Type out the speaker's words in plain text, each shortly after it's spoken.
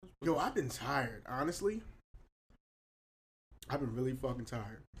Yo, I've been tired, honestly. I've been really fucking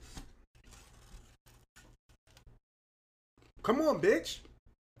tired. Come on, bitch.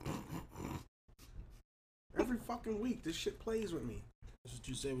 Every fucking week, this shit plays with me. That's what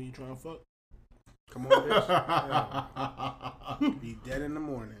you say when you try and fuck? Come on, bitch. Yeah. Be dead in the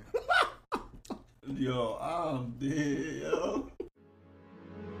morning. Yo, I'm dead, yo.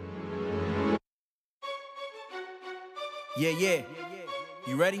 Yeah.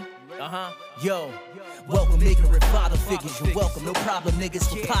 You ready? Yo. Welcome, ignorant father figures. You're welcome. No problem, niggas,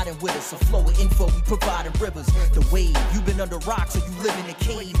 for potting with us. A flow of info, we providing rivers. The wave, you've been under rocks or you live in a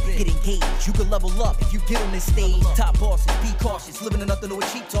cave. Get engaged, you can level up if you get on this stage. Top bosses, be cautious. Living in nothing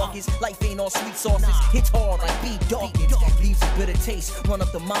with cheap talkers. Life ain't all sweet sauces. Hits hard like B Dawkins. Leaves a bitter taste. Run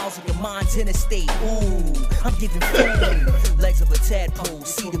up the miles of your mind's interstate. Ooh, I'm giving food. Legs of a tadpole,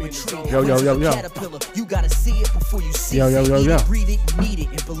 see them in tree. Yo. Caterpillar, you gotta see it before you see it. Yo. Eat it, breathe it, you need it,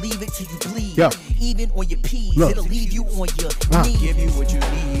 and believe it till you bleed. Yo. Even on your peas, Look. it'll leave you on your knees. Give you what you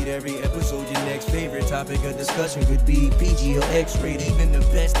need every episode. Your next favorite topic of discussion could be PG or X-rated. Even the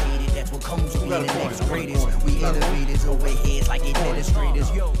best hated, that's what comes with being the next greatest. We innovators over heads like administrators.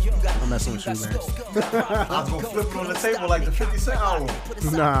 Yo, you got I'm messing with you, man. I was gonna flip it on the table like the 50 Cent album.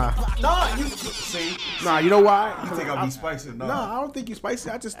 Nah, You see? Nah, you know why? You think I'll be spicy? No, I don't think you spicy.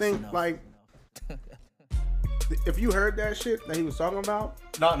 I just think, like, if you heard that shit that he was talking about,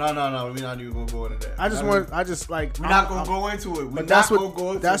 No. We're not even gonna go into that. I just We're not gonna go into it. But that's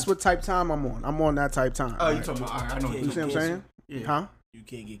what type time I'm on. I'm on that type time. Oh, you right? talking about? All right, I know. You see what I'm saying? Yeah. Huh? You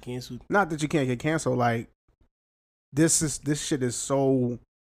can't get canceled. Not that you can't get canceled. Like, this shit is so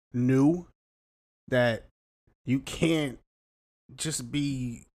new that you can't just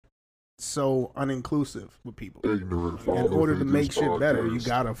be so uninclusive with people. In order to make shit better, you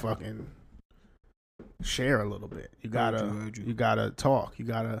gotta fucking share a little bit. You gotta talk.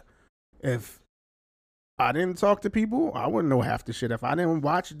 If I didn't talk to people, I wouldn't know half the shit. If I didn't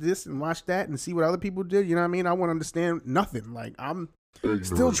watch this and watch that and see what other people did, you know what I mean? I wouldn't understand nothing. Like, I'm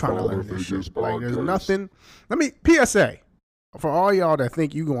still trying to learn this shit. Like, there's nothing. PSA for all y'all that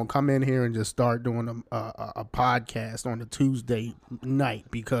think you gonna come in here and just start doing a podcast on a Tuesday night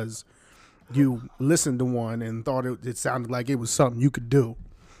because you listened to one and thought it sounded like it was something you could do.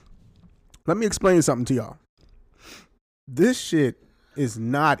 Let me explain something to y'all. This shit is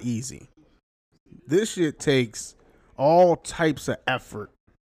not easy. This shit takes all types of effort,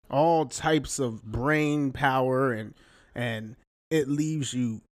 all types of brain power, and it leaves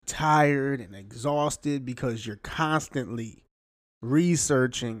you tired and exhausted because you're constantly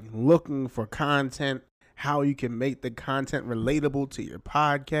researching, looking for content, how you can make the content relatable to your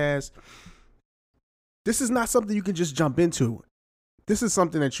podcast. This is not something you can just jump into. This is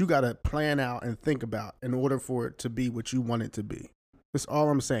something that you got to plan out and think about in order for it to be what you want it to be. That's all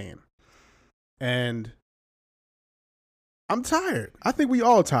I'm saying. And I'm tired. I think we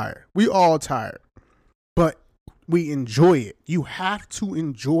all tired. But we enjoy it. You have to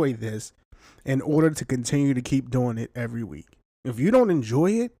enjoy this in order to continue to keep doing it every week. If you don't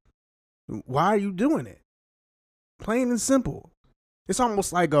enjoy it, why are you doing it? Plain and simple. It's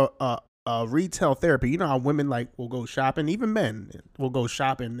almost like a retail therapy. You know how women will go shopping, even men will go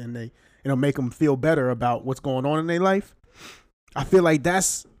shopping, and they make them feel better about what's going on in their life. I feel like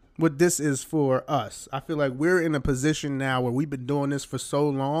that's what this is for us. I feel like we're in a position now where we've been doing this for so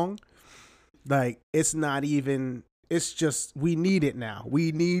long. Like, it's just, we need it now.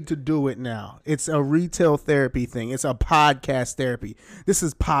 We need to do it now. It's a retail therapy thing. It's a podcast therapy. This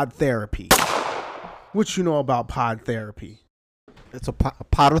is pod therapy. What you know about pod therapy? It's a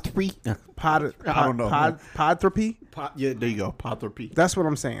podotherapy. I don't know. Podtherapy? Yeah, there you go. Podotherapy. That's what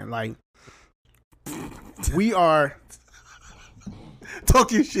I'm saying. Like, we are...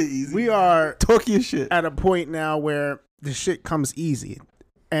 Talk your shit easy. We are talk your shit at a point now where the shit comes easy,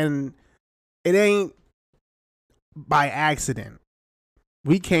 and it ain't by accident.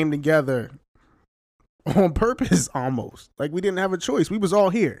 We came together on purpose, almost. Like, we didn't have a choice. We was all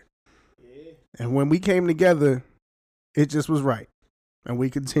here, and when we came together, it just was right. And we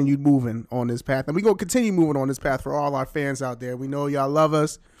continued moving on this path, and we gonna continue moving on this path for all our fans out there. We know y'all love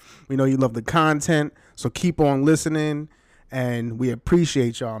us. We know you love the content, so keep on listening. And we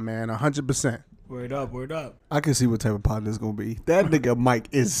appreciate y'all, man, 100%. Word up. I can see what type of pod this gonna be. That nigga Mike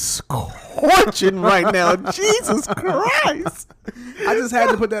is scorching right now. Jesus Christ! I just had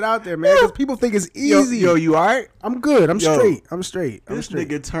to put that out there, man, because people think it's easy. Yo, you all right? I'm good. I'm straight. This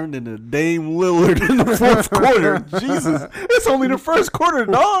nigga turned into Dame Lillard in the fourth quarter. Jesus, it's only the first quarter,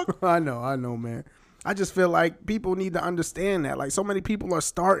 dog. I know, man. I just feel like people need to understand that. Like, so many people are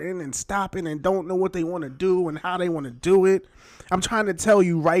starting and stopping and don't know what they want to do and how they want to do it. I'm trying to tell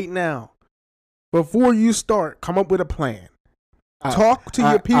you right now, before you start, come up with a plan. Talk to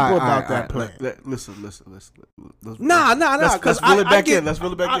your people about that plan. Listen. Nah. Let's reel it back in. Let's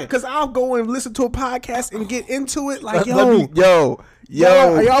reel it back in. Because I'll go and listen to a podcast and get into it. Like, yo.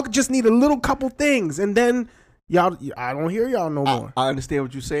 Y'all just need a little couple things, and then y'all. I don't hear y'all no more. I understand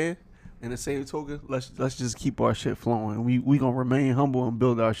what you're saying. In the same token, let's just keep our shit flowing. We gonna remain humble and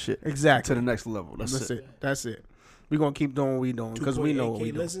build our shit Exactly to the next level. That's it. That's it. We gonna keep doing what we doing because we know what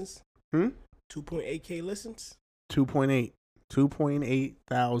we do. Listens? 2.8K listens. 2.8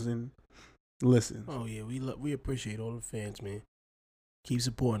 thousand listens. Oh yeah, we appreciate all the fans, man. Keep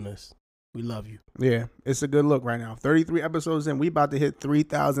supporting us. We love you. Yeah, it's a good look right now. 33 episodes in, we about to hit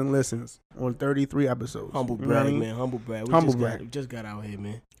 3,000 listens on 33 episodes. Humble You know what brag, I mean? man. Humble brag. We just got out here,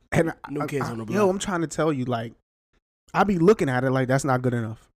 man. And New kids on the block. Yo, I'm trying to tell you, like, I be looking at it like that's not good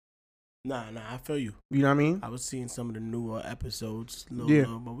enough. Nah, I feel you. You know what I mean? I was seeing some of the newer episodes, but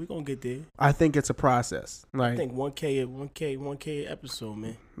we gonna get there. I think it's a process. Like, I think 1K episode,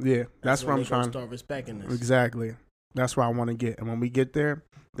 man. Yeah, that's what I'm when they gonna trying. start respecting us. Exactly. That's where I want to get, and when we get there,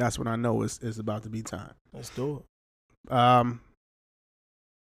 that's when I know it's about to be time. Let's do it.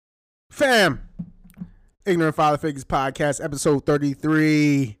 Fam, Ignorant Father Figures Podcast, episode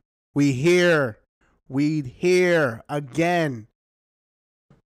 33. We here again.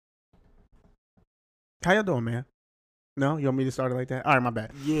 How y'all doing, man? No, you want me to start it like that? All right, my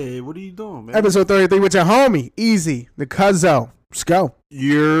bad. Yeah, what are you doing, man? Episode 33 with your homie, Easy, the Cuzzo. Let's go.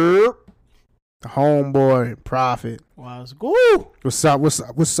 Yep. The homeboy, Prophet. Wow, it's good. What's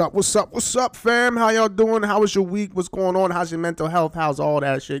up, fam? How y'all doing? How was your week? What's going on? How's your mental health? How's all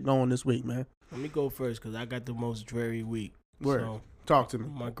that shit going this week, man? Let me go first because I got the most dreary week. Word. So, talk to me.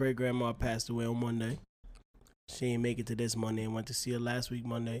 my great grandma passed away on Monday. She didn't make it to this Monday. I went to see her last week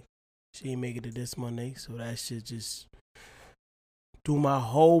Monday. She didn't make it to this Monday, so that shit just threw my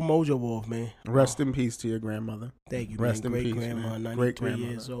whole mojo off, man. Rest in peace to your grandmother. Thank you, Rest man. in Great peace, grandma, man. 93 Great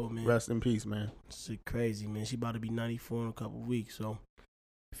grandmother. years old, man. Rest in peace, man. Shit crazy, man. She about to be 94 in a couple of weeks, so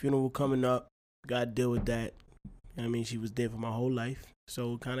funeral coming up. Got to deal with that. I mean, she was there for my whole life,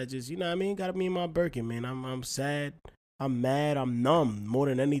 so kind of just, you know what I mean? Got to be in my Birkin, man. I'm sad. I'm mad. I'm numb more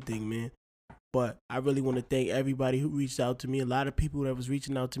than anything, man. But I really want to thank everybody who reached out to me. A lot of people that was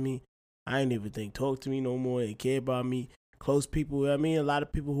reaching out to me, I ain't even think talk to me no more. They care about me. Close people, I mean, a lot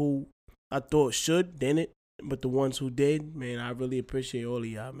of people who I thought should, didn't. But the ones who did, man, I really appreciate all of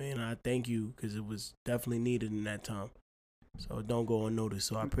y'all, man. I thank you because it was definitely needed in that time. So don't go unnoticed.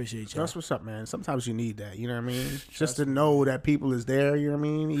 So I appreciate y'all. That's what's up, man. Sometimes you need that, you know what I mean? Just to know that people is there, you know what I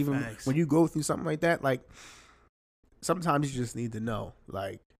mean? Even Facts. when you go through something like that, like, sometimes you just need to know,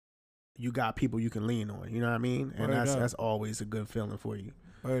 like, you got people you can lean on, you know what I mean? And Word up. that's always a good feeling for you.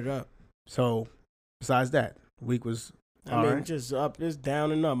 Word up. So, besides that, week was I mean, right. just up, just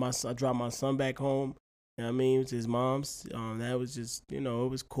down and up. I dropped my son back home. You know what I mean? It's his mom's. That was just, you know, it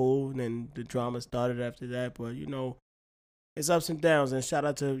was cool. And then the drama started after that. But, you know, it's ups and downs. And shout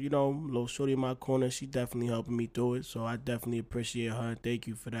out to, you know, little shorty in my corner. She definitely helping me through it. So I definitely appreciate her. Thank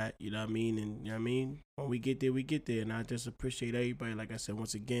you for that. You know what I mean? And, you know what I mean? When we get there, we get there. And I just appreciate everybody, like I said,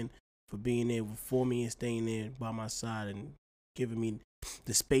 once again, for being there for me and staying there by my side and giving me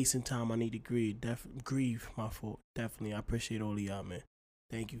the space and time I need to grieve my fault. Definitely. I appreciate all of y'all, man.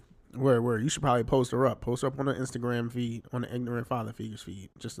 Thank you. Word. You should probably post her up. Post her up on the Instagram feed, on the Ignorant Father Figures feed,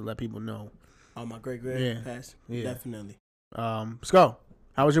 just to let people know. Oh, my great pass. Yeah. Definitely. Let's go.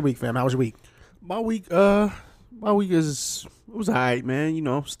 How was your week, fam? How was your week? My week was alright, man. You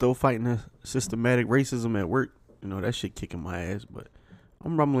know, still fighting the systematic racism at work. You know, that shit kicking my ass, but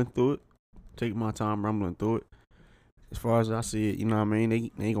I'm rumbling through it. Taking my time rumbling through it. As far as I see it, you know what I mean?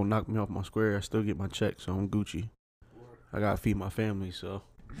 They ain't gonna knock me off my square. I still get my check, so I'm Gucci. I gotta feed my family, so.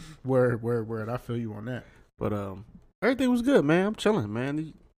 Word. I feel you on that. But everything was good, man. I'm chilling,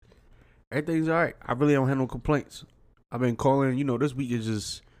 man. Everything's alright. I really don't have no complaints. I've been calling, you know, this week is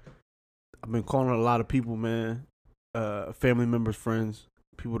just, I've been calling a lot of people, man. Family members, friends,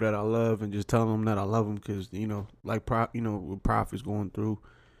 people that I love, and just telling them that I love them because, you know, like, what Prophet's going through.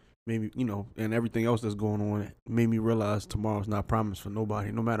 Maybe, you know, and everything else that's going on, it made me realize tomorrow's not promised for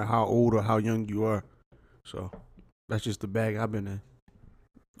nobody, no matter how old or how young you are. So that's just the bag I've been in.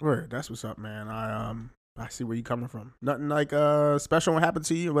 Word, that's what's up, man. I see where you coming from. Nothing like special happened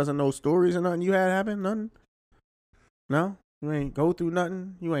to you. It wasn't no stories or nothing you had happen. Nothing. No, you ain't go through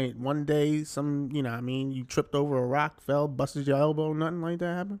nothing. You ain't one day you know what I mean, you tripped over a rock, fell, busted your elbow, nothing like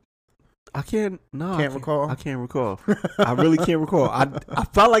that happened. I can't. No, Can't recall? I can't recall. I really can't recall. I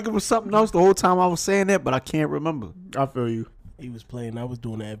felt like it was something else the whole time I was saying that, but I can't remember. I feel you. He was playing. I was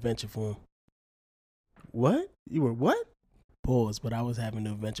doing the adventure for him. What? You were what? Pause, but I was having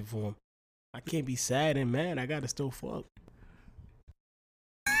the adventure for him. I can't be sad and mad. I gotta still fuck.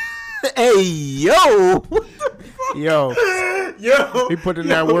 Hey, yo. Yo, Yo. he put in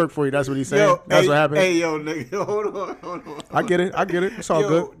that work for you. That's what he's saying. That's what happened. Hey, yo, nigga. Hold on. I get it. It's all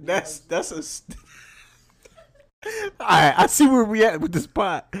good. That's a... Alright, I see where we at with this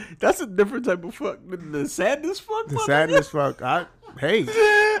pot. That's a different type of fuck than the sadness fuck. The sadness fuck. Hey,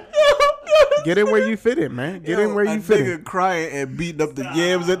 get in where you fit in, man. Get in where you fit nigga in. crying and beating up the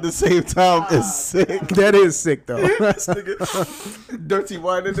yams at the same time is sick. That is sick, though. This nigga dirty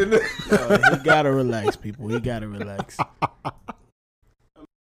whining in there. He gotta relax, people. He gotta relax.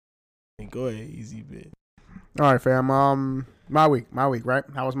 Go ahead, easy bit. All right, fam. My week, right?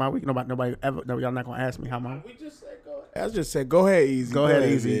 How was my week? Nobody ever. No, y'all not gonna ask me how my. I just said, go ahead, easy. Go ahead,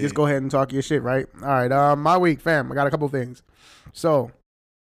 easy. man. Just go ahead and talk your shit, right? All right. My week, fam. I got a couple things. So,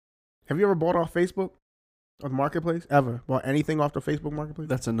 have you ever bought off Facebook, or the marketplace? Ever bought anything off the Facebook marketplace?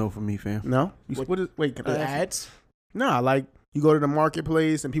 That's a no for me, fam. No. Wait, can I ask you? Ads? Nah, like you go to the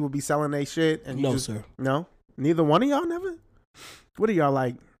marketplace and people be selling their shit, and you No, just, sir. No, neither one of y'all never. What are y'all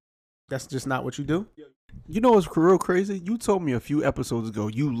like? That's just not what you do. You know what's real crazy? You told me a few episodes ago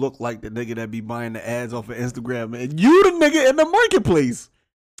you look like the nigga that be buying the ads off of Instagram, man. You the nigga in the marketplace.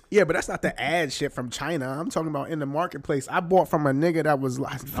 Yeah, but that's not the ad shit from China. I'm talking about in the marketplace. I bought from a nigga that was.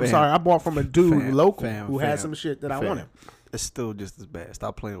 I bought from a dude local who had some shit that I wanted. It's still just as bad.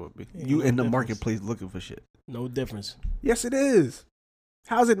 Stop playing with me. Yeah, You no in the difference. marketplace looking for shit. No difference. Yes, it is.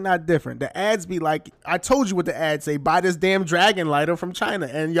 How's it not different? The ads be like, I told you what the ads say. Buy this damn dragon lighter from China,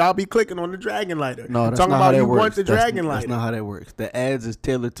 and y'all be clicking on the dragon lighter. No, that's talking not about how that you works. want the dragon lighter. That's not how that works. The ads is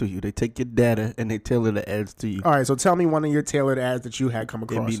tailored to you. They take your data and they tailor the ads to you. All right, so tell me one of your tailored ads that you had come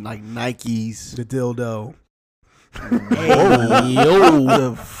It'd across. be like Nikes. The dildo. Hey, yo.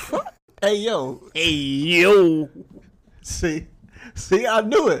 The fuck? Hey, yo. Hey, yo. See, I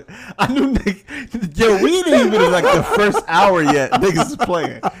knew it. I knew niggas. Yo, we ain't even in like the first hour yet. Niggas is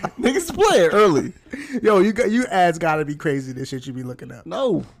playing. Niggas is playing early. Yo, you ads gotta be crazy. This shit you be looking up.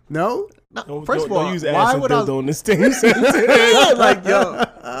 No. No? First of all, don't use why ass and would I? dildo in this thing. Yeah, like yo.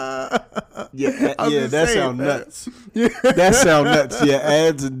 Yeah, I'm just that saying, sound man. nuts. That sound nuts. Yeah,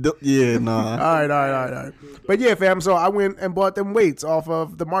 ads and yeah, nah. All right. But yeah, fam. So I went and bought them weights off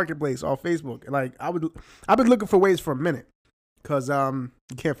of the marketplace off Facebook. Like I've been looking for weights for a minute, cause you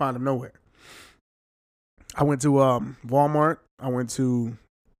can't find them nowhere. I went to Walmart. I went to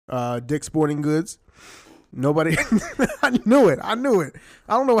Dick's Sporting Goods. Nobody. I knew it. I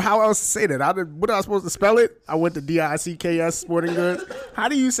don't know how else to say that. What am I supposed to spell it? I went to DICKS Sporting Goods. How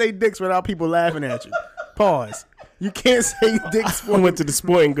do you say Dick's without people laughing at you? Pause. You can't say Dick's I Sporting. went to the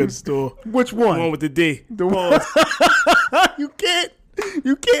sporting goods store. Which The one? one with the D. The one. You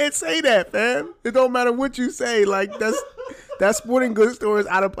can't say that, fam. It don't matter what you say. Like that sporting goods store is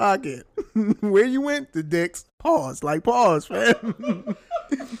out of pocket. Where you went? The Dick's. Pause. Like pause, fam.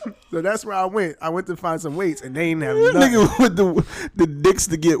 So that's where I went. I went to find some weights, and they ain't have nothing. Nigga with the dicks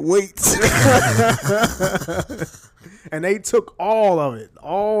to get weights. And they took all of it.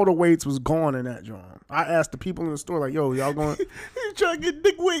 All the weights was gone in that joint. I asked the people in the store, like, yo, y'all going? You trying to get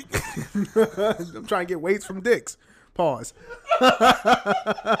dick weight? I'm trying to get weights from Dick's. Pause. All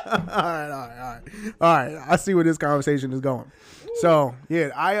right. I see where this conversation is going. So yeah,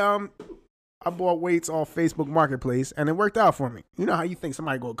 I bought weights off Facebook Marketplace, and it worked out for me. You know how you think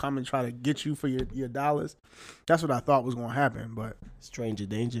somebody gonna come and try to get you for your dollars? That's what I thought was gonna happen, but Stranger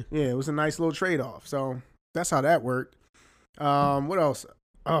danger. yeah, it was a nice little trade off. So that's how that worked. What else?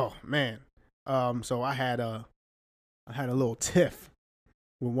 Oh man. So I had a little tiff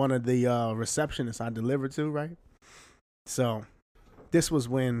with one of the receptionists I delivered to, right? So this was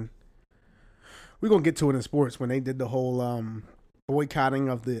when we're gonna get to it in sports, when they did the whole boycotting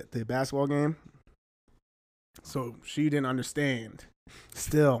of the basketball game. So she didn't understand.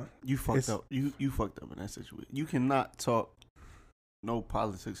 Still, You fucked up. You fucked up in that situation. You cannot talk no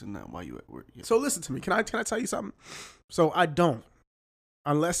politics in that while you at work. Yeah. so listen to me. Can I tell you something? So I don't,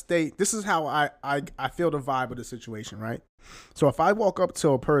 unless this is how I feel the vibe of the situation, right? So if I walk up to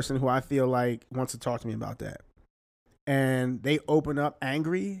a person who I feel like wants to talk to me about that, and they open up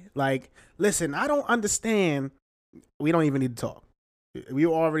angry, like, listen, I don't understand. We don't even need to talk.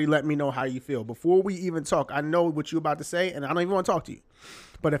 You already let me know how you feel. Before we even talk, I know what you're about to say, and I don't even want to talk to you.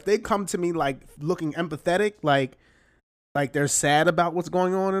 But if they come to me like looking empathetic, like, like they're sad about what's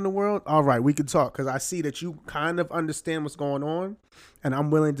going on in the world, all right, we can talk because I see that you kind of understand what's going on, and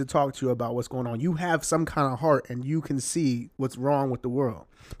I'm willing to talk to you about what's going on. You have some kind of heart, and you can see what's wrong with the world.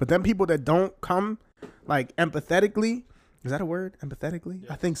 But then people that don't come like empathetically, is that a word? Empathetically?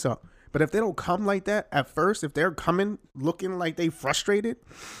 Yeah. I think so. But if they don't come like that at first, if they're coming looking like they frustrated,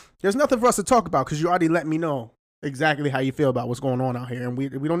 there's nothing for us to talk about because you already let me know exactly how you feel about what's going on out here, and we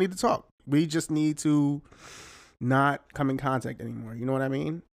don't need to talk. We just need to not come in contact anymore. You know what I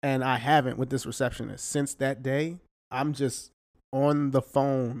mean? And I haven't with this receptionist since that day. I'm just on the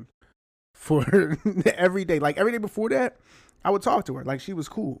phone for every day. Like every day before that, I would talk to her. Like she was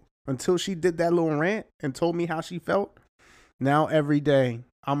cool until she did that little rant and told me how she felt. Now every day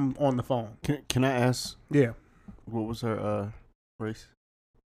I'm on the phone. Can I ask? Yeah. What was her race?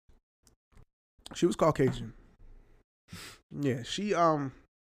 She was Caucasian. Yeah, she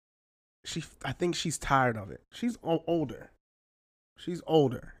I think she's tired of it. She's older. She's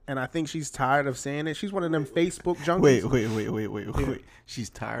older, and I think she's tired of saying it. She's one of them Facebook junkies. Wait.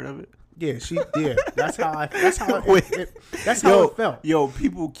 She's tired of it? Yeah, That's how it felt. Yo,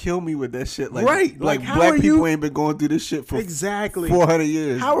 people kill me with that shit. Like, right. Like black people ain't been going through this shit for 400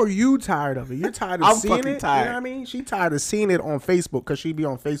 years. How are you tired of it? You're tired of I'm seeing fucking it? tired. You know what I mean? She tired of seeing it on Facebook because she be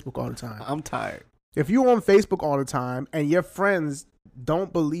on Facebook all the time. I'm tired. If you're on Facebook all the time and your friends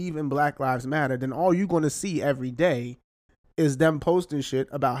don't believe in Black Lives Matter, then all you're going to see every day is them posting shit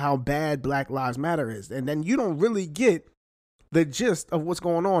about how bad Black Lives Matter is. And then you don't really get the gist of what's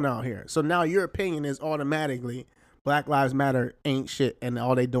going on out here. So now your opinion is automatically Black Lives Matter ain't shit and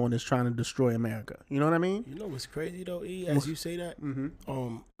all they doing is trying to destroy America. You know what I mean? You know what's crazy though, E, as you say that?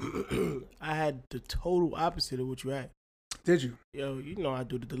 Mm-hmm. I had the total opposite of what you had. Did you? Yo, you know I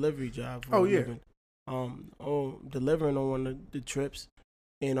do the delivery job for Oh, a yeah. living. Delivering on one of the trips,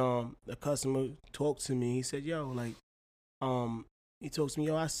 and the customer talked to me. He said, "Yo, like, he talks to me,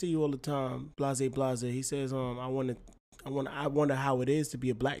 yo, I see you all the time, blase. He says, I wonder how it is to be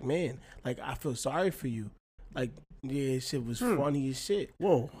a black man. Like, I feel sorry for you. Like, yeah, shit was funny as shit.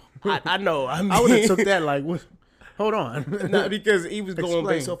 Whoa, I know. I mean, I would have took that like, what? Hold on, not because he was going Explain.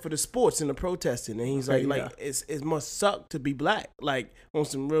 based off of the sports and the protesting, and he's Okay, like, it must suck to be black. Like on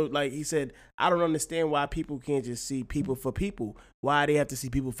some real, like he said, I don't understand why people can't just see people for people. Why they have to see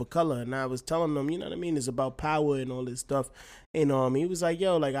people for color? And I was telling them, you know what I mean? It's about power and all this stuff. And he was like,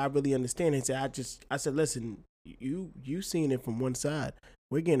 yo, like I really understand. He said, I said, listen, you seen it from one side.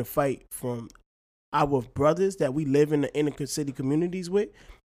 We're getting a fight from our brothers that we live in the inner city communities with.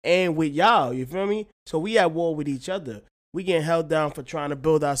 And with y'all, you feel me? So we at war with each other. We getting held down for trying to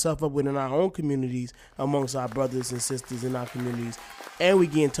build ourselves up within our own communities amongst our brothers and sisters in our communities. And we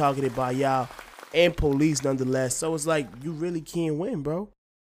getting targeted by y'all and police nonetheless. So it's like, you really can't win, bro.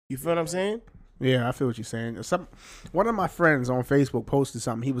 You feel what I'm saying? Yeah, I feel what you're saying. One of my friends on Facebook posted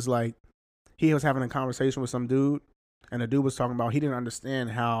something. He was like, he was having a conversation with some dude, and the dude was talking about he didn't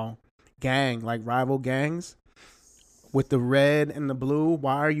understand how rival gangs, with the red and the blue,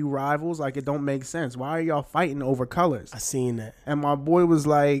 why are you rivals? Like, it don't make sense. Why are y'all fighting over colors? I seen that. And my boy was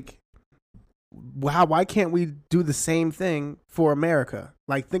like, why can't we do the same thing for America?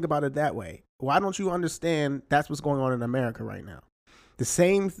 Like, think about it that way. Why don't you understand that's what's going on in America right now? The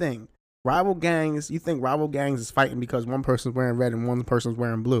same thing. Rival gangs, you think rival gangs is fighting because one person's wearing red and one person's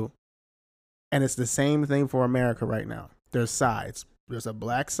wearing blue. And it's the same thing for America right now. There's sides. There's a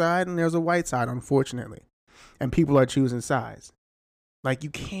black side and there's a white side, unfortunately. And people are choosing sides. Like, you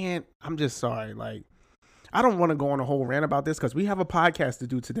can't, I'm just sorry. Like, I don't want to go on a whole rant about this because we have a podcast to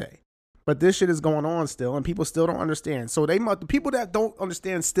do today. But this shit is going on still, and people still don't understand. So the people that don't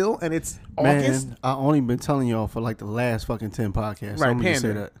understand still, and it's August. Man, I only been telling y'all for like the last fucking 10 podcasts. Right, I'm gonna say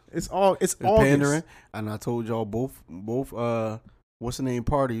pandering. that. It's August. Pandering, and I told y'all both what's the name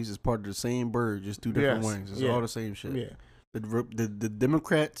parties is part of the same bird, just two different wings. It's all the same shit. Yeah. The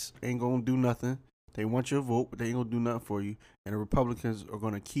Democrats ain't gonna do nothing. They want your vote, but they ain't gonna do nothing for you. And the Republicans are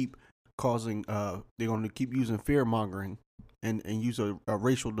gonna keep causing. They're gonna keep using fear mongering and use a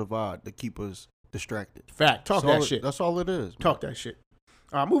racial divide to keep us distracted. Fact. Talk that shit. That's all it is. Talk that shit.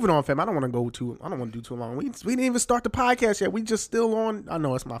 Moving on, fam. I don't want to do too long. We didn't even start the podcast yet. We just still on. I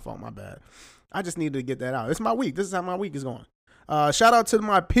know it's my fault. My bad. I just needed to get that out. It's my week. This is how my week is going. Shout out to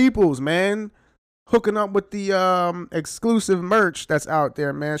my peoples, man. Hooking up with the exclusive merch that's out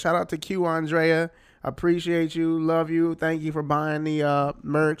there, man. Shout out to Q Andrea. Appreciate you. Love you. Thank you for buying the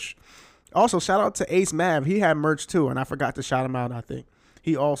merch. Also, shout out to Ace Mav. He had merch too, and I forgot to shout him out, I think.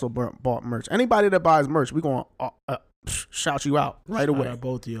 He also bought merch. Anybody that buys merch, we're going to shout you out right away. Shout out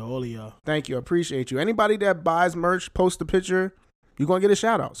both of y'all, all of y'all. Thank you. Appreciate you. Anybody that buys merch, post a picture, you're going to get a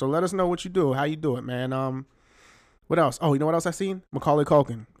shout out. So let us know what you do, how you do it, man. What else? Oh, you know what else I seen? Macaulay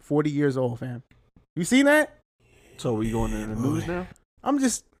Culkin, 40 years old, fam. You seen that? So we going in the news now?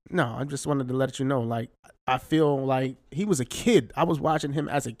 I just wanted to let you know. Like, I feel like he was a kid. I was watching him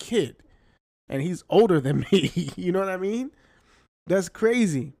as a kid, and he's older than me. You know what I mean? That's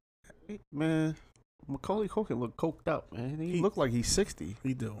crazy. Man, Macaulay Culkin look coked out, man. He look like he's 60.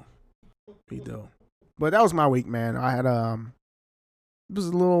 He do. But that was my week, man. I had it was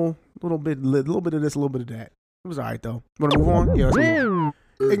a little bit of this, a little bit of that. It was all right though. Want to move on? Yeah, let's move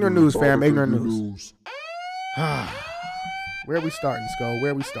on. Ignorant news, fam. Ignorant news. Where are we starting, Skull? Where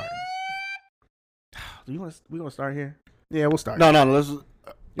are we starting? We gonna start here? Yeah, we'll start. No.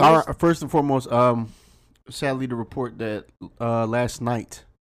 Let's. First and foremost, sadly to report that last night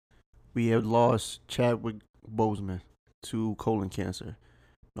we had lost Chadwick Boseman to colon cancer.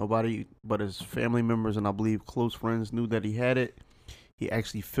 Nobody but his family members and I believe close friends knew that he had it. He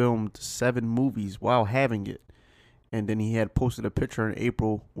actually filmed 7 movies while having it. And then he had posted a picture in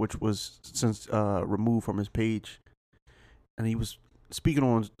April, which was since removed from his page. And he was speaking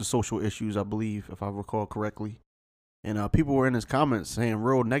on the social issues, I believe, if I recall correctly. And people were in his comments saying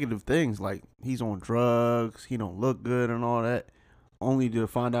real negative things, like he's on drugs, he don't look good and all that, only to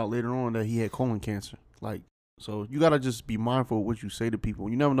find out later on that he had colon cancer. Like, so you got to just be mindful of what you say to people.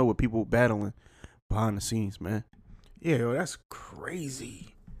 You never know what people are battling behind the scenes, man. Yeah, yo, that's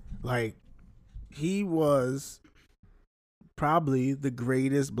crazy. Like, he was probably the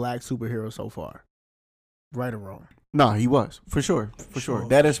greatest black superhero so far. Right or wrong? No, he was. For sure.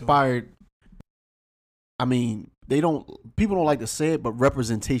 That inspired. I mean, people don't like to say it, but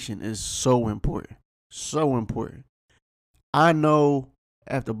representation is so important. So important. I know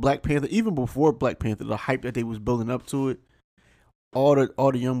after Black Panther, even before Black Panther, the hype that they was building up to it, all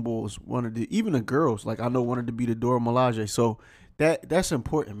the young boys wanted to, even the girls, like I know wanted to be the Dora Milaje. So that's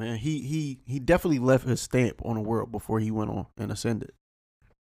important, man. He definitely left his stamp on the world before he went on and ascended.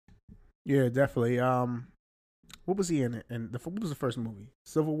 Yeah, definitely. What was he in it? And what was the first movie?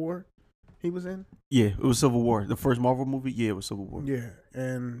 Civil War? He was in? Yeah, it was Civil War. The first Marvel movie, yeah, it was Civil War. Yeah,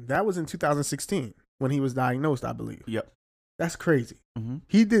 and that was in 2016 when he was diagnosed, I believe. Yep. That's crazy. Mm-hmm.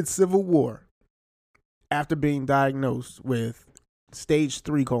 He did Civil War after being diagnosed with stage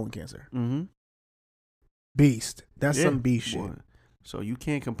 3 colon cancer. Mm-hmm. Beast. That's some beast shit. Boy. So you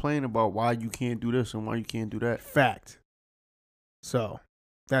can't complain about why you can't do this and why you can't do that. Fact. So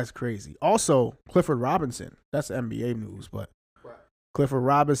that's crazy. Also, Clifford Robinson. That's NBA news, but right. Clifford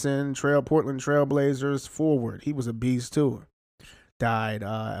Robinson, Portland Trailblazers forward. He was a beast too. Died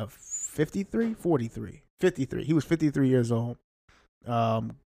of 53. He was 53 years old.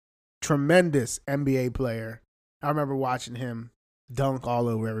 Tremendous NBA player. I remember watching him dunk all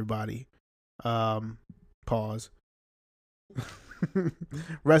over everybody. Pause.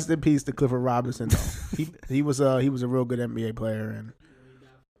 Rest in peace to Clifford Robinson. Though. He was a real good NBA player, and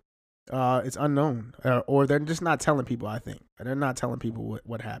it's unknown, or they're just not telling people. I think they're not telling people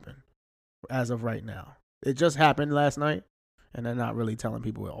what happened as of right now. It just happened last night, and they're not really telling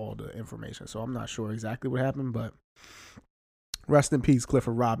people all the information. So I'm not sure exactly what happened, but rest in peace,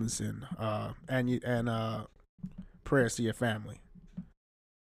 Clifford Robinson, and prayers to your family.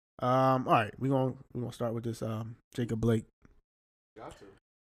 All right, we're gonna start with this Jacob Blake. Got to.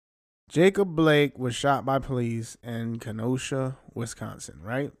 Jacob Blake was shot by police in Kenosha, Wisconsin,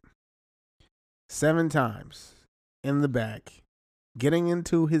 right? 7 times in the back, getting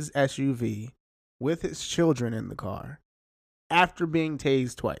into his SUV with his children in the car after being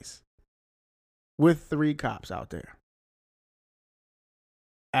tased twice with 3 cops out there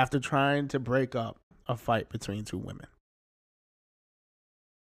after trying to break up a fight between 2 women.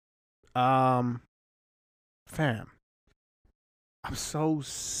 Fam, I'm so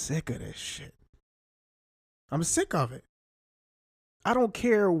sick of this shit. I'm sick of it. I don't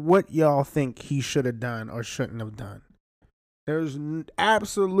care what y'all think he should have done or shouldn't have done. There's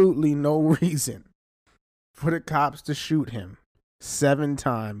absolutely no reason for the cops to shoot him 7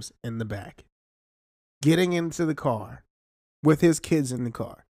 times in the back, getting into the car with his kids in the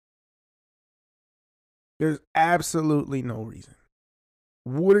car. There's absolutely no reason.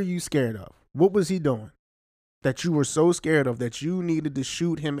 What are you scared of? What was he doing that you were so scared of that you needed to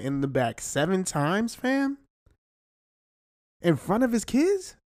shoot him in the back 7 times, fam? In front of his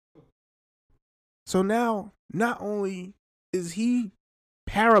kids? So now, not only is he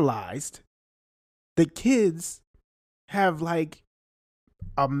paralyzed, the kids have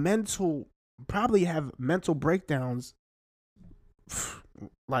probably have mental breakdowns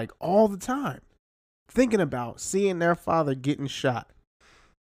like all the time. Thinking about seeing their father getting shot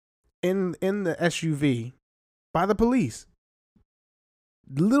in the SUV by the police.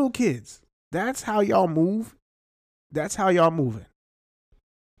 Little kids. That's how y'all move That's how y'all moving.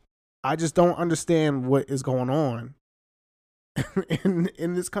 I just don't understand what is going on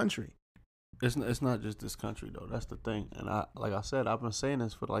in this country. It's not just this country though. That's the thing. And like I said, I've been saying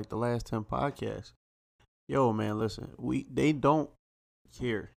this for like the last 10 podcasts. Yo, man, listen. They don't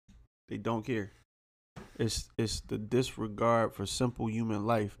care. They don't care. It's the disregard for simple human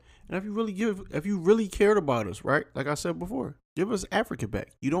life. And if you really cared about us, right? Like I said before, give us Africa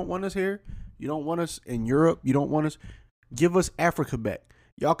back. You don't want us here. You don't want us in Europe. You don't want us. Give us Africa back.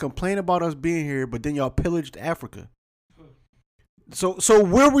 Y'all complain about us being here, but then y'all pillaged Africa. So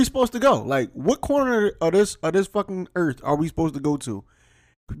where are we supposed to go? Like, what corner of this fucking earth are we supposed to go to?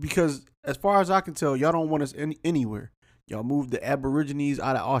 Because as far as I can tell, y'all don't want us anywhere. Y'all moved the Aborigines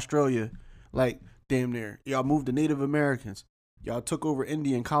out of Australia, like damn near. Y'all moved the Native Americans. Y'all took over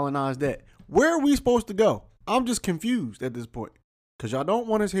India and colonized that. Where are we supposed to go? I'm just confused at this point. Because y'all don't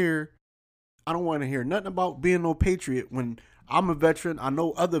want us here. I don't want to hear nothing about being no patriot when I'm a veteran. I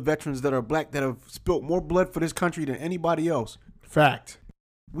know other veterans that are black that have spilt more blood for this country than anybody else. Fact.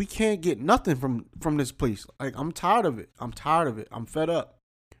 We can't get nothing from this place. Like, I'm tired of it. I'm fed up.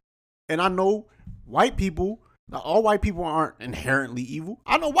 And I know white people, not all white people aren't inherently evil.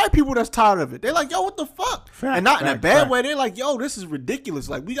 I know white people that's tired of it. They're like, yo, what the fuck? Fact, and not in a fact, bad fact. way. They're like, yo, this is ridiculous.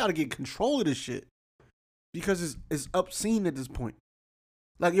 Like, we got to get control of this shit. Because it's obscene at this point.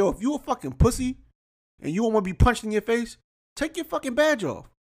 Like, yo, if you a fucking pussy and you don't want to be punched in your face, take your fucking badge off.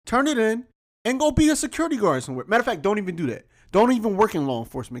 Turn it in and go be a security guard somewhere. Matter of fact, don't even do that. Don't even work in law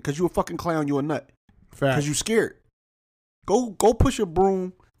enforcement because you a fucking clown. You a nut. Fact. Because you scared. Go push a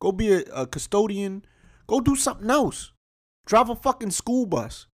broom. Go be a custodian. Go do something else. Drive a fucking school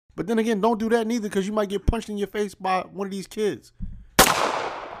bus. But then again, don't do that neither because you might get punched in your face by one of these kids.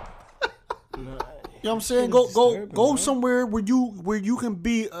 You know what I'm saying? Go somewhere where you can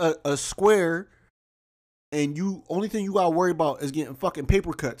be a square and only thing you gotta worry about is getting fucking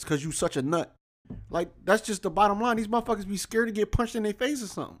paper cuts because you such a nut. Like, that's just the bottom line. These motherfuckers be scared to get punched in their face or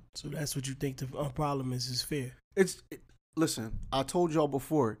something. So that's what you think the problem is fear. Listen, I told y'all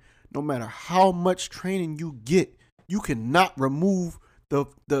before, no matter how much training you get, you cannot remove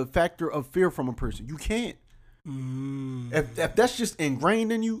the factor of fear from a person. You can't. If that's just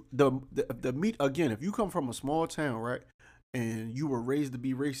ingrained in you, the meat again, if you come from a small town, right, and you were raised to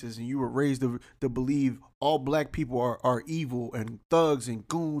be racist and you were raised to believe all black people are evil and thugs and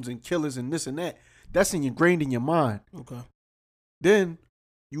goons and killers and this and that, that's ingrained in your mind. Okay. Then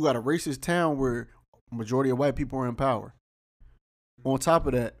you got a racist town where majority of white people are in power. On top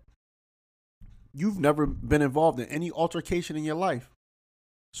of that, you've never been involved in any altercation in your life.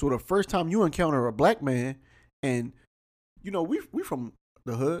 So the first time you encounter a black man, and you know, we from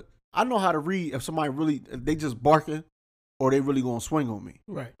the hood, I know how to read if they just barking or they really gonna swing on me.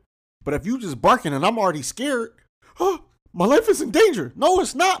 Right. But if you just barking and I'm already scared, my life is in danger. No,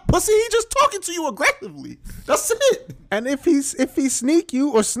 it's not, pussy. He just talking to you aggressively. That's it. And if he sneak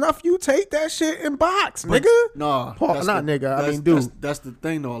you or snuff you, take that shit in box, nigga. No, not nigga. I mean, dude. That's the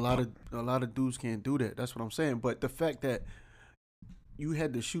thing, though. A lot of dudes can't do that. That's what I'm saying. But the fact that you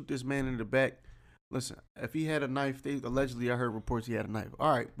had to shoot this man in the back. Listen, if he had a knife, allegedly I heard reports he had a knife.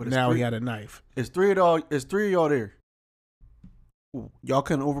 All right, but now he had a knife. It's three of y'all there. Y'all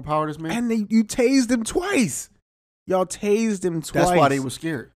couldn't overpower this man. And you tased him twice. Y'all tased him twice. That's why they were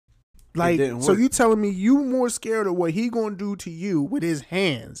scared. Like, so you telling me you more scared of what he gonna do to you with his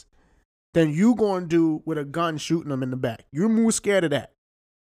hands than you gonna do with a gun shooting him in the back? You're more scared of that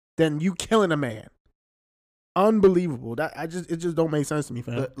than you killing a man. Unbelievable. It just don't make sense to me,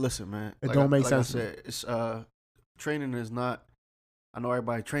 fam. Listen, man. It don't make sense. I said, it's training is not. I know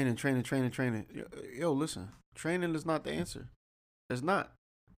everybody training. Yo, listen, training is not the answer. It's not,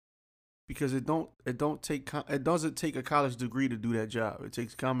 because it doesn't take a college degree to do that job. It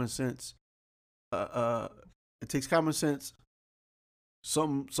takes common sense. It takes common sense.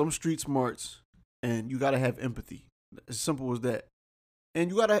 Some street smarts, and you gotta have empathy. As simple as that. And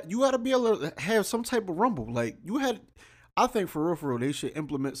you gotta be able to have some type of rumble. Like I think for real, they should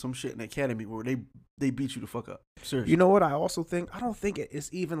implement some shit in the academy where they beat you the fuck up. Seriously. You know what? I also think I don't think it's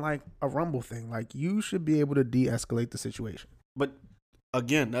even like a rumble thing. Like, you should be able to de-escalate the situation. But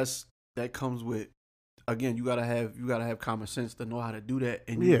again, that comes with, again, you gotta have common sense to know how to do that.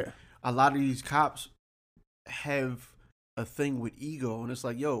 And a lot of these cops have a thing with ego, and it's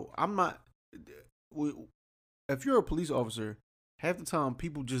like, yo, I'm not. If you're a police officer, half the time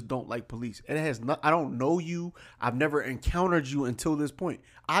people just don't like police. And it has not. I don't know you. I've never encountered you until this point.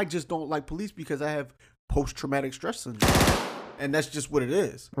 I just don't like police because I have post-traumatic stress syndrome, and that's just what it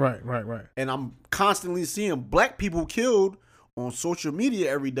is. Right. And I'm constantly seeing black people killed on social media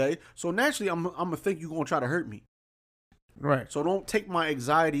every day. So naturally, I'm gonna think you're gonna try to hurt me. Right. So don't take my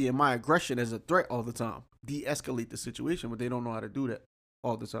anxiety and my aggression as a threat all the time. De-escalate the situation, but they don't know how to do that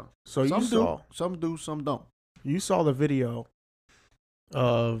all the time. So Some you saw do, some do, some don't. the video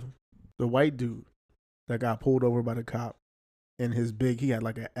of the white dude that got pulled over by the cop in his big. He had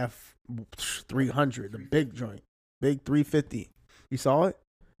like a F300, the big joint, big 350. You saw it,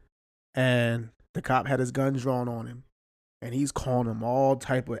 and the cop had his gun drawn on him, and he's calling him all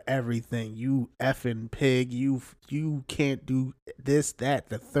type of everything. You effing pig. You can't do this, that,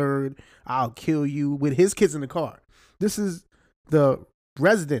 the third. I'll kill you, with his kids in the car. This is the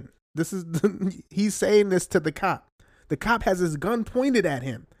resident. He's saying this to the cop. The cop has his gun pointed at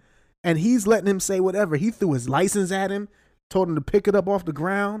him, and he's letting him say whatever. He threw his license at him, told him to pick it up off the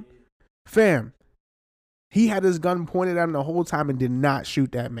ground. Fam, he had his gun pointed at him the whole time and did not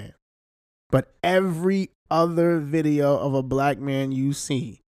shoot that man. But every other video of a black man you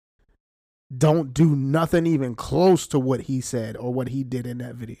see don't do nothing even close to what he said or what he did in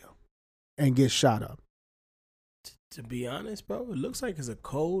that video and get shot up. To be honest, bro, it looks like it's a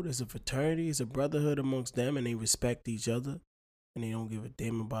code, it's a fraternity, it's a brotherhood amongst them, and they respect each other, and they don't give a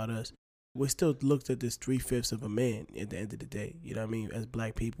damn about us. We're still looked at this 3/5 of a man at the end of the day, you know what I mean, as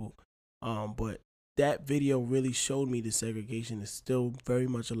black people. But that video really showed me the segregation is still very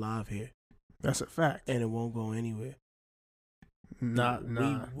much alive here. That's a fact. And it won't go anywhere.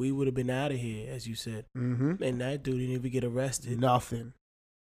 Nah. We would have been out of here, as you said. Mm-hmm. And that dude didn't even get arrested. Nothing.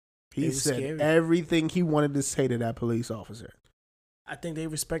 He said scary. everything he wanted to say to that police officer. I think they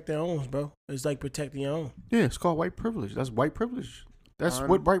respect their own, bro. It's like protecting your own. Yeah, it's called white privilege. That's white privilege. That's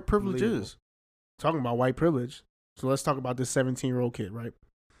what white privilege is. Talking about white privilege. So let's talk about this 17-year-old kid, right?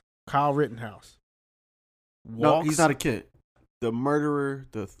 Kyle Rittenhouse. No, he's not a kid. The murderer,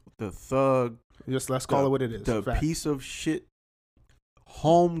 the thug. Let's call it what it is. The Fact. piece of shit,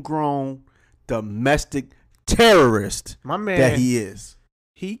 homegrown, domestic terrorist My man, that he is.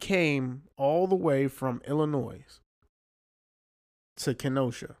 He came all the way from Illinois to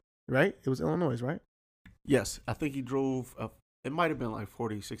Kenosha, right? It was Illinois, right? Yes, I think he drove, it might have been like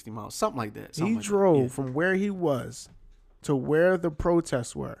 40, 60 miles, something like that. He drove from where he was to where the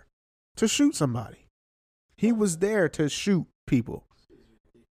protests were to shoot somebody. He was there to shoot people.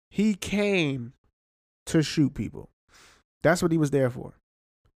 He came to shoot people. That's what he was there for.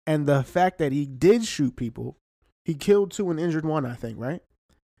 And the fact that he did shoot people, he killed 2 and injured 1, I think, right?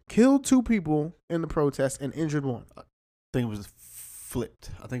 Killed 2 people in the protest and injured 1. I think it was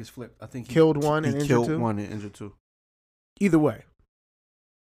flipped. I think it's flipped. I think he Killed 1 and he injured killed 2? 1 and injured 2. Either way.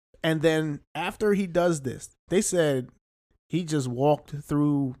 And then after he does this, they said he just walked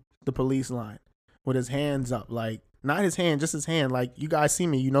through the police line with his hands up, like, not his hand, just his hand, like, you guys see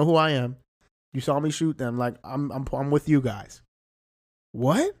me, you know who I am. You saw me shoot them, like, I'm with you guys.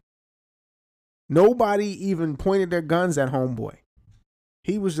 What? Nobody even pointed their guns at homeboy.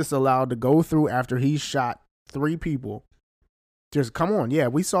 He was just allowed to go through after he shot 3 people. Just come on, yeah,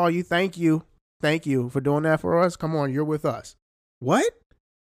 we saw you. Thank you for doing that for us. Come on, you're with us. What?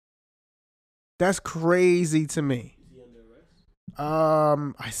 That's crazy to me.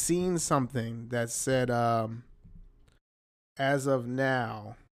 I seen something that said as of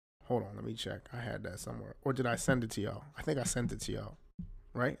now. Hold on, let me check. I had that somewhere. Or did I send it to y'all? I think I sent it to y'all.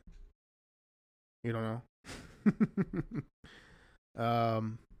 Right? You don't know?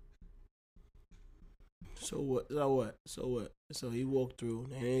 So what? So he walked through.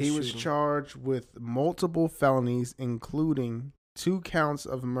 And they he was shoot him. charged with multiple felonies, including 2 counts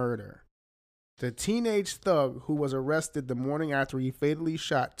of murder. The teenage thug who was arrested the morning after he fatally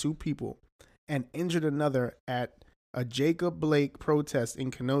shot 2 people and injured another at a Jacob Blake protest in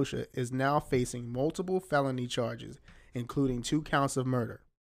Kenosha is now facing multiple felony charges, including 2 counts of murder.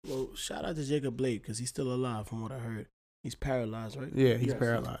 Well, shout out to Jacob Blake because he's still alive from what I heard. He's paralyzed, right? Yeah, he's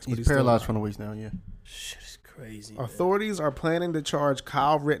paralyzed. but He's still paralyzed alive. from the waist down, yeah. Shit is crazy. Man. Authorities are planning to charge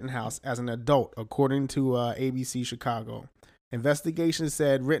Kyle Rittenhouse as an adult, according to ABC Chicago. Investigations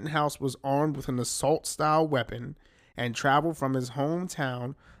said Rittenhouse was armed with an assault-style weapon and traveled from his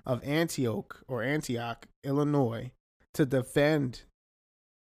hometown of Antioch, Illinois, to defend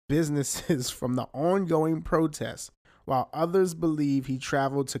businesses from the ongoing protests, while others believe he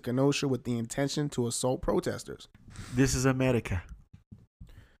traveled to Kenosha with the intention to assault protesters. This is America.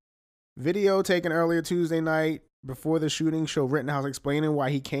 Video taken earlier Tuesday night before the shooting showed Rittenhouse explaining why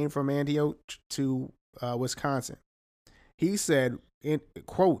he came from Antioch to Wisconsin. He said, in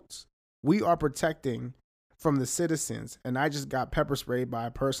quotes, "We are protecting from the citizens, and I just got pepper sprayed by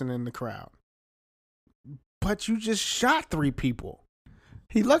a person in the crowd." But you just shot 3 people.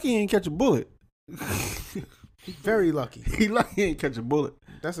 He lucky he didn't catch a bullet. Very lucky. He lucky he ain't catch a bullet.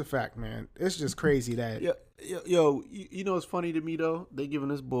 That's a fact, man. It's just crazy that Yo, you know what's funny to me though? They giving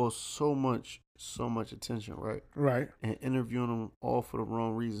this boy so much attention, right? right. And interviewing him all for the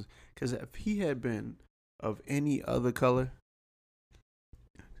wrong reasons. Because if he had been of any other color,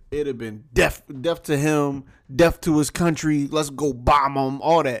 it'd have been death to him, death to his country. Let's go bomb him,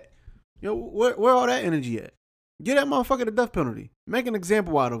 all that. Yo, where all that energy at? Get that motherfucker the death penalty. Make an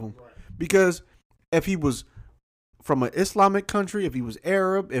example out of him. Because if he was from an Islamic country, if he was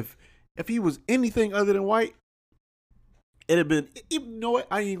Arab, if he was anything other than white, it'd have been, you know what?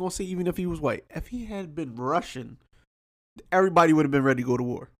 I ain't gonna say even if he was white. If he had been Russian, everybody would have been ready to go to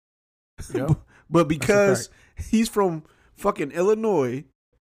war. Yep. But because he's from fucking Illinois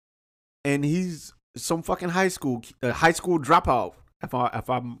and he's some fucking high school dropout, if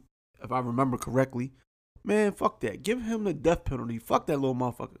I remember correctly, man, fuck that. Give him the death penalty. Fuck that little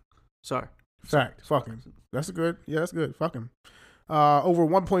motherfucker. Sorry. Fact. Fuck him. That's good. Yeah, that's good. Fuck him. Over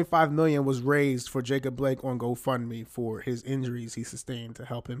 1.5 million was raised for Jacob Blake on GoFundMe for his injuries he sustained to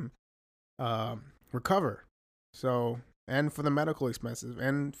help him recover. So, and for the medical expenses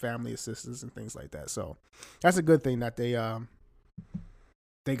and family assistance and things like that. So, that's a good thing that they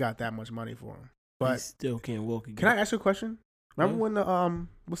got that much money for him. He But still can't walk again. can I ask you a question? Remember when the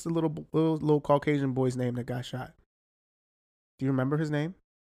what's the little Caucasian boy's name that got shot? Do you remember his name?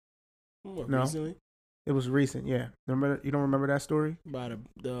 What, No. recently? It was recent, yeah. Remember? You don't remember that story? About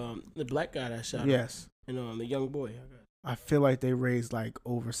the black guy that shot him. Yes. And the young boy. I feel like they raised like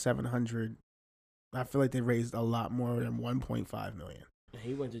over 700. I feel like they raised a lot more than 1.5 million. And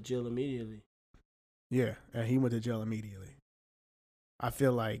he went to jail immediately. Yeah, and he went to jail immediately. I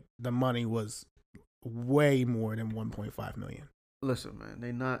feel like the money was way more than 1.5 million. Listen,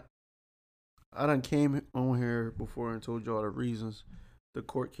 man, I done came on here before and told y'all the reasons, the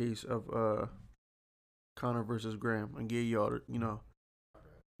court case of Connor versus Graham, and gave y'all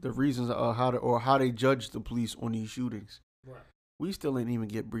the reasons how they judge the police on these shootings. Right. We still ain't even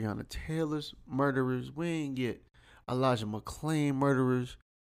get Breonna Taylor's murderers. We ain't get Elijah McClain murderers,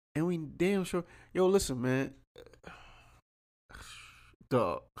 and we damn sure. Yo, listen, man.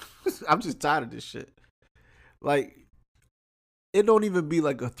 Dog, I'm just tired of this shit. Like, it don't even be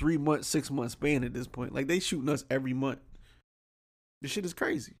like a 3 month, 6 month span at this point. Like, they shooting us every month. This shit is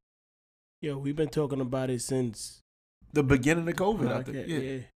crazy. Yo, we've been talking about it since The beginning of COVID, I think. yeah.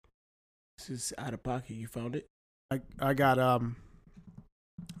 Yeah. This is out of pocket. You found it? I got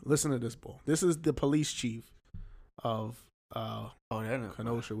listen to this bull. This is the police chief of Oh, that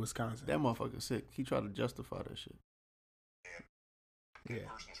Kenosha, Wisconsin. that motherfucker sick. He tried to justify that shit. Yeah.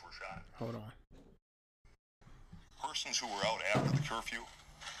 Persons were shot. Hold on. Persons who were out after the curfew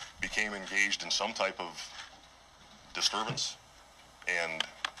became engaged in some type of disturbance, and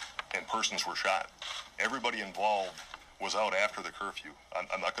persons were shot. Everybody involved was out after the curfew.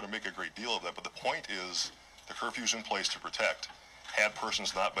 I'm not going to make a great deal of that, but the point is the curfew's in place to protect. Had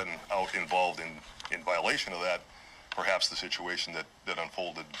persons not been out involved in violation of that, perhaps the situation that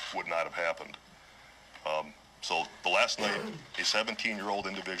unfolded would not have happened. So the last night, a 17-year-old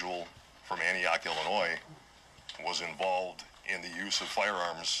individual from Antioch, Illinois, was involved in the use of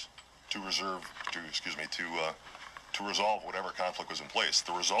firearms to resolve whatever conflict was in place.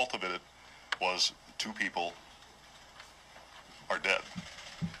 The result of it was 2 people are dead.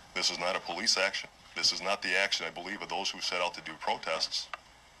 This is not a police action. This is not the action, I believe, of those who set out to do protests.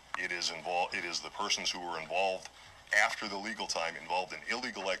 It is the persons who were involved after the legal time, involved in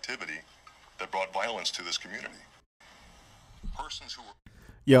illegal activity that brought violence to this community. Persons who were...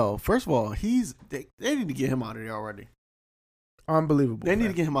 Yo, first of all, they need to get him out of there already. Unbelievable. They need to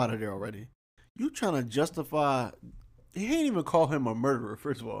man. get him out of there already. You trying to justify? He ain't even call him a murderer.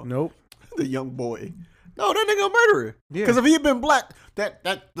 First of all, Nope. the young boy. No, that nigga a murderer. Yeah. Because if he had been black, that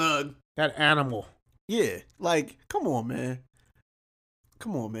thug. That animal. Yeah, like, come on, man.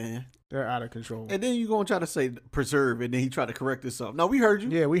 Come on, man. They're out of control. And then you gonna try to say preserve, and then he tried to correct himself. No, we heard you.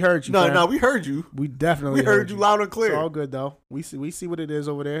 Yeah, we heard you. No, fam. no, we heard you. We definitely We heard you loud and clear. It's all good though. We see what it is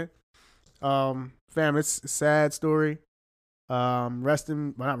over there. Fam, it's a sad story. Not rest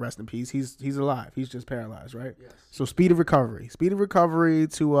in peace. He's alive. He's just paralyzed, right? Yes. So speed of recovery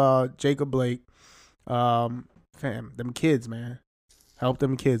to Jacob Blake. Fam, them kids, man. Help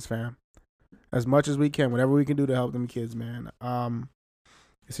them kids, fam. As much as we can, whatever we can do to help them kids, man.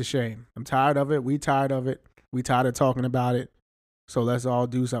 It's a shame. I'm tired of it. We tired of it. We tired of talking about it. So let's all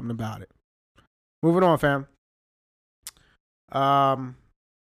do something about it. Moving on, fam.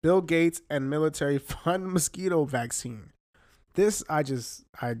 Bill Gates and military fund mosquito vaccine. This I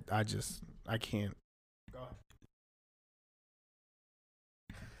can't.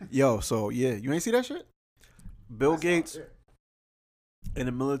 Yo, so yeah, you ain't see that shit? Bill Gates and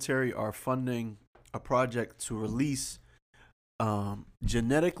the military are funding a project to release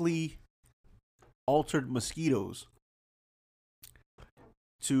genetically altered mosquitoes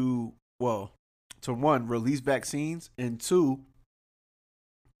to one, release vaccines, and two,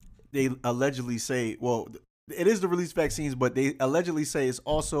 they allegedly say, well, it is to release vaccines, but they allegedly say it's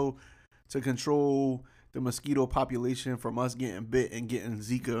also to control the mosquito population from us getting bit and getting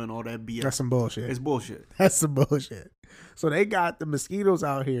Zika and all that BS. That's some bullshit. It's bullshit. That's some bullshit. So they got the mosquitoes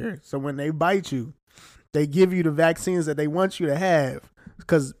out here. So when they bite you, they give you the vaccines that they want you to have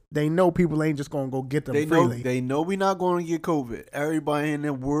because they know people ain't just going to go get them freely. They know we're not going to get COVID. Everybody in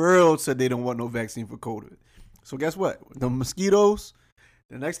the world said they don't want no vaccine for COVID. So guess what? The mosquitoes,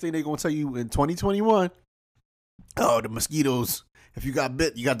 the next thing they're going to tell you in 2021, oh, the mosquitoes, if you got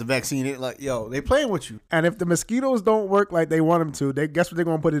bit, you got the vaccine. It like, yo, they playing with you. And if the mosquitoes don't work like they want them to, they guess what they're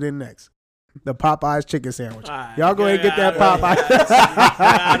going to put it in next? The Popeyes chicken sandwich. Y'all go ahead and get that Popeyes.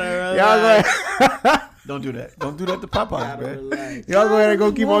 Y'all go ahead. Don't do that. Don't do that to Popeyes, man. Y'all go ahead and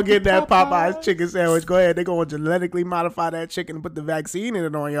go keep on getting that Popeyes chicken sandwich. Go ahead. They're going to genetically modify that chicken and put the vaccine in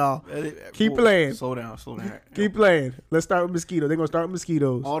it on y'all. Keep playing. Slow down. Keep playing. Let's start with mosquitoes. They're going to start with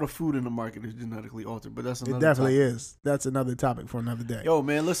mosquitoes. All the food in the market is genetically altered, but that's another It definitely topic. is. That's another topic for another day. Yo,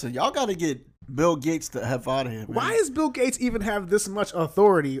 man, listen. Y'all got to get Bill Gates the F out of here, man. Why does Bill Gates even have this much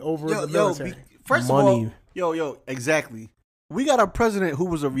authority over the military? First Money. of all, exactly. We got a president who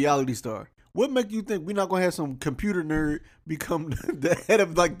was a reality star. What make you think we're not gonna have some computer nerd become the head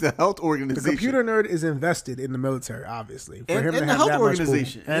of like the health The organization? computer nerd is invested in the military, obviously, for And- him and to the have health that much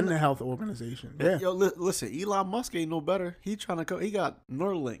organization. pull. And the health organization. Yeah, Yo, listen, Elon Musk ain't no better. He trying to he got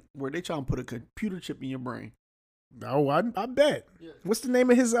Neuralink where they trying to put a computer chip in your brain. oh, I bet. What's the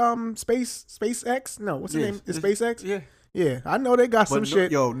name of his SpaceX? No, what's the Yeah, name? Is it's- SpaceX? Yeah, Yeah, I know they got some but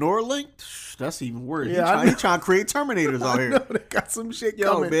shit. Yo, Neuralink, that's even worse. Yeah, He trying to create Terminators out I here. know they got some shit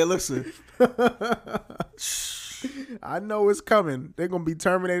Yo, coming. man, listen. I know it's coming. They're gonna be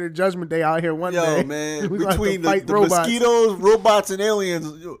Terminator Judgment Day out here one Yo, day. man, We gonna have to between fight the robots. mosquitoes, robots, and aliens,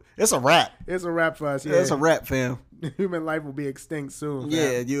 it's a wrap. It's a wrap for us. Yeah, Yeah, it's a wrap, fam. Human life will be extinct soon.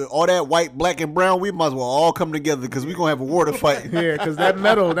 Yeah, fam. all that white, black, and brown, we might as well all come together because we're going to have a war to fight. Yeah, because that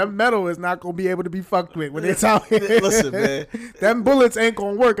metal is not gonna be able to be fucked with when it's out here. Listen, man. Them bullets ain't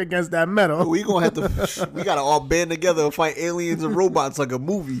gonna work against that metal. We going to have to, we got to all band together and fight aliens and robots like a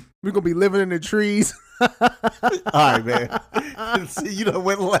movie. We're gonna be living in the trees. All right, man. See, you done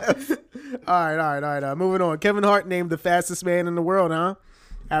went left. All right. Moving on. Kevin Hart named the fastest man in the world, huh?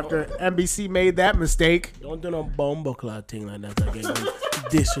 After NBC made that mistake. Don't do no bombo cloud thing like that. Again. You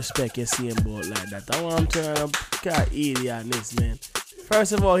disrespect your CM board like that. That's what I'm trying to get idiot on this, man.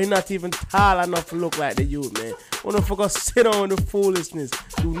 First of all, he not even tall enough to look like the youth, man. Motherfucker, sit on the foolishness.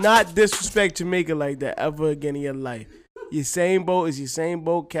 Do not disrespect Jamaica like that ever again in your life. Your same boat is your same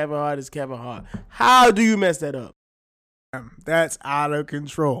boat. Kevin Hart is Kevin Hart. How do you mess that up? That's out of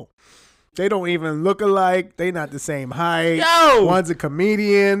control. They don't even look alike. They not the same height. Yo! One's a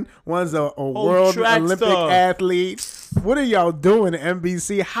comedian. One's a world track Olympic star. athlete. What are y'all doing,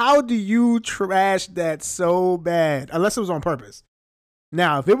 NBC? How do you trash that so bad? Unless it was on purpose.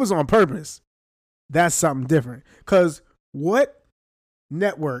 Now, if it was on purpose, that's something different. Because what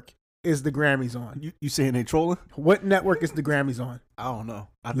network is the Grammys on? You saying they trolling? What network is the Grammys on? I don't know.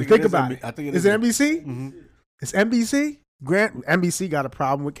 I Think it is about NB- it. I think it Is it NBC? Mm-hmm. It's NBC. NBC got a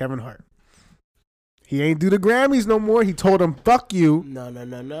problem with Kevin Hart. He ain't do the Grammys no more. He told him, fuck you.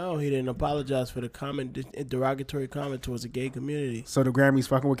 No. He didn't apologize for the derogatory comment towards the gay community. So the Grammys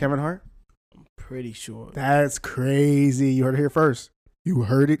fucking with Kevin Hart? Pretty sure. That's crazy. You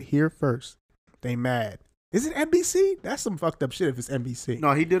heard it here first. They mad. Is it NBC? That's some fucked up shit if it's NBC.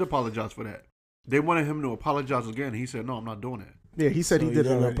 No, he did apologize for that. They wanted him to apologize again. He said, no, I'm not doing that. Yeah, he said So he did it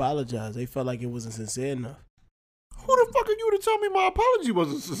didn't already. apologize. They felt like it wasn't sincere enough. Who the fuck are you to tell me my apology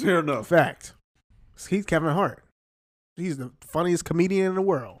wasn't sincere enough? Fact. He's Kevin Hart. He's the funniest comedian in the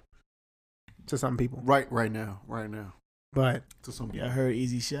world. To some people. Right now. But To some Yeah, I heard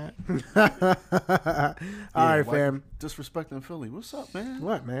easy shot. all right, fam. Disrespecting Philly. What's up, man?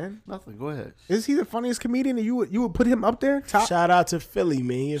 What, man? Nothing. Go ahead. Is he the funniest comedian and you would put him up there? Top? Shout out to Philly,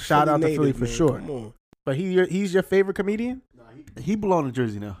 man. He a Shout out to native, Philly for man. sure. Come on. But he's your favorite comedian? He belong to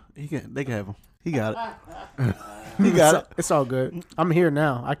Jersey now. They can have him. He got it. He got it. It's all good. I'm here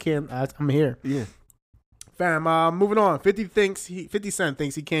now. I'm here. Yeah. Fam, moving on. 50 Cent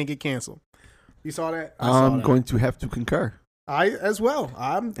thinks he can't get canceled. You saw that? I saw I'm that. going to have to concur. I as well.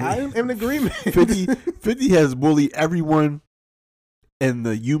 I'm in agreement. 50 has bullied everyone in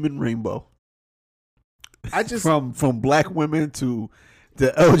the human rainbow. I just From black women to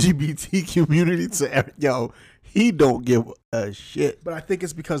the LGBT community to He don't give a shit. But I think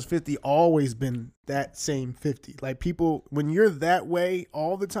it's because 50 always been that same 50. Like people, when you're that way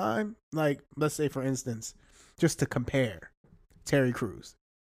all the time, like let's say for instance, just to compare, Terry Crews.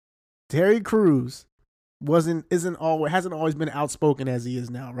 Terry Crews hasn't always been outspoken as he is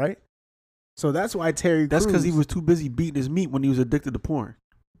now, right? So that's why Terry That's Crews. because he was too busy beating his meat when he was addicted to porn.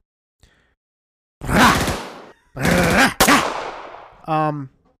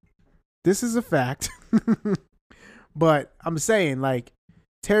 This is a fact. But I'm saying, like,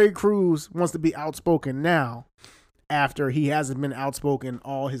 Terry Crews wants to be outspoken now after he hasn't been outspoken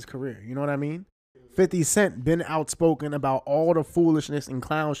all his career. You know what I mean? 50 Cent been outspoken about all the foolishness and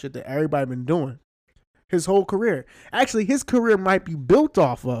clown shit that everybody been doing his whole career. Actually, his career might be built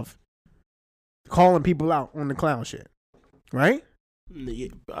off of calling people out on the clown shit. Right? Yeah,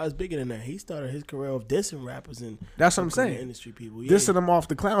 I was bigger than that. He started his career of dissing rappers and That's what I'm saying. industry people. Yeah. Dissing them off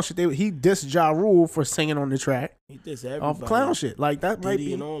the clown shit. He dissed Ja Rule for singing on the track He dissed everybody. off clown shit. Like that might Diddy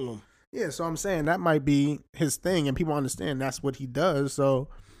be. and all of them. Yeah, so I'm saying that might be his thing, and people understand that's what he does. So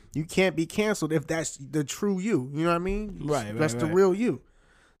you can't be canceled if that's the true you. You know what I mean? Right, That's the right. real you.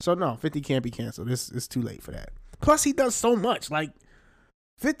 So no, 50 can't be canceled. It's too late for that. Plus, he does so much. Like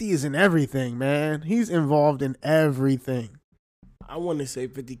 50 is in everything, man. He's involved in everything. I want to say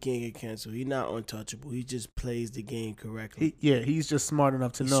 50 can't get canceled. He's not untouchable. He just plays the game correctly. He's just smart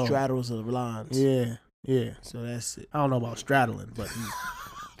enough to He know. straddles the lines. Yeah. So that's it. I don't know about straddling, but he's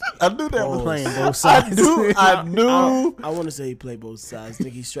I knew that was playing both sides. I knew. I want to say he played both sides. I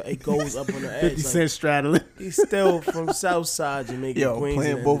think it goes up on the edge. 50 Cent straddling. He's still from South Side, Jamaica, Yo, Queens.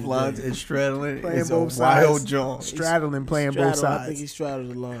 playing at the both end of the lines day. and straddling Playing is both a wild sides. joint. Straddling, playing both Straddle, I think sides. he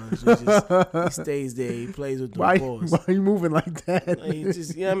straddles the lines. He stays there. He plays with the Why balls. are you moving like that? Like, he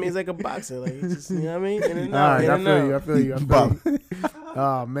just, you know what I mean? He's like a boxer. Like, he just, you know what I mean? In and All out, right, in I and feel you. I out. feel you. I feel you.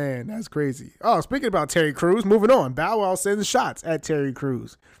 Oh man, that's crazy. Oh, speaking about Terry Crews, moving on. Bow Wow sends shots at Terry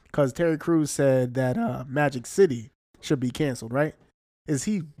Crews because Terry Crews said that Magic City should be canceled. Right? Is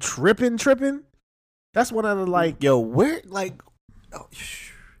he tripping? That's one of the like. Yo, where like,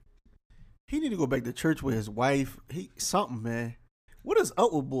 he need to go back to church with his wife. Something, man. What is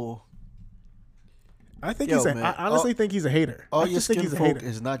up with Bull? I think Yo, I man. honestly think he's a hater. All I your just think skin he's a folk hater.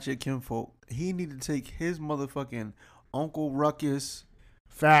 is not your kinfolk. He need to take his motherfucking Uncle Ruckus,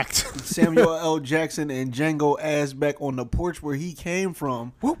 Fact. Samuel L. Jackson, and Django ass back on the porch where he came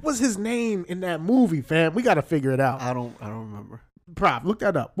from. What was his name in that movie, fam? We got to figure it out. I don't remember. Prop, look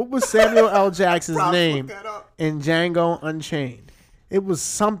that up. What was Samuel L. Jackson's Prop, name look that up. in Django Unchained? It was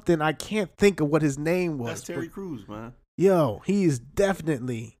something. I can't think of what his name was. That's Terry Crews, man. Yo, he is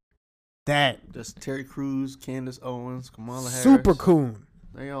definitely that That's Terry Crews, Candace Owens, Kamala Harris. super coon.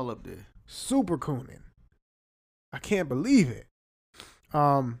 They all up there. Super cooning. I can't believe it.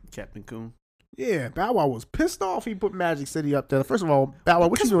 Captain Coon. Yeah, Bow Wow was pissed off he put Magic City up there. First of all, Bow Wow,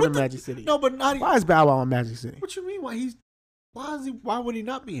 what you doing in Magic City? No, but not. Why is Bow Wow in Magic City? What you mean? Why would he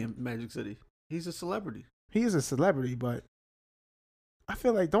not be in Magic City? He's a celebrity. He is a celebrity, but I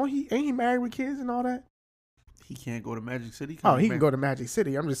feel like ain't he married with kids and all that? He can't go to Magic City. Oh, he can go to Magic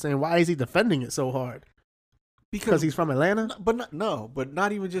City. I'm just saying, why is he defending it so hard? Because he's from Atlanta? But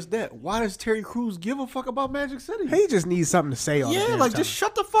not even just that. Why does Terry Crews give a fuck about Magic City? He just needs something to say all the yeah, damn like time. just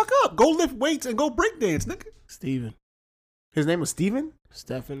shut the fuck up. Go lift weights and go breakdance, nigga. Steven. His name was Steven?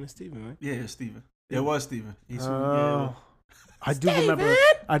 Stephen and Steven, right? Yeah, Steven. It was Steven. Oh. I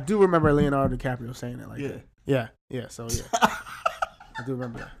do remember Leonardo DiCaprio saying it like Yeah. that. Yeah. So yeah. I do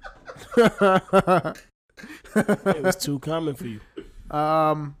remember that. It was too common for you.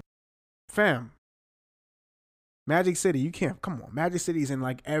 Fam. Magic City, you can't come on. Magic City's in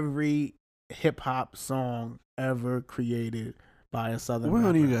like every hip hop song ever created by a Southern We don't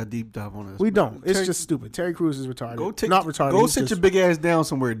rapper. even got a deep dive on this. We don't. It's Terry- just stupid. Terry Crews is retarded. Go Not retarded. Go he's sit just- your big ass down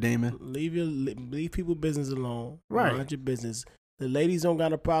somewhere, Damon. Leave people business alone. Right. Mind your business. The ladies don't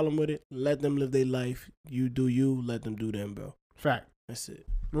got a problem with it. Let them live their life. You do you. Let them do them, bro. Fact. That's it.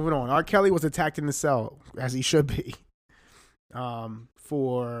 Moving on. R. Kelly was attacked in the cell, as he should be.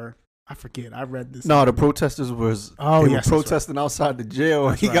 For I forget. I read this. No, the protesters was Oh, they yes, were that's protesting outside the jail.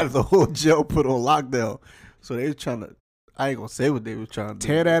 That's He right. got the whole jail put on lockdown. So they was trying to. I ain't gonna say what they was trying to do.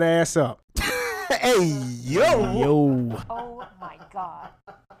 Tear that ass up. Hey yo. Yo. Oh my God.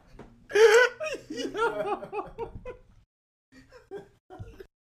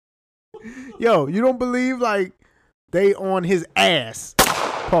 Yo, you don't believe like they on his ass.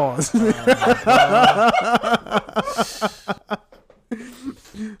 Pause.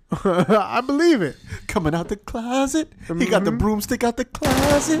 I believe it. Coming out the closet. He got the broomstick out the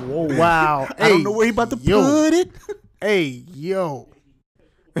closet. Wow. I don't know where he about to yo. put it. Hey, yo.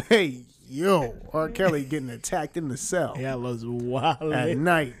 Hey, yo, R. Kelly getting attacked in the cell Yeah, I was wild. at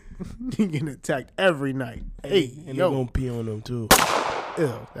night. He getting attacked every night. Hey, And yo, they're gonna pee on them too.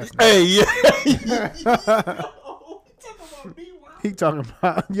 ew, that's Hey, yeah. he talking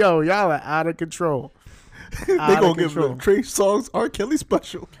about, yo, y'all are out of control. They Out of gonna give control. the Trey Songz R. Kelly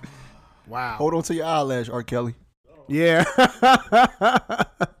special. Wow. Hold on to your eyelash, R. Kelly. Yeah.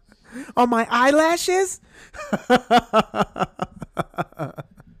 On my eyelashes?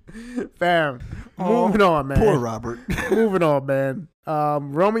 Fam. Moving on, man. Poor Robert. Moving on, man.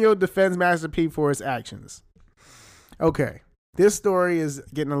 Romeo defends Master P for his actions. Okay. This story is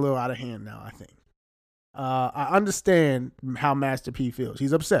getting a little out of hand now, I think. I understand how Master P feels.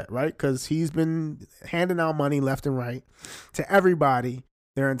 He's upset, right? Because he's been handing out money left and right to everybody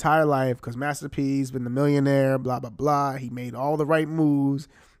their entire life because Master P's been the millionaire, blah, blah, blah. He made all the right moves,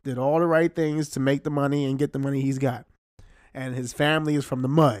 did all the right things to make the money and get the money he's got. And his family is from the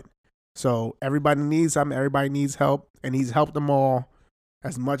mud. So everybody needs something, everybody needs help, and he's helped them all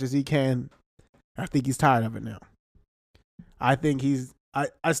as much as he can. I think he's tired of it now. I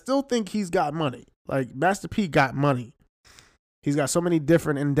still think he's got money. Like, Master P got money. He's got so many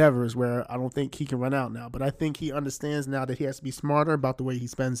different endeavors where I don't think he can run out now. But I think he understands now that he has to be smarter about the way he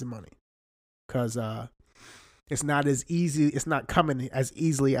spends the money. Because it's not as easy. It's not coming as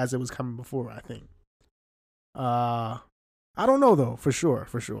easily as it was coming before, I think. I don't know, though, for sure.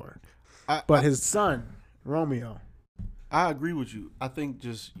 But his son, Romeo. I agree with you. I think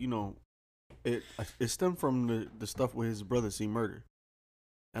just, it stemmed from the stuff with his brother C Murder.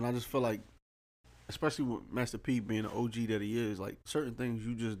 And I just feel like, especially with Master P being the OG that he is, like, certain things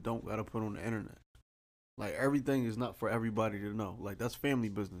you just don't gotta put on the internet. Like, everything is not for everybody to know. Like, that's family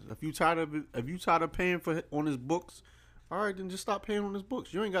business. If you tired of paying on his books, all right, then just stop paying on his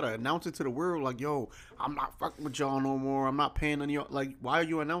books. You ain't gotta announce it to the world like, yo, I'm not fucking with y'all no more. I'm not paying on y'all. Like, why are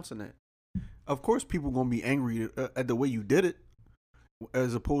you announcing that? Of course, people gonna be angry at the way you did it,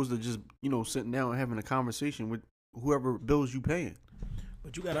 as opposed to just sitting down and having a conversation with whoever bills you paying.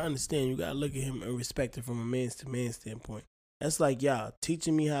 But you gotta understand, you gotta look at him and respect it from a man's to man standpoint. That's like y'all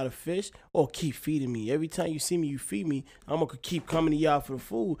teaching me how to fish or keep feeding me. Every time you see me, you feed me. I'm gonna keep coming to y'all for the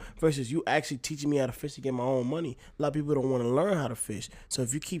food versus you actually teaching me how to fish to get my own money. A lot of people don't want to learn how to fish. So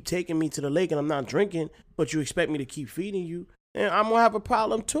if you keep taking me to the lake and I'm not drinking, but you expect me to keep feeding you, then I'm gonna have a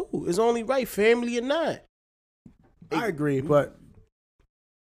problem too. It's only right, family or not. I agree, but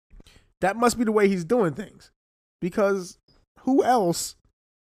that must be the way he's doing things. Because who else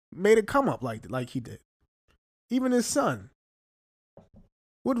made it come up like he did? Even his son.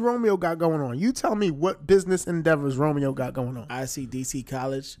 What Romeo got going on? You tell me what business endeavors Romeo got going on. ICDC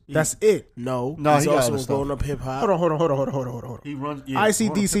College. That's it. No, No, he's he got also other growing up hip hop. Hold on. He runs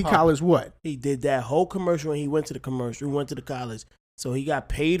ICDC College what? He did that whole commercial and he went to the commercial. He went to the college. So he got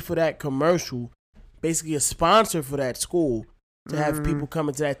paid for that commercial, basically a sponsor for that school to have people come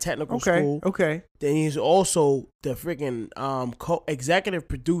into that technical school. Okay. Then he's also the freaking executive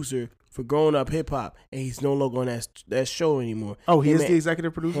producer for Growing Up Hip Hop, and he's no longer on that show anymore. Oh, he Him is and- the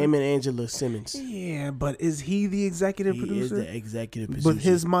executive producer? Him and Angela Simmons. Yeah, but is he the executive He producer? is the executive producer. With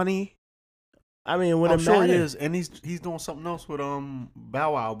his money? I mean, when I'm it sure he matters. is, and he's doing something else with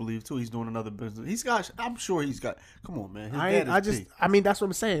Bow Wow, I believe too. He's doing another business. I'm sure he's got. Come on, man. His dad is P. That's what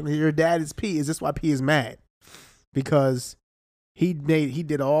I'm saying. Your dad is P. Is this why P is mad? Because he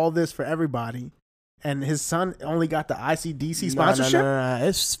did all this for everybody, and his son only got the ICDC sponsorship. Nah.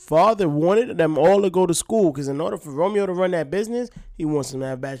 His father wanted them all to go to school because in order for Romeo to run that business, he wants him to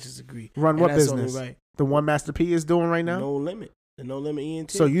have a bachelor's degree. Run And what that's only business? right. The one Master P is doing right now. No Limit. The No Limit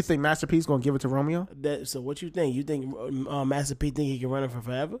ENT. So you think Master P is gonna give it to Romeo? So what you think? You think Master P think he can run it for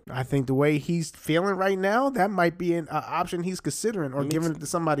forever? I think the way he's feeling right now, that might be an option he's considering, or giving it to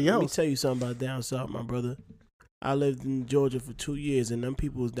somebody Let me else. tell you something about down south, my brother. I lived in Georgia for 2 years, and them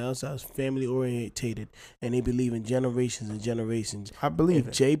people down south family orientated, and they believe in generations and generations. I believe If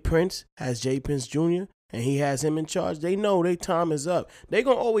it. Jay Prince has Jay Prince Jr. and he has him in charge, they know their time is up. They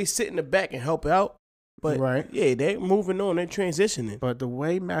gonna always sit in the back and help out, but Right. yeah, they're moving on. They're transitioning. But the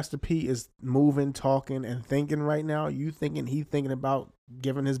way Master P is moving, talking, and thinking right now, you thinking he thinking about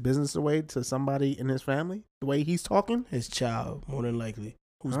giving his business away to somebody in his family? The way he's talking? His child, more than likely,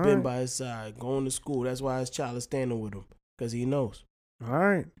 who's All been right. by his side, going to school. That's why his child is standing with him, because he knows. All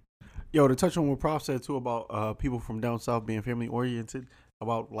right. Yo, to touch on what Prof said too about people from down south being family oriented,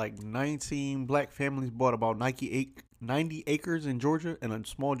 about like 19 black families bought about 90 acres in Georgia, in a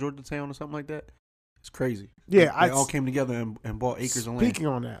small Georgia town or something like that. It's crazy. Yeah, they all came together and bought acres of land. Speaking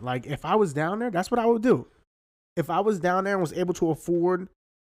on that, like if I was down there, that's what I would do. If I was down there and was able to afford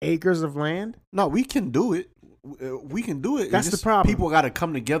acres of land, No, we can do it. we can do it. That's It's the just problem. People got to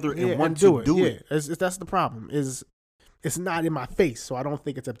come together and want do to it. do Yeah, it. that's the problem. Is it's not in my face, so I don't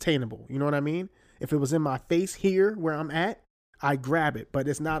think it's obtainable. You know what I mean? If it was in my face here where I'm at, I grab it, but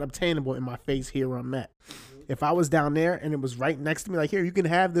it's not obtainable in my face here where I'm at. If I was down there and it was right next to me, like, here, you can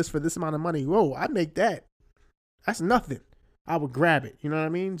have this for this amount of money. Whoa, I make that. That's nothing. I would grab it. You know what I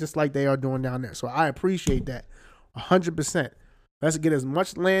mean? Just like they are doing down there. So I appreciate that 100%. Let's get as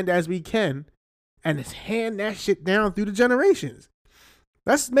much land as we can and just hand that shit down through the generations.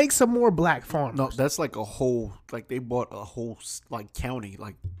 Let's make some more black farmers. No, that's like a whole, like they bought a whole like county,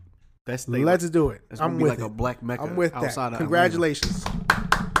 like that's. Let's do it. It's gonna I'm be with like it. a black Mecca. I'm with outside that. of Congratulations.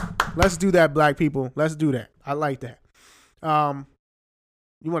 Let's do that, black people. Let's do that. I like that.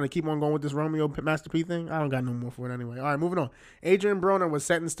 You want to keep on going with this Romeo Master P thing? I don't got no more for it anyway. All right, moving on. Adrian Broner was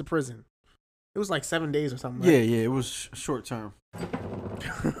sentenced to prison. It was like 7 days or something. Yeah, Right? yeah, it was short term.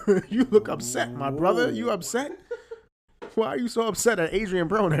 You look upset, my brother. You upset? Why are you so upset at Adrian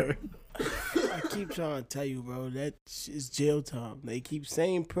Broner? I keep trying to tell you, bro, that is jail time. They keep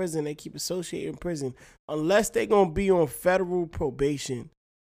saying prison. They keep associating prison. Unless they're going to be on federal probation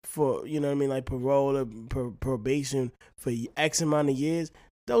for, you know what I mean, like parole or probation for X amount of years,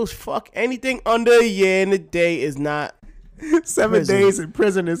 those anything under a year in a day is not 7 prison. days in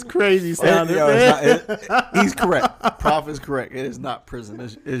prison is crazy sounding. Yo, man. he's correct. Prof is correct. It is not prison.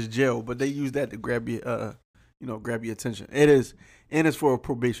 It's jail. But they use that to grab your, grab your attention. It is, and it's for a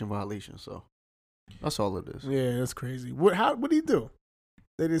probation violation. So that's all it is. Yeah, that's crazy. What did he do?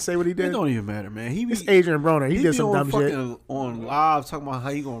 They didn't say what he It did. don't even matter, man. He It's Adrian Broner. He did be some on dumb shit. fucking on live talking about how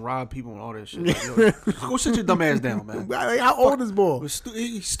he gonna rob people and all that shit. Like, yo, go sit your dumb ass down, man. Like, how old is Bull?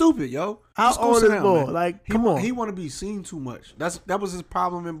 He's stupid, yo. How Just go old sit is down, Bull? man. Like, come on. He want to be seen too much. That was his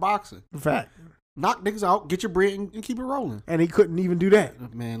problem in boxing. Fact. Knock niggas out, get your bread, and keep it rolling. And he couldn't even do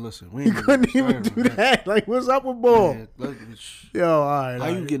that. Man, listen, we He ain't couldn't even whatever, do man. that. Like, what's up with Bull? Man, Yo, all right. how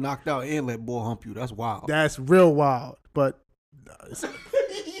all you right. get knocked out and let Bull hump you? That's wild. That's real wild. But it's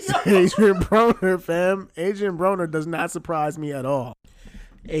Adrian Broner, fam. Adrian Broner does not surprise me at all.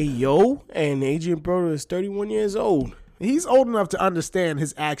 Hey, yo, and Adrian Broner is 31 years old. He's old enough to understand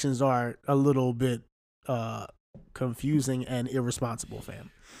his actions are a little bit confusing and irresponsible,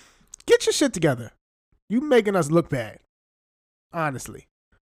 fam. Get your shit together. You making us look bad. Honestly.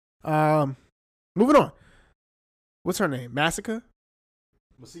 Moving on. What's her name? Masika?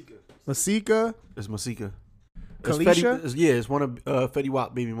 Masika? It's Masika. Kalisha? It's one of Fetty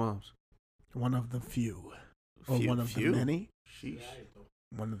Wap baby moms. One of the few. Or one of the many?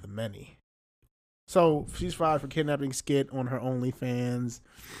 One of the many. So she's fired for kidnapping skit on her OnlyFans.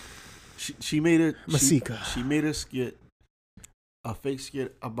 She made it. Masika. She made a skit, a fake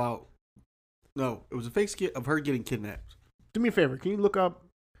skit about. No, it was a fake skit of her getting kidnapped. Do me a favor. Can you look up?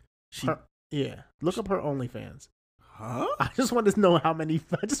 She, Look up her OnlyFans. huh? I just want to know how many.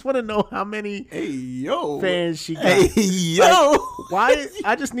 I just want to know how many Hey yo, fans she got. Hey yo, Why?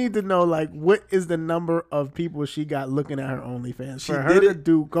 I just need to know, like, what is the number of people she got looking at her OnlyFans She for her did to it-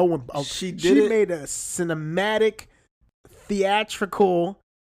 do going? she did She it- made a cinematic, theatrical,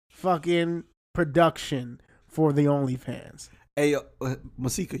 fucking production for the OnlyFans. Hey,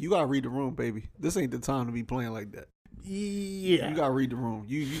 Masika, you gotta read the room, baby. This ain't the time to be playing like that. Yeah, You gotta read the room.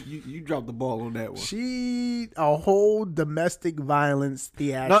 You dropped the ball on that one. a whole domestic violence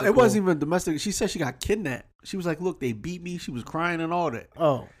theatrical. No, it wasn't even domestic. She said she got kidnapped. She was like, "Look, they beat me." She was crying and all that.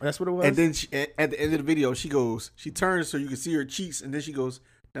 Oh, that's what it was. And then at the end of the video, she turns so you can see her cheeks, and then she goes,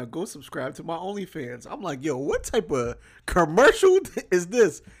 "Now go subscribe to my OnlyFans." I'm like, "Yo, what type of commercial is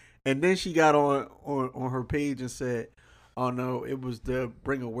this?" And then she got on her page and said, "Oh no, it was to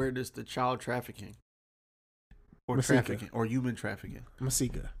bring awareness to child trafficking or Masika. trafficking or human trafficking."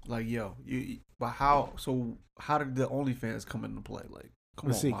 Masika. Like, yo, but how? So how did the OnlyFans come into play? Like, come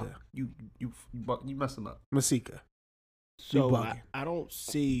Masika. on, Ma. you messing up. Masika. So bugging. I don't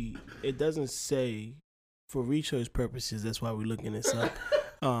see. It doesn't say for research purposes. That's why we're looking this up.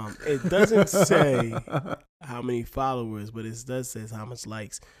 It doesn't say how many followers, but it does say how much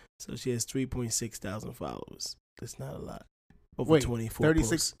likes. So she has 3.6 thousand followers. That's not a lot. Over Wait, 24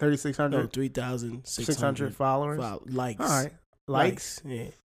 posts. 3,600 No, 3,600 600 followers. likes. All right. Likes. Yeah. Then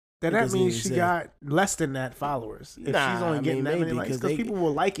It that doesn't means even she say. got less than that followers. If Nah, she's only I getting mean, that many maybe, likes, 'cause because they- people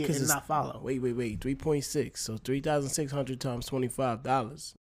will like it and it's- not follow. Wait. 3.6. So $3,600 times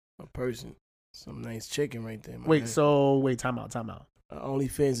 $25 a person. Some nice chicken right there. Wait, time out.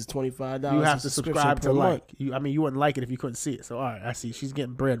 OnlyFans is $25. You a have to subscription subscribe per to month. like. You wouldn't like it if you couldn't see it. So all right, I see. She's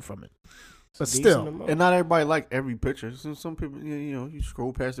getting bread from it. But Decent still, amount. And not everybody like every picture. Some people, you know, you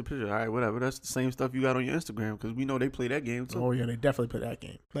scroll past the picture. All right, whatever. That's the same stuff you got on your Instagram because we know they play that game too. oh yeah, they definitely put that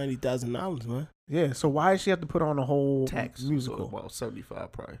game. $90,000, man. Yeah, so why does she have to put on a whole Tax musical? So, well,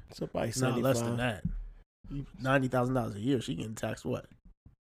 75 probably. So probably No, 75. less than that. $90,000 a year. She getting taxed what?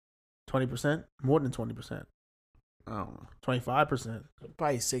 20%? More than 20%. I don't know. 25%.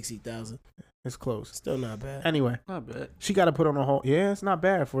 Probably 60,000. It's close. Still not bad. Anyway, Not bad. she got to put on a whole. Yeah, it's not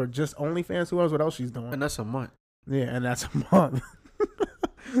bad for just OnlyFans. Who knows what else she's doing? And that's a month. Yeah, and that's a month.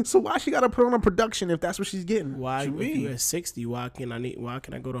 So why she got to put on a production if that's what she's getting? Why? What you If you mean? at 60, why can I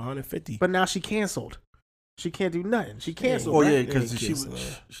go to 150? But now she canceled. She can't do nothing. She canceled. Oh right? yeah, They because ain't she was.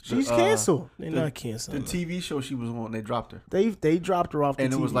 canceling. She's canceled. They the- not The canceling. TV show she was on, they dropped her, They dropped her off the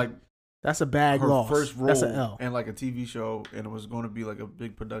and it was TV. like That's a bag her loss. first role That's an L. and like a TV show, and it was going to be like a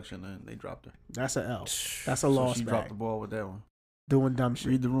big production, and they dropped her. That's an L. That's a So loss she bag. dropped the ball with that one. Doing dumb shit.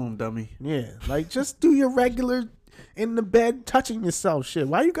 Read the room, dummy. Yeah, like just do your regular in the bed touching yourself shit.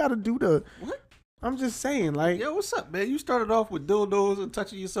 Why you gotta do the? What? I'm just saying, like, Yo, what's up, man? You started off with dildos and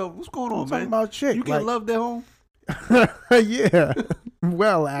touching yourself. What's going on, I'm talking man? about chick. You get love at home? Yeah.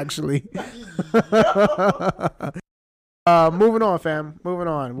 Well, actually. Moving on, fam. Moving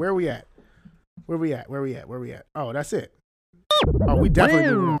on. Where we at? Where we at? Oh, that's it. Oh, we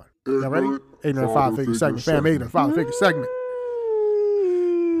definitely moving on. Y'all ready? Ignorant father figure segment, fam. Ignorant father figure segment.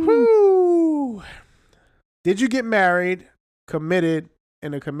 Whew. Did you get married, committed,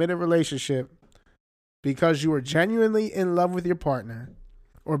 in a committed relationship because you were genuinely in love with your partner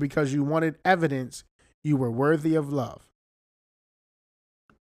or because you wanted evidence you were worthy of love?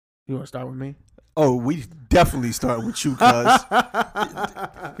 You want to start with me? Oh, we definitely start with you, cuz.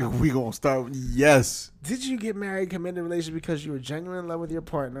 We gonna start with, yes. Did you get married, committed relationship because you were genuinely in love with your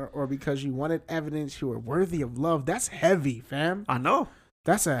partner or because you wanted evidence you were worthy of love? That's heavy, fam. I know.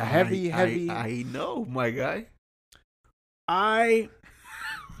 That's a heavy. I know, my guy. I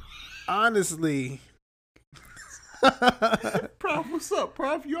honestly. Prof, what's up,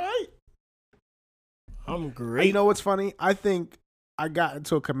 Prof? You all right? I'm great. You know what's funny? I think I got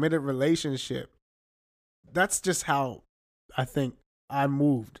into a committed relationship. That's just how I think I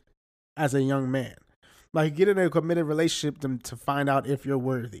moved as a young man. Like, get in a committed relationship to find out if you're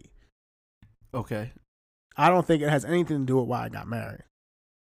worthy. Okay. I don't think it has anything to do with why I got married.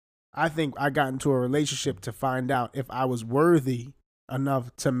 I think I got into a relationship to find out if I was worthy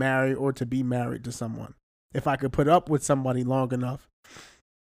enough to marry or to be married to someone. If I could put up with somebody long enough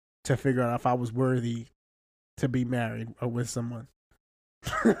to figure out if I was worthy to be married or with someone.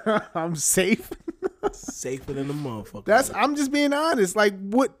 I'm safe. Safer than a motherfucker. I'm just being honest. Like,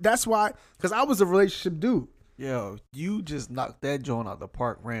 what? That's why, because I was a relationship dude. Yo, you just knocked that joint out the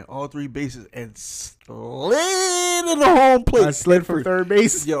park, ran all 3 bases, and slid in the home plate. I slid from third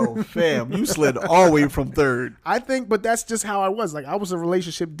base. Yo, fam, you slid all the way from third. I think, but that's just how I was. Like, I was a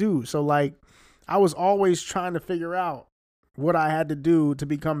relationship dude. So, like, I was always trying to figure out what I had to do to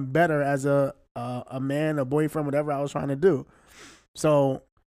become better as a man, a boyfriend, whatever I was trying to do. So,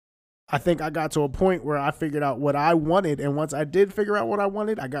 I think I got to a point where I figured out what I wanted. And once I did figure out what I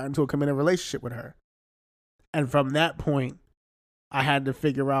wanted, I got into a committed relationship with her. And from that point, I had to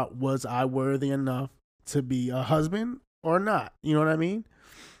figure out, was I worthy enough to be a husband or not? You know what I mean?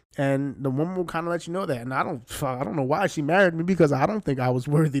 And the woman will kind of let you know that. And I don't know why she married me, because I don't think I was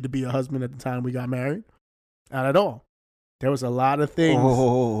worthy to be a husband at the time we got married. Not at all. There was a lot of things.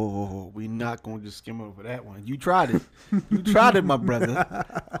 Oh, we not going to just skim over that one. You tried it. You tried it, my brother.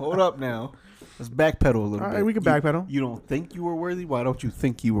 Hold up now. Let's backpedal a little bit. All right, we can backpedal. You don't think you were worthy? Why don't you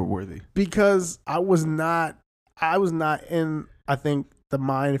think you were worthy? Because I was not in, I think, the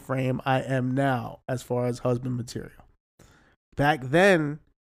mind frame I am now as far as husband material. Back then,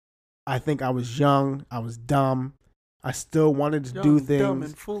 I think I was young. I was dumb. I still wanted to do things. Dumb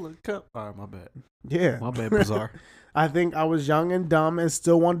and full of cup. All right, my bad. Yeah. My bad, Bizarre. I think I was young and dumb and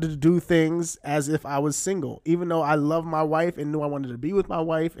still wanted to do things as if I was single. Even though I loved my wife and knew I wanted to be with my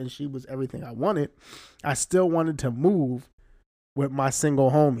wife and she was everything I wanted, I still wanted to move with my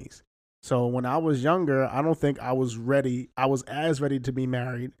single homies. So when I was younger, I don't think I was ready. I was as ready to be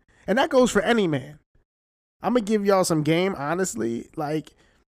married. And that goes for any man. I'm going to give y'all some game, honestly. Like,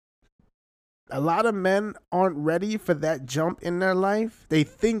 a lot of men aren't ready for that jump in their life. They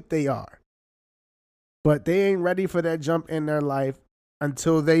think they are. But they ain't ready for that jump in their life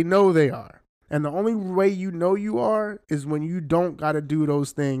until they know they are. And the only way you know you are is when you don't got to do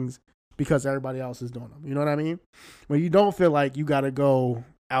those things because everybody else is doing them. You know what I mean? When you don't feel like you got to go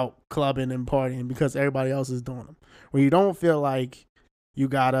out clubbing and partying because everybody else is doing them. When you don't feel like you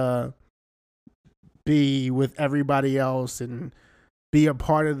got to be with everybody else and be a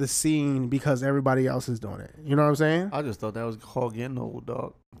part of the scene because everybody else is doing it. You know what I'm saying? I just thought that was called getting old,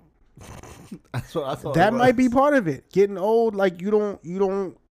 dog. That's what I thought. That might be part of it. Getting old, like you don't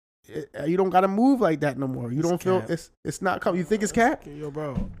got to move like that no more. You don't feel it's not coming. You think it's cap? Yo,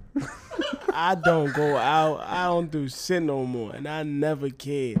 bro. I don't go out. I don't do shit no more, and I never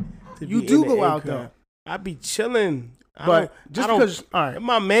cared. You do go out though. I be chilling. But just because, all right, if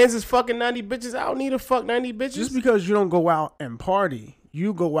my man's is fucking 90 bitches, I don't need to fuck 90 bitches. Just because you don't go out and party,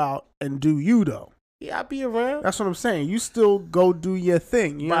 you go out and do you though. Yeah, I be around. That's what I'm saying. You still go do your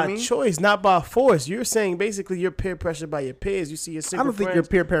thing. You know what I mean? By choice, not by force. You're saying basically you're peer pressured by your peers. You see your single I don't think friends.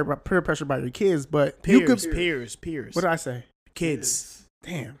 you're peer pressured by your kids, but peers. What did I say? Kids.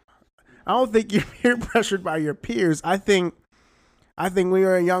 Damn. I don't think you're peer pressured by your peers. I think when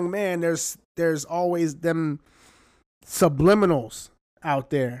you're a young man, there's always them subliminals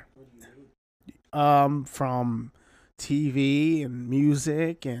out there, from TV and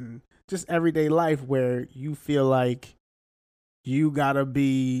music and just everyday life where you feel like you gotta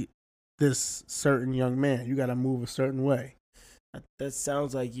be this certain young man. You gotta move a certain way. That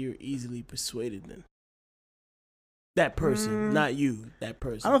sounds like you're easily persuaded then. That person, not you. That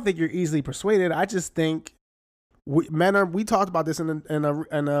person. I don't think you're easily persuaded. I just think men are. We talked about this in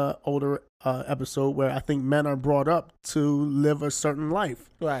a older episode where I think men are brought up to live a certain life.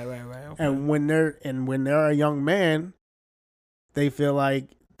 Right. Okay. And when they're a young man, they feel like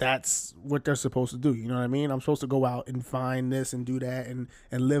that's what they're supposed to do. You know what I mean? I'm supposed to go out and find this and do that and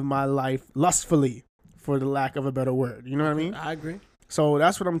live my life lustfully, for the lack of a better word. You know what I mean? I agree. So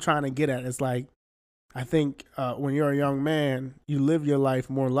that's what I'm trying to get at. It's like, I think when you're a young man, you live your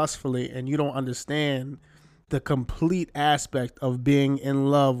life more lustfully and you don't understand the complete aspect of being in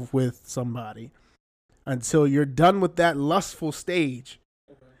love with somebody until you're done with that lustful stage.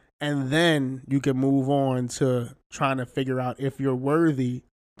 And then you can move on to trying to figure out if you're worthy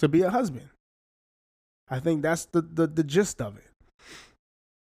to be a husband. I think that's the gist of it.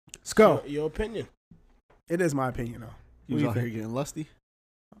 Let's go. Your opinion. It is my opinion, though. You was out here getting lusty?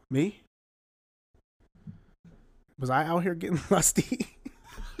 Me? Was I out here getting lusty?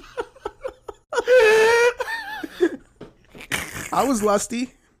 I was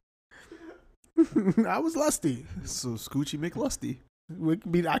lusty. I was lusty. So Scoochie McLusty.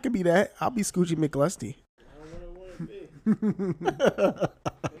 I could be that. I'll be Scoochie McLusty.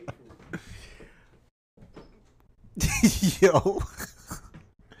 Yo.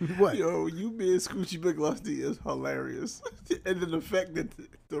 What? Yo, you being Scoochie McLusty is hilarious. And then the fact that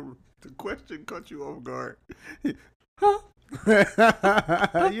the question caught you off guard. Huh?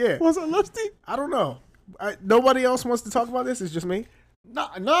 Yeah. Was I lusty? I don't know. Nobody else wants to talk about this? It's just me? No,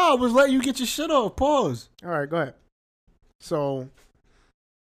 I was letting you get your shit off. Pause. All right, go ahead. So,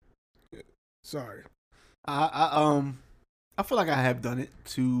 sorry. I feel like I have done it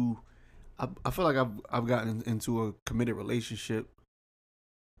to. I feel like I've gotten into a committed relationship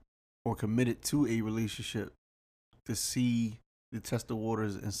or committed to a relationship to test the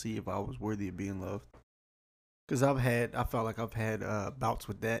waters and see if I was worthy of being loved. Because I felt like I've had bouts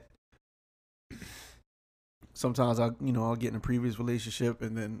with that. Sometimes I'll get in a previous relationship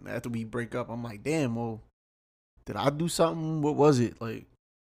and then after we break up, I'm like, damn, well, did I do something? What was it? Like,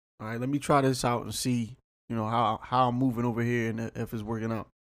 all right, let me try this out and see, how I'm moving over here and if it's working out.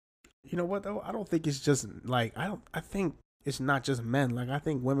 You know what though? I don't think it's just like I think it's not just men. Like I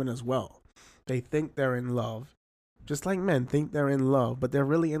think women as well. They think they're in love, just like men think they're in love, but they're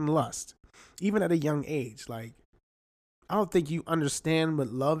really in lust. Even at a young age, like I don't think you understand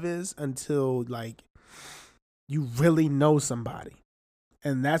what love is until like you really know somebody.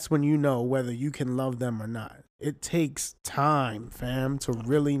 And that's when you know whether you can love them or not. It takes time, fam, to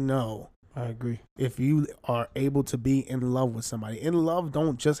really know. I agree. If you are able to be in love with somebody. In love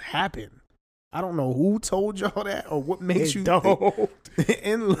don't just happen. I don't know who told y'all that or what makes you think.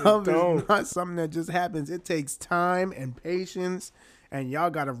 In love is not something that just happens. It takes time and patience, and y'all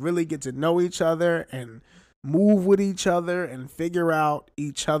got to really get to know each other and move with each other and figure out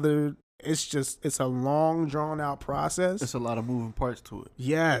each other. It's a long, drawn-out process. It's a lot of moving parts to it.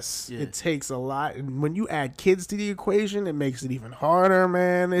 Yes, yeah. It takes a lot. And when you add kids to the equation, it makes it even harder,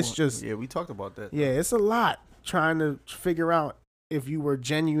 man. Yeah, we talked about that. Yeah, it's a lot trying to figure out if you were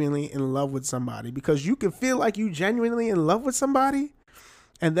genuinely in love with somebody. Because you can feel like you genuinely in love with somebody,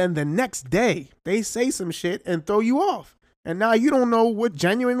 and then the next day, they say some shit and throw you off. And now you don't know what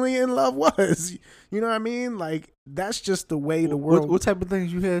genuinely in love was. You know what I mean? Like, that's just the way the world... What type of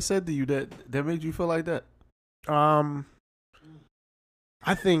things you had said to you that made you feel like that? I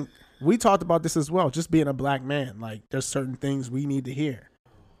think we talked about this as well. Just being a black man. Like, there's certain things we need to hear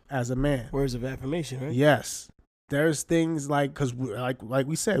as a man. Words of affirmation, right? Yes. there's things like, because like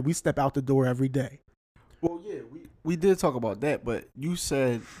we said, we step out the door every day. Well, yeah, we did talk about that, but you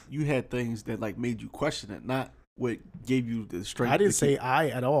said you had things that like made you question it, not what gave you the strength. I didn't to say keep- I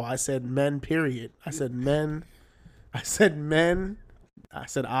at all. I said men, period. I said men. I said men. I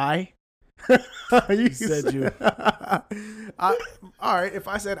said I. You said you. All right. If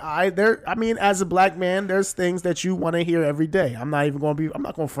I said I mean, as a black man, there's things that you want to hear every day. I'm not going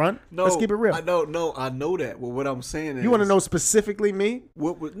to front. No, Let's keep it real. I know that. Well, what I'm saying is, You want to know specifically me?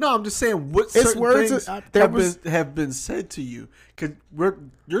 No, I'm just saying what It's certain words. things have been said to you. Because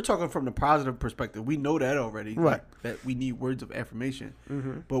you're talking from the positive perspective. We know that already, Right. like, that we need words of affirmation.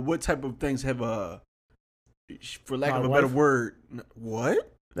 But what type of things have for lack of a better wife? word, what?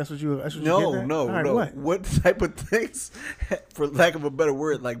 That's what you. That's what No, you getting at? no, All right, no. What? What type of things, for lack of a better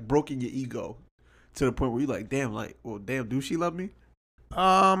word, like broken your ego to the point where you're like, damn, do she love me?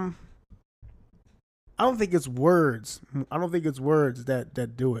 I don't think it's words. I don't think it's words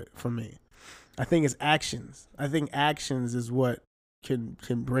that do it for me. I think it's actions. I think actions is what can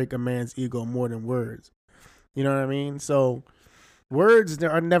break a man's ego more than words. You know what I mean? So words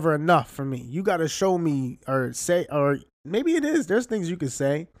are never enough for me. You got to show me or say, or maybe it is. There's things you can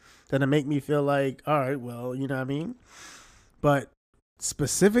say that'll make me feel like, all right, well, you know what I mean? But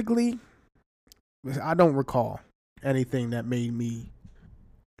specifically, I don't recall anything that made me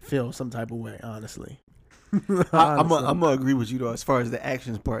feel some type of way, honestly. I'm gonna agree with you though as far as the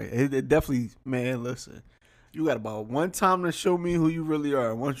actions part. It definitely, man. Listen, you got about one time to show me who you really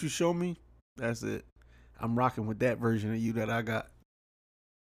are. Once you show me, that's it. I'm rocking with that version of you that I got.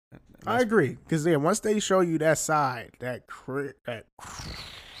 I agree, because once they show you that side,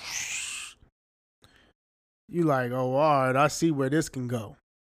 you like, oh, all right, I see where this can go.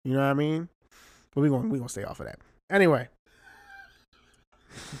 You know what I mean? But we gonna stay off of that anyway.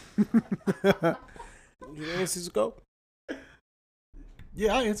 You answers go.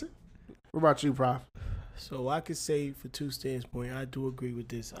 Yeah, I answer. What about you, Prof? So I could say for two standpoint, I do agree with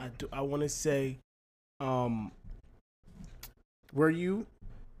this. I want to say,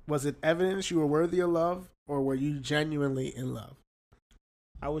 Was it evidence you were worthy of love, or were you genuinely in love?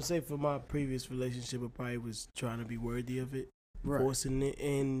 I would say for my previous relationship, it probably was trying to be worthy of it, Right. forcing it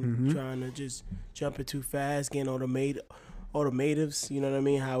in, Mhm. trying to just jump in too fast, getting automatives. You know what I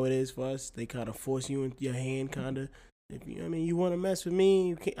mean? How it is for us, they kind of force you in your hand, kind of. If you, I mean, you want to mess with me,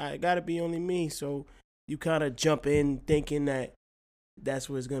 you can't, I gotta be only me. So you kind of jump in thinking that that's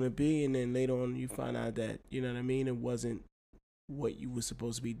what it's gonna be, and then later on you find out that, you know what I mean, it wasn't what you were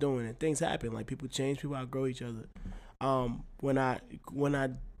supposed to be doing, and things happen. Like, people change, people outgrow each other. When I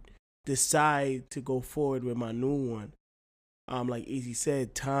decide to go forward with my new one, like Easy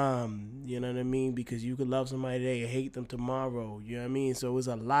said, time, you know what I mean? Because you could love somebody today and hate them tomorrow, you know what I mean? So it's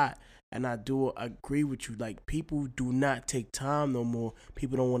a lot, and I do agree with you. Like, people do not take time no more.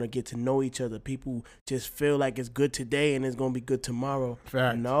 People don't want to get to know each other. People just feel like it's good today and it's going to be good tomorrow.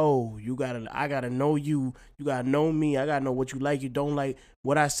 Facts. No, I got to know you. You got to know me. I got to know what you like, you don't like.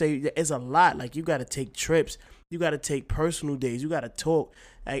 What I say, it's a lot. Like, you got to take trips. You got to take personal days. You got to talk.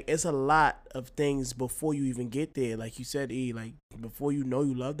 Like, it's a lot of things before you even get there. Like you said, E, like, before you know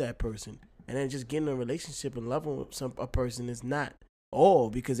you love that person. And then just getting in a relationship and loving a person is not all,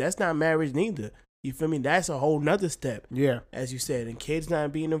 because that's not marriage neither. You feel me? That's a whole nother step. Yeah, As you said, and kids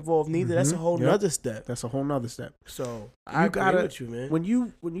not being involved neither. That's a whole Yep. nother step. that's a whole nother step. So I agree with you, man. When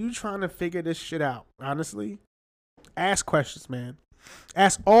you trying to figure this shit out, honestly, ask questions, man.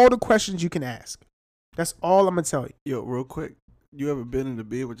 Ask all the questions you can ask. That's all I'm gonna tell you. Yo, real quick, you ever been in the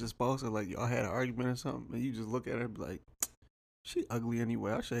bed with your spouse and like y'all had an argument or something, and you just look at her and be like, she ugly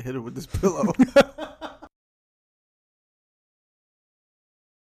anyway. I should hit her with this pillow.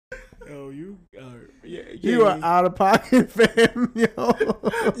 Oh, you are, You are out of pocket, fam. Yo,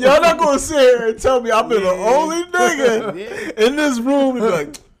 Y'all not gonna sit here and tell me I've been the only nigga in this room and be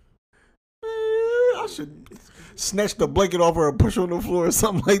like, I should snatch the blanket off her and push her on the floor or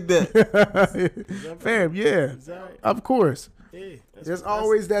something like that. fam. Yeah, of course. Yeah, There's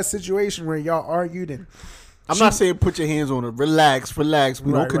always that situation where y'all argued and I'm not saying put your hands on her. Relax. We Right,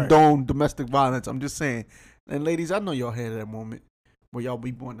 don't right. condone domestic violence. I'm just saying. And ladies, I know y'all had that moment where y'all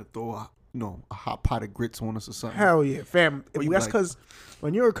be wanting to throw a hot pot of grits on us or something. hell yeah, fam. Or you That's like- because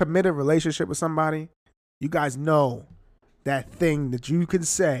when you're in a committed relationship with somebody, you guys know that thing that you can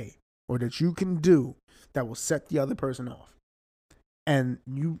say or that you can do that will set the other person off. And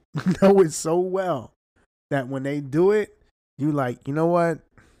you know it so well that when they do it, you like, you know what?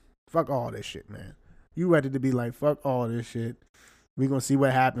 Fuck all this shit, man. You ready to be like, fuck all this shit. We gonna see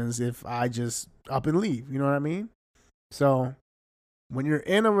what happens if I just up and leave. You know what I mean? So when you're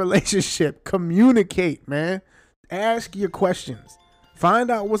in a relationship, communicate, man. Ask your questions.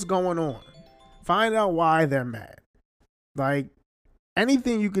 Find out what's going on. Find out why they're mad. Like,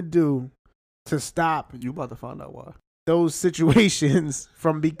 anything you could do to stop You about to find out why. those situations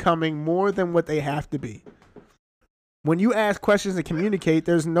from becoming more than what they have to be. When you ask questions and communicate,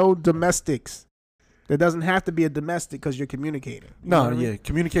 there's no domestics. There doesn't have to be a domestic because you're communicating. You know No, what I mean? yeah,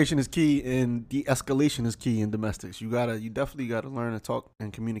 communication is key, and de-escalation is key in domestics. You definitely gotta learn to talk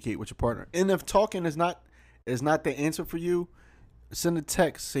and communicate with your partner. And if talking is not the answer for you, send a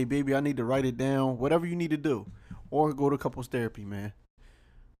text. Say, baby, I need to write it down. Whatever you need to do, or go to couples therapy, man.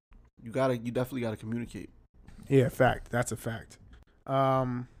 You definitely gotta communicate. Yeah, fact. That's a fact.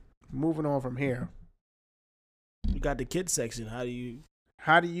 Moving on from here. You got the kids section. How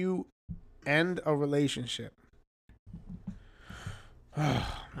do you End a relationship?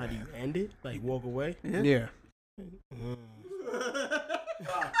 how do you end it? Like walk away? Yeah. Mm.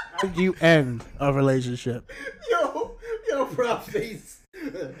 How do you end a relationship? Yo, proud face.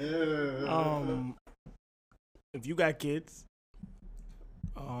 If you got kids,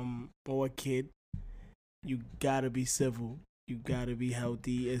 or a kid, you gotta be civil. You gotta be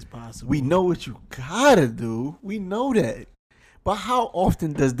healthy as possible. We know what you gotta do. We know that. But how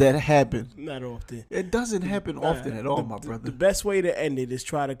often does that happen? Not often. It doesn't happen often at all, my brother. The best way to end it is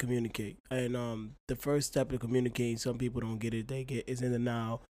try to communicate. And the first step to communicating, some people don't get it. They get is in the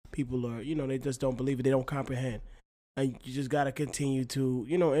now. People are, they just don't believe it. They don't comprehend. And you just gotta continue to,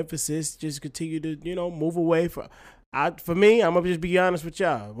 emphasis. Just continue to, move away from. For me, I'm gonna just be honest with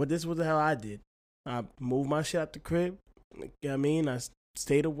y'all. But this was how I did. I moved my shit out the crib. You know what I mean? I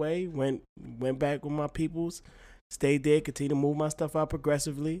stayed away. Went back with my peoples. Stayed there, continue to move my stuff out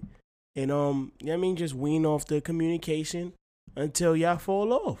progressively. And, you know what I mean? Just wean off the communication until y'all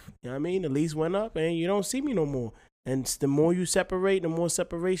fall off. You know what I mean? The lease went up and you don't see me no more. And the more you separate, the more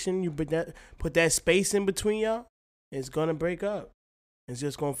separation you put that space in between y'all, it's going to break up. It's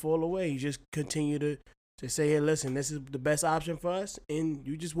just going to fall away. You just continue to say, hey, listen, this is the best option for us. And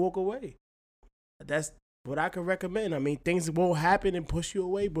you just walk away. That's what I can recommend. I mean, things will happen and push you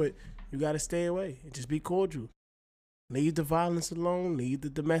away, but you got to stay away and just be cordial. Leave the violence alone. Leave the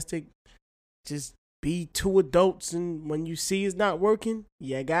domestic. Just be two adults, and when you see it's not working,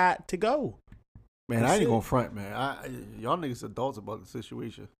 you got to go. Man, That's I ain't it. gonna front, man. Y'all niggas adults about the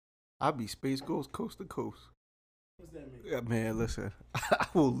situation. I be Space Ghost coast to coast. What's that mean? Yeah, man, listen. I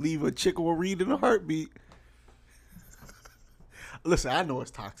will leave a chick or read in a heartbeat. Listen, I know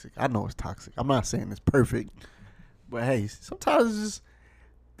it's toxic. I'm not saying it's perfect. But hey, sometimes it's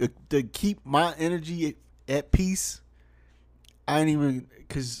just to keep my energy at peace. I ain't even,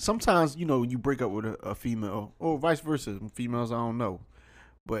 because sometimes, you break up with a female, or vice versa. Females, I don't know.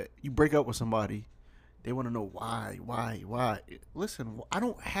 But you break up with somebody, they want to know why. Listen, I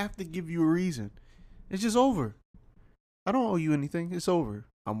don't have to give you a reason. It's just over. I don't owe you anything. It's over.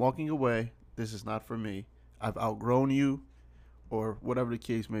 I'm walking away. This is not for me. I've outgrown you, or whatever the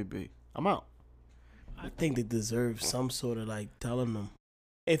case may be. I'm out. I think they deserve some sort of telling them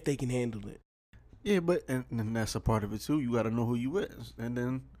if they can handle it. Yeah, but and that's a part of it too. You got to know who you is, and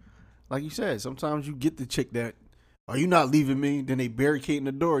then, like you said, sometimes you get the chick that, are you not leaving me? Then they barricade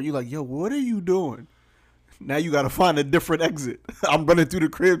the door. You like, yo, what are you doing? Now you got to find a different exit. I'm running through the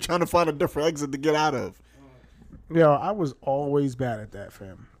crib trying to find a different exit to get out of. Yo, I was always bad at that,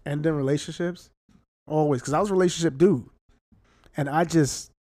 fam. Ending relationships, always, because I was a relationship dude, and I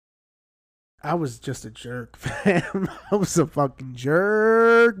was just a jerk, fam. I was a fucking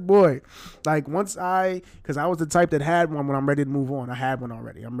jerk, boy. Because I was the type that had one when I'm ready to move on. I had one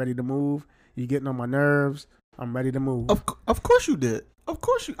already. I'm ready to move. You're getting on my nerves. I'm ready to move. Of course you did. Of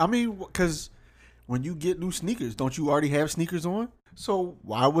course you. I mean, because when you get new sneakers, don't you already have sneakers on? So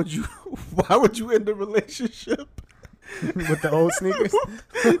why would you end the relationship With the old sneakers?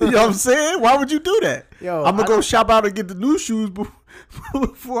 You know what I'm saying? Why would you do that? Yo, I'm gonna go shop out and get the new shoes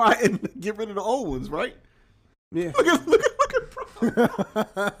before I get rid of the old ones, right? Yeah. Look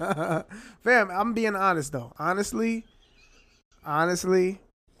at Fam, I'm being honest though. Honestly, I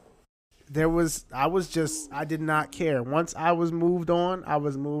did not care. Once I was moved on.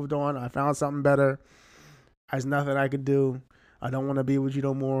 I found something better. There's nothing I could do. I don't want to be with you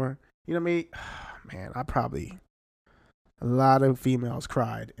no more. You know what I mean? Man, a lot of females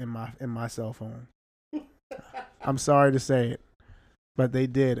cried in my cell phone. I'm sorry to say it, but they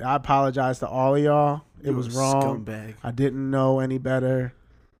did. I apologize to all of y'all. It was wrong. Scumbag. I didn't know any better.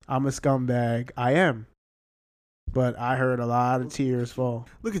 I'm a scumbag. I am. But I heard a lot of tears fall.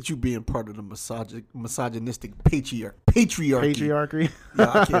 Look at you being part of the misogynistic patriarchy. Patriarchy.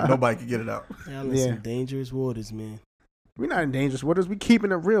 Yeah, I can't. Nobody can get it out. Y'all in some dangerous waters, man. We're not in dangerous waters. We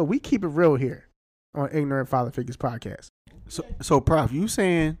keeping it real. We keep it real here. on Ignorant Father Figures podcast. So Prof, you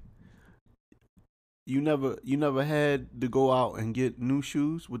saying you never had to go out and get new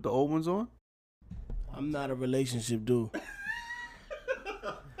shoes with the old ones on? I'm not a relationship dude.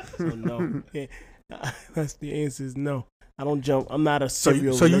 So no. Yeah, that's the answer is no. I don't jump. I'm not a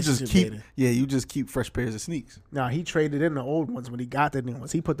serial So you relationship just keep dater. you just keep fresh pairs of sneaks. Nah, he traded in the old ones when he got the new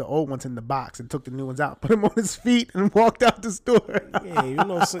ones. He put the old ones in the box and took the new ones out, put them on his feet, and walked out the store. Yeah, you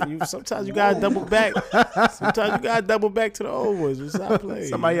know, sometimes you gotta double back. Sometimes you gotta double back to the old ones. It's not playing.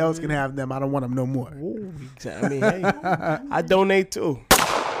 Somebody else can have them. I don't want them no more. Ooh, I mean, hey, I donate too.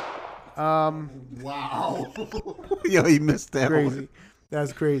 Wow. Yo, he missed that Crazy. one.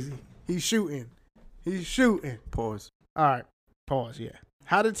 That's crazy. He's shooting. Pause. All right. Pause. Yeah.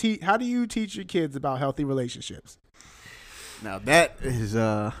 How do you teach your kids about healthy relationships? Now that is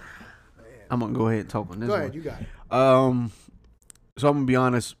I'm gonna go ahead and talk on this Go one. ahead. You got it. So I'm gonna be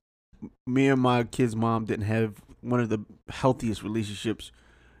honest. Me and my kid's mom didn't have one of the healthiest relationships,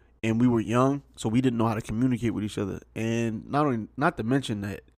 and we were young, so we didn't know how to communicate with each other. And not to mention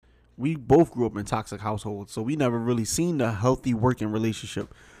that we both grew up in toxic households, so we never really seen the healthy working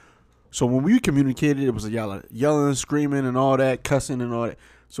relationship. So when we communicated, it was yelling, screaming, and all that, cussing and all that.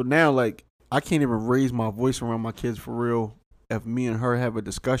 So now, like, I can't even raise my voice around my kids for real if me and her have a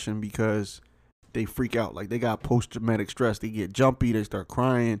discussion because they freak out. Like, they got post-traumatic stress. They get jumpy. They start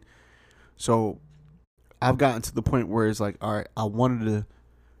crying. So I've gotten to the point where it's like, all right,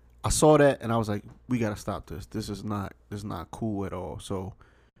 I saw that, and I was like, we got to stop this. This is not cool at all. So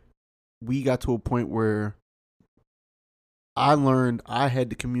we got to a point where I learned I had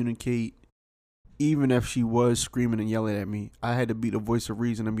to communicate, even if she was screaming and yelling at me. I had to be the voice of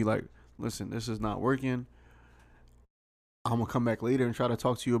reason and be like, listen, this is not working. I'm going to come back later and try to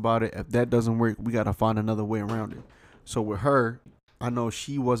talk to you about it. If that doesn't work, we got to find another way around it. So with her, I know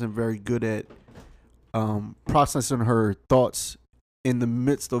she wasn't very good at processing her thoughts in the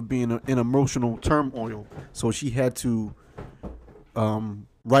midst of being in emotional turmoil. So she had to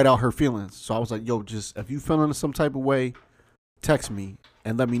write out her feelings. So I was like, yo, just if you feeling some type of way, text me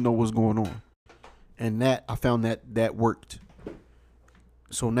and let me know what's going on. And that I found that worked.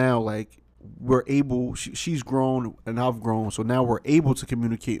 So now, like, we're able, she's grown and I've grown. So now we're able to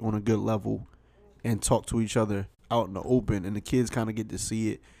communicate on a good level and talk to each other out in the open. And the kids kind of get to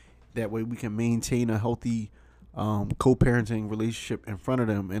see it. That way we can maintain a healthy co-parenting relationship in front of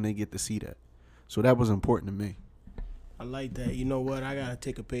them, and they get to see that. So that was important to me. I like that. You know what? I gotta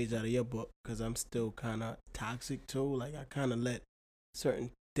take a page out of your book because I'm still kind of toxic too. Like, I kind of let certain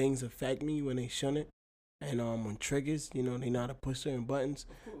things affect me when they shouldn't, and when triggers, you know, they know how to push certain buttons.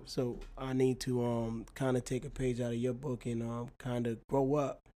 So I need to kind of take a page out of your book and kind of grow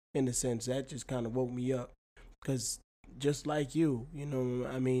up in the sense that just kind of woke me up. Because just like you know,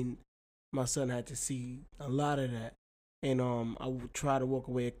 I mean, my son had to see a lot of that, and I would try to walk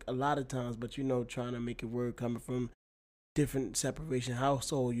away a lot of times, but you know, trying to make it work coming from different separation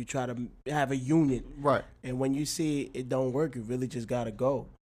household, you try to have a union, Right. and when you see it don't work, you really just gotta go.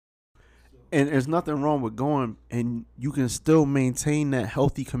 And there's nothing wrong with going, and you can still maintain that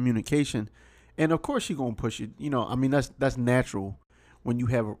healthy communication. And of course, you're gonna push it. You know, I mean, that's natural when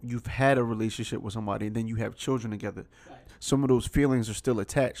you've had a relationship with somebody, and then you have children together. Right. Some of those feelings are still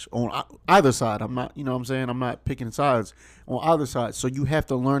attached on either side. I'm not, you know what I'm saying? I'm not picking sides on either side. So you have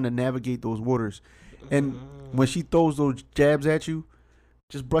to learn to navigate those waters. And when she throws those jabs at you,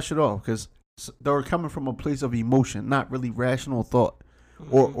 just brush it off, because they're coming from a place of emotion, not really rational thought,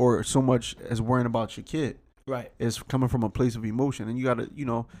 or so much as worrying about your kid. Right. It's coming from a place of emotion, and you gotta, you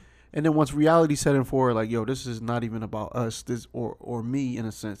know. And then once reality set in for her, like, yo, this is not even about us, this or me in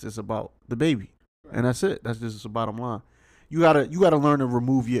a sense. It's about the baby, and that's it. That's just the bottom line. You gotta learn to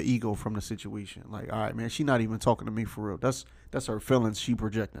remove your ego from the situation. Like, all right, man, she not even talking to me for real. That's her feelings she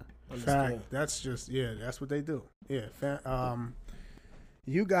projecting. Fact. That's just, yeah, that's what they do. Yeah.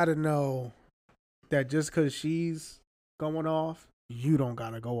 You got to know that just because she's going off, you don't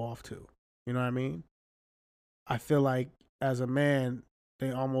got to go off too. You know what I mean? I feel like as a man,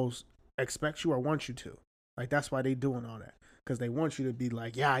 they almost expect you or want you to. Like, that's why they doing all that. Because they want you to be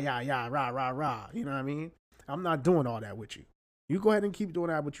like, yeah, rah, rah, rah. You know what I mean? I'm not doing all that with you. You go ahead and keep doing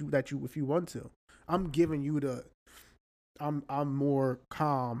that with you, if you want to. I'm giving you I'm more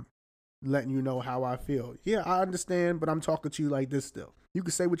calm, letting you know how I feel. Yeah, I understand, but I'm talking to you like this still. You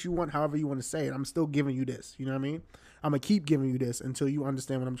can say what you want, however you want to say it. I'm still giving you this. You know what I mean? I'm going to keep giving you this until you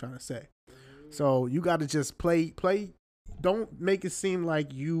understand what I'm trying to say. So you got to just play. Don't make it seem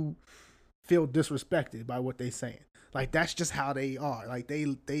like you feel disrespected by what they saying. Like, that's just how they are. Like,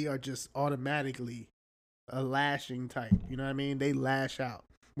 they are just automatically a lashing type. You know what I mean? They lash out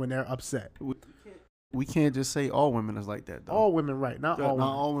when they're upset. we can't just say all women is like that though. All women, right? Not all women.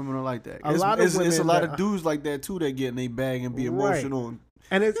 Not all women are like that. A It's, lot of it's a women lot that- of dudes like that too that get in their bag and be Right. emotional.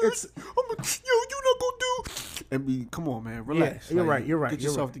 And it's You not gonna do. And be, come on, man, relax. you're right, you're right, Get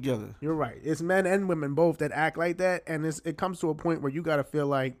you're yourself right. together. You're right. It's men and women both that act like that, and it comes to a point where you got to feel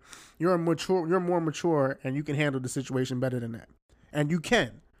like you're more mature, and you can handle the situation better than that. And you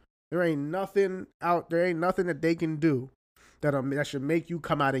can. There ain't nothing that they can do that should make you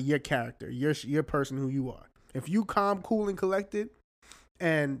come out of your character, your person who you are. If you calm, cool, and collected,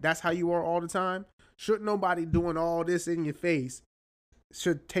 and that's how you are all the time, should nobody doing all this in your face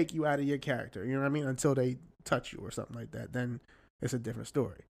should take you out of your character. You know what I mean? Until they touch you or something like that, then it's a different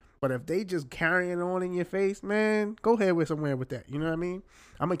story. But if they just carrying on in your face, man, go ahead with somewhere with that. You know what I mean?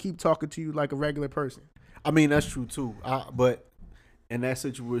 I'm gonna keep talking to you like a regular person. I mean, that's true too. But in that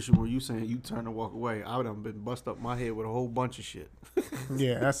situation where you saying you turn and walk away, I would have been bust up my head with a whole bunch of shit.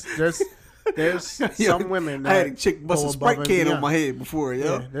 Yeah, there's some women that I had a chick bust go a Sprite above and can on beyond. my head before,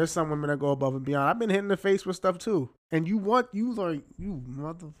 Yeah, there's some women that go above and beyond. I've been hit in the face with stuff too, and you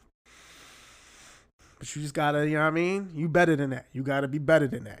mother. But you just gotta, you know what I mean? You better than that. You gotta be better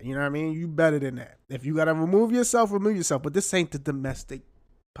than that. You know what I mean? You better than that. If you gotta remove yourself, remove yourself. But this ain't the domestic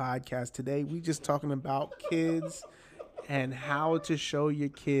podcast today. We just talking about kids and how to show your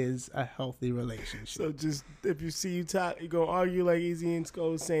kids a healthy relationship. So just if you see you gonna argue like Easy and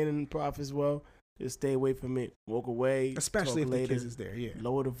Sko was saying in the Prof as well, just stay away from it. Walk away. Especially if talk the later. kids is there, yeah.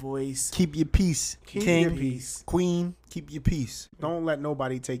 Lower the voice. Keep your peace. Keep King, your peace. Queen, keep your peace. Don't let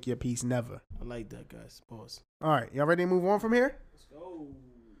nobody take your peace, never. I like that, guys. Pause. All right, y'all ready to move on from here? Let's go.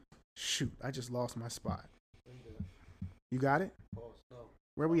 Shoot, I just lost my spot. You got it?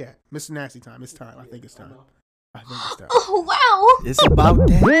 Where we at? Mr. Nasty time. It's time. I think it's time. Oh, wow. It's about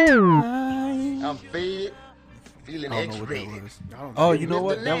that. I'm fed, feeling I don't know what that X-rated. was. I don't Oh, know. you know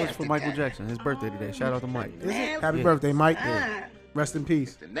what? Mr. That was Nasty for Michael time. Jackson. His birthday today. Shout out to Mike. Is it? Happy Yeah. birthday, Mike. Rest in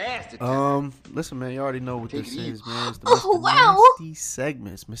peace. The nasty time. Listen, man, you already know what Take this it easy. is, man. It's the Oh, Mr. wow. Nasty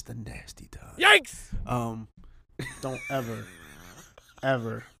segments, Mr. Nasty time. Yikes! Don't ever,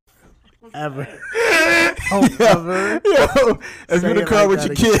 ever, don't ever. Yo, if Say you're in the it car like with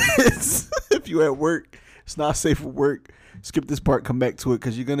that your again. kids, if you at work, it's not safe for work. Skip this part, come back to it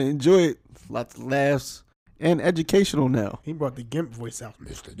because you're gonna enjoy it. Lots of laughs and educational now. He brought the Gimp voice out,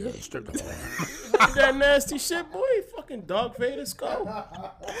 Mr. Nasty. That nasty shit, boy. Fucking dog Vader Sko.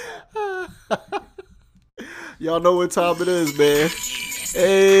 Y'all know what time it is, man.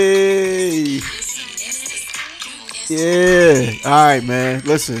 Hey. Yeah. All right, man.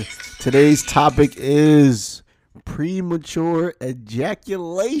 Listen, today's topic is premature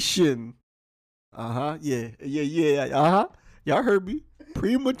ejaculation. Yeah. Y'all heard me.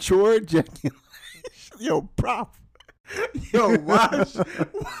 Premature ejaculation. Yo, Prof. Yo, why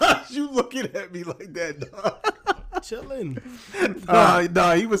you looking at me like that, dog? Chilling.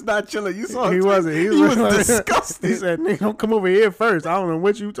 Nah, he was not chilling. You saw him. He wasn't. He was disgusted. He said, "Nigga, don't come over here first. I don't know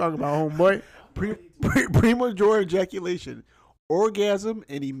what you talking about, homeboy." Premature ejaculation, orgasm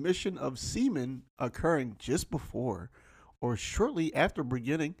and emission of semen occurring just before or shortly after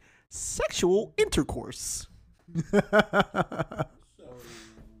beginning sexual intercourse.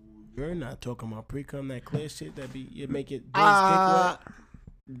 You're not talking about pre-cum, that clear shit that you make it I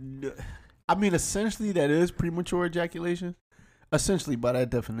mean, essentially, that is premature ejaculation. Essentially, by that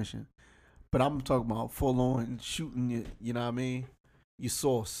definition. But I'm talking about full on shooting it, you know what I mean? Your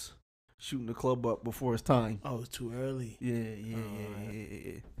sauce. Shooting the club up before it's time. Oh, it's too early. Yeah.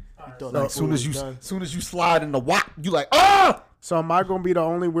 You thought Like, that soon food as was you done. soon as you slide in the wop, you like, ah! So am I gonna be the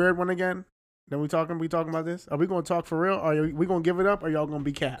only weird one again? Then we talking about this? Are we gonna talk for real? Are we gonna give it up? Or y'all gonna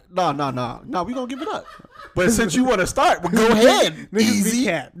be capped? No, we gonna give it up. But since you want to start, well, go ahead. Niggas be Easy.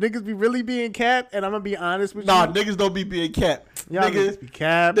 capped. Niggas be really being capped, and I'm gonna be honest with Nah, you. niggas don't be being capped. Y'all niggas be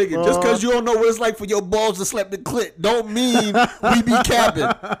capped. Nigga, just because you don't know what it's like for your balls to slap the clit, don't mean we be capping.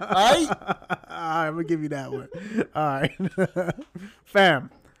 All right? All right, I'm gonna give you that one. All right, fam.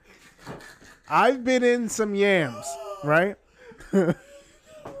 I've been in some yams, right?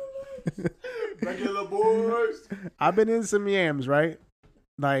 Regular boys. I've been in some yams, right?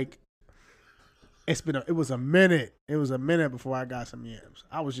 Like, it was a minute. It was a minute before I got some yams.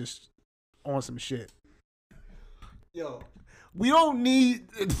 I was just on some shit. Yo, we don't need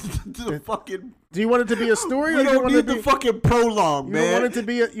the fucking. Do you want it to be a story, We or do you don't want need it to the be? fucking prologue, You man. don't want it to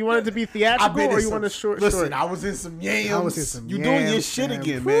be. You want it to be theatrical, or you want a short Listen, story? I was in some yams. I was in some You yams, doing your shit man.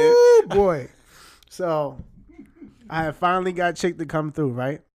 again, Woo, man. boy. So, I had finally got chick to come through,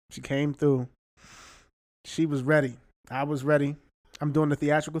 right? She came through. She was ready. I was ready. I'm doing the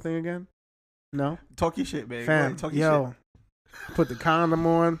theatrical thing again. No, Talk your shit, man. Go fam. ahead, talk your Yo, put the condom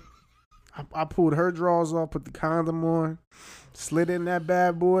on. I pulled her drawers off, put the condom on, slid in that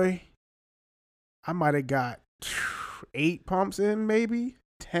bad boy. I might have got 8 pumps in, maybe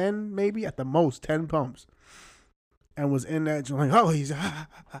 10, maybe at the most 10 pumps, and was in that joint. Oh,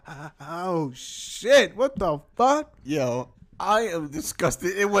 oh shit! What the fuck? Yo, I am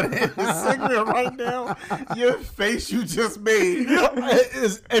disgusted. It would hit the cigarette right now. Your face you just made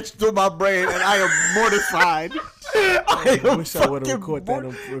is etched through my brain, and I am mortified. I wish I would have recorded that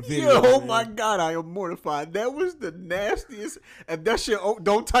on video. Oh man. my God, I am mortified. That was the nastiest. If that's your own,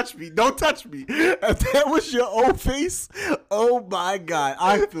 don't touch me. Don't touch me. If that was your own face, oh my God,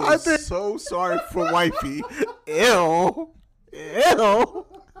 I feel so sorry for wifey. Ew. Ew.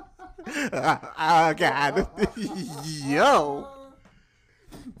 Oh God.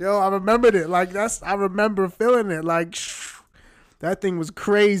 Yo, I remembered it. Like I remember feeling it. Like that thing was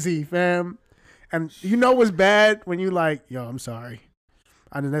crazy, fam. And you know what's bad when you like, yo, I'm sorry.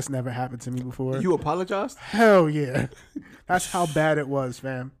 I mean, that's never happened to me before. you apologized? Hell yeah. That's how bad it was,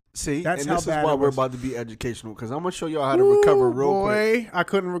 fam. See, That's and how this is bad why it we're was. about to be educational, because I'm gonna show y'all how to recover real quick. Boy, I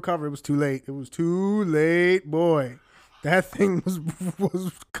couldn't recover. It was too late. It was too late, boy. That thing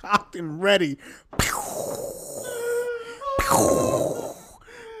was cocked and ready.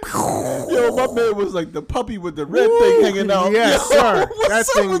 Yo, my man was like the puppy with the red thing hanging out. Yes, Yo, sir. What's That up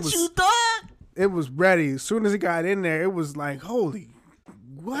thing with was- you, dog? It was ready. As soon as it got in there, it was like, holy,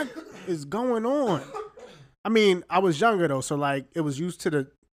 what is going on? I mean, I was younger though, so like it was used to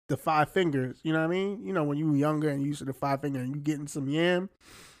the 5 fingers. You know what I mean? You know, when you were younger and used to the 5 finger and you getting some yam.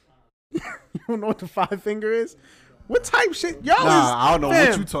 You don't know what the 5 finger is? What type shit? Y'all I don't know fam,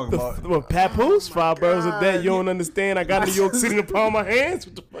 what you talking about. What, Papoose? 5 barrels a day. You don't understand. I got New York City in the palm of my hands.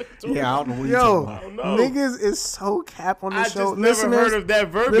 What the fuck you talking Yeah, I don't know what you Yo, talking know. niggas is so cap on the I show. just never heard of that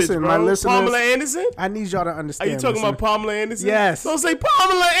verbiage, listen, bro. my listeners- Pamela Anderson? I need y'all to Are understand. you talking listeners. about Pamela Anderson? Yes. Don't say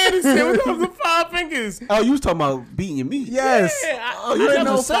Pamela Anderson. What comes to 5 fingers? about. Oh, you was talking about beating your meat. Yes. Yeah, Oh, you You never didn't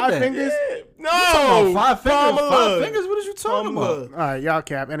know said 5 that. fingers? No. Talking about 5 fingers. Pamela. 5 fingers? What are you talking Pamela. about? All right, y'all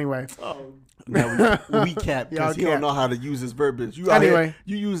cap. Anyway. Oh, Now we cap Y'all because he cap. don't know how to use his verbiage. You out Anyway. here,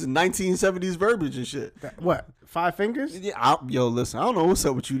 you use 1970s verbiage and shit. What? 5 fingers? Yeah, yo, listen, I don't know what's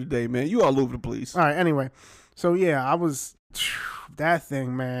up with you today, man. You all over the place. All right, anyway. So, yeah, I was... That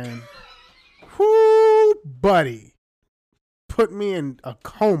thing, man. Whoo, buddy. Put me in a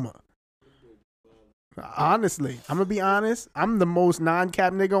coma. Honestly. I'm going to be honest. I'm the most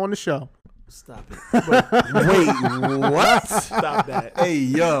non-cap nigga on the show. stop it. Wait, what? Stop that. Hey,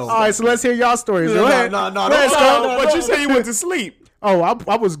 yo. All right, so let's hear y'all stories. No, Go ahead. no, Go ahead, Scott. But you say you went to sleep. Oh,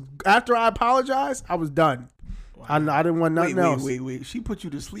 I was... After I apologized, I was done. I didn't want nothing else. Wait. She put you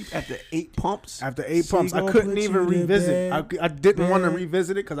to sleep after 8 pumps? After 8 She pumps, I gonna couldn't put even you to revisit. bed, I didn't want to bed.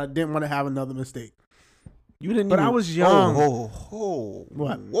 revisit it because I didn't want to have another mistake. You didn't But even, I was young.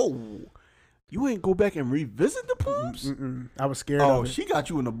 What? Whoa. You ain't go back and revisit the pumps? Mm-mm. I was scared Oh, of it. she got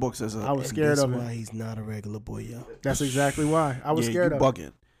you in the books as a... I was scared That's of why it. he's not a regular boy, yo. That's exactly why. I was scared you of it.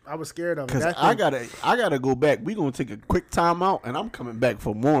 bugging. I was scared of it. Because That I thing- gotta go back. We gonna take a quick time out, and I'm coming back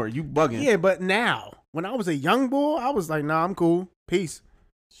for more. You bugging? Yeah, but now, when I was a young boy, I was like, nah, I'm cool. Peace.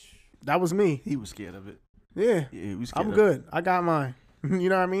 That was me. He was scared of it. Yeah. Yeah, he was scared. I'm of good. I got mine. You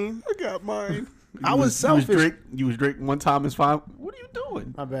know what I mean? It. I got mine. I was selfish. You was Drake one time is fine. What are you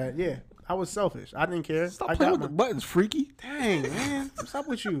doing? My bad. Yeah. I was selfish. I didn't care. Stop I playing got with the mine. buttons, freaky. Dang, man. What's up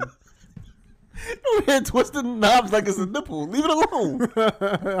with you? Over here twisting the knobs like it's a nipple. Leave it alone.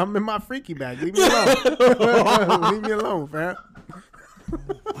 I'm in my freaky bag. Leave me alone. Leave me alone, fam.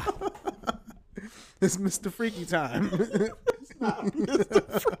 It's Mr. Freaky time.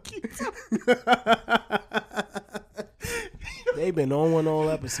 They've been on one all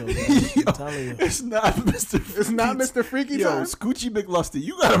episode. Man. I'm telling you. It's not Mr. It's not Mr. Freaky Yo, time. Scoochie McLusty,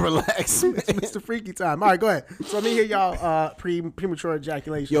 you gotta relax, man. It's Mr. Freaky time. All right, go ahead. So let me hear y'all premature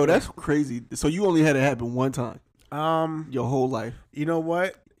ejaculation. Yo, that's crazy. So you only had it happen one time your whole life. You know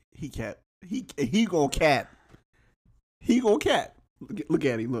what? He cap. He gonna cap. He gonna cap. Look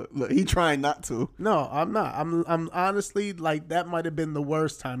at him. Look. He trying not to. No, I'm not. I'm honestly like that might have been the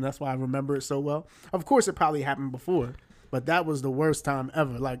worst time. That's why I remember it so well. Of course, it probably happened before, but that was the worst time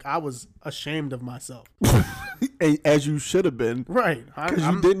ever. Like I was ashamed of myself. As you should have been. Right? Because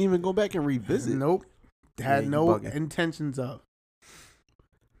you didn't even go back and revisit. Nope. Had you no bugging. intentions of.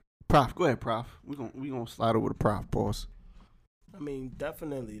 Prof, go ahead, Prof. We gonna slide over to Prof, boss. I mean,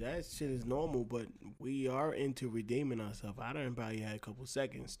 definitely that shit is normal, but we are into redeeming ourselves. I done probably had a couple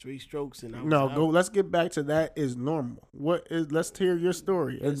seconds, 3 strokes, and I was No, out. go. Let's get back to that. Is normal. What is? Let's hear your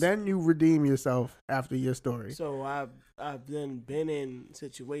story, and then you redeem yourself after your story. So I've then been in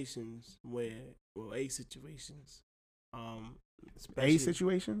situations where, well, situations, A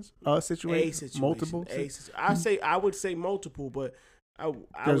situations, multiple. I would say multiple, but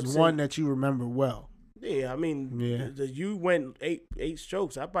there's one that you remember well. Yeah, I mean, you went eight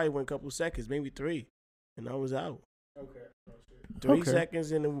strokes. I probably went a couple seconds, maybe 3, and I was out. Okay. 3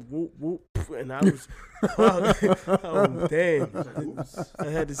 seconds and then whoop whoop, and I was, oh damn! I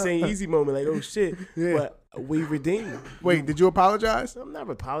had the same easy moment, like oh shit. Yeah. But we redeemed. Wait, did you apologize? I'm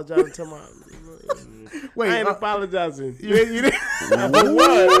never apologizing to my. Wait, I ain't apologizing. You didn't.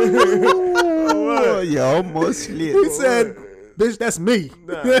 What? You almost slid. He said, "Bitch, that's me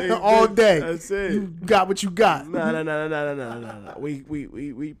all day." That's it. You got what you got. No.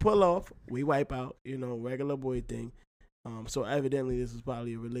 We pull off. We wipe out. Regular boy thing. So evidently this is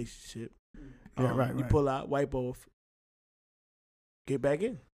probably a relationship. Yeah, right. You pull out, wipe off, get back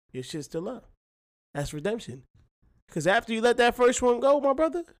in. Your shit's still up. That's redemption. Because after you let that first one go, my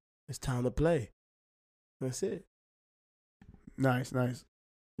brother, it's time to play. That's it. Nice.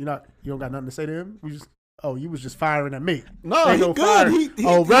 You don't got nothing to say to him? You was just firing at me. No, he good. Firing.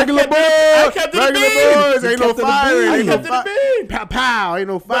 Regular boys. Ain't no firing. Pow, pow. Ain't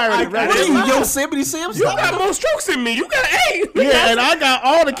no firing. Yosemite Sam. You got more strokes than me. You got 8. Yeah, and I got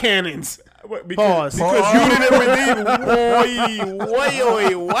all the cannons. Because you didn't redeem.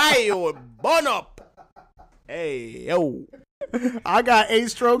 Boy, burn up. Hey, yo. I got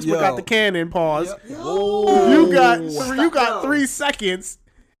 8 strokes, but got the cannon. Pause. You got 3 seconds.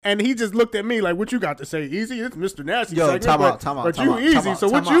 And he just looked at me like, what you got to say? Easy? It's Mr. Nasty. Time out. But you easy, so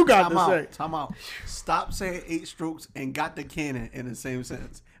what you got to say? Time out. Stop saying 8 strokes and got the cannon in the same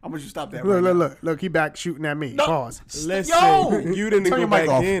sentence. I want you to stop that. Look, he back shooting at me. No. Pause. Listen, you didn't go back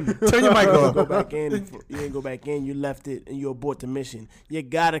in. Turn your mic off. Go back in. You didn't go back in. You left it and you abort the mission. You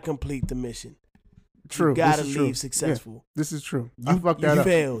got to complete the mission. True. You got to leave successful. Yeah, this is true. I fucked that up.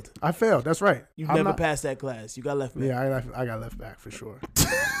 You failed. I failed. That's right. You never passed that class. You got left back. Yeah, I got left back for sure.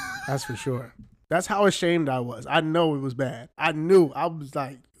 That's for sure. That's how ashamed I was. I know it was bad. I knew. I was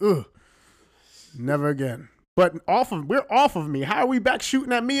like, ugh, never again. But we're off of me. How are we back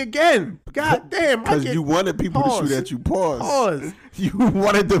shooting at me again? God damn. Because you wanted people to shoot at you. Pause. You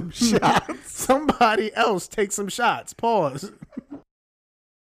wanted them shots. Somebody else take some shots. Pause.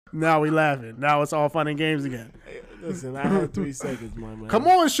 Now we laughing. Now it's all fun and games again. Listen, I had 3 seconds, my man. Come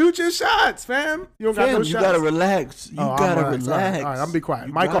on, shoot your shots, fam. You don't got no shots. You gotta relax. You gotta relax. All right, I'm gonna be quiet.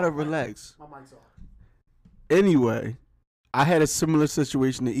 You gotta relax. My mic's off. Anyway, I had a similar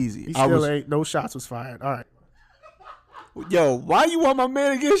situation to Easy. He still ain't. No shots was fired. All right. Yo, why you want my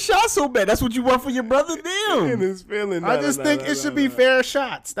man to get shot so bad? That's what you want for your brother? Damn. His feeling. I just think it should be fair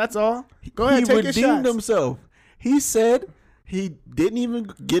shots. That's all. Go ahead, take your shots. He redeemed himself. He said he didn't even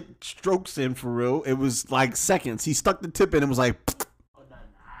get strokes in for real. It was like seconds. He stuck the tip in and was like.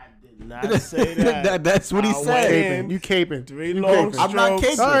 I did not say that. That's what he said. You caping. 3 long strokes. I'm not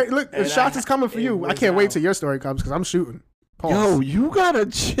caping. All right, look, the shots is coming for you. I can't wait till your story comes because I'm shooting. Pause. Yo, you gotta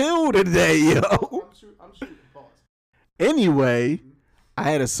chill today, yo. I'm shooting. Pause. Anyway, I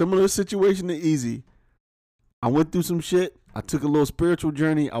had a similar situation to Easy. I went through some shit. I took a little spiritual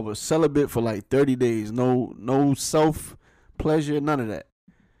journey. I was celibate for like 30 days. No self pleasure, none of that.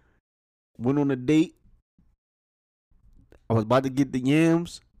 Went on a date. I was about to get the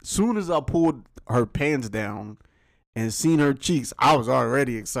yams. Soon as I pulled her pants down and seen her cheeks, I was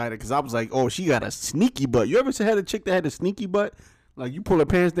already excited because I was like, oh, she got a sneaky butt. You ever had a chick that had a sneaky butt? Like you pull her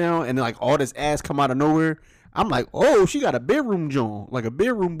pants down and like all this ass come out of nowhere. I'm like, oh, she got a bedroom jaw, like a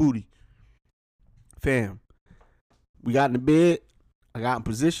bedroom booty. Fam, we got in the bed. I got in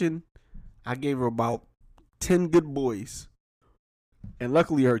position. I gave her about 10 good boys. And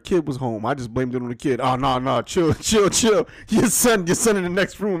luckily her kid was home. I just blamed it on the kid. Oh, no, chill. Your son in the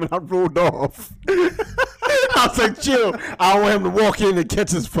next room. And I rolled off. I was like, chill. I don't want him to walk in and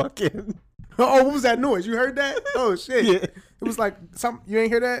catch his fucking. Oh, what was that noise? You heard that? Oh, shit. Yeah. It was like, you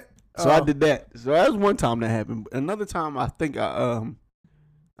ain't hear that? So I did that. So that was one time that happened. Another time I think I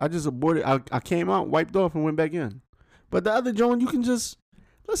just aborted. I came out, wiped off, and went back in. But the other joint, you can just,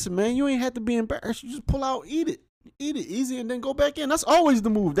 listen, man, you ain't have to be embarrassed. You just pull out, eat it easy, and then go back in. That's always the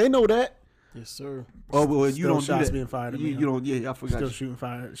move. They know that. Yes, sir. Oh, well, you don't shots do that. Being fired at me. You don't. Yeah, I forgot.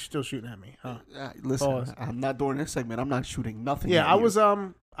 Still shooting at me. Huh? Listen, Pause. I'm not doing this segment. I'm not shooting nothing. Yeah, I was.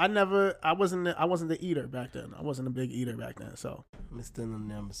 I wasn't the eater back then. I wasn't a big eater back then. So. I'm still in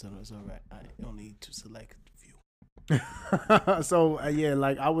the episode. It's all right. I don't need to select a few. So yeah,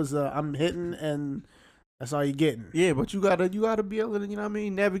 like I was. I'm hitting, and that's all you getting. Yeah, but you gotta be able to, you know what I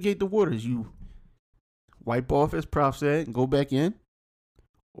mean, navigate the waters. You wipe off, as Prof said, and go back in,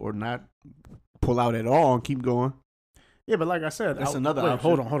 or not pull out at all and keep going. Yeah, but like I said, that's another option.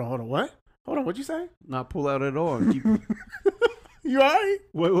 Hold on. What? Hold on. What'd you say? Not pull out at all and keep. You all right?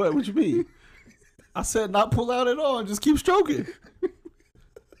 What you mean? I said not pull out at all. Just keep stroking.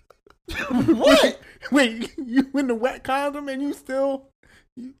 What? Wait, you in the wet condom and you still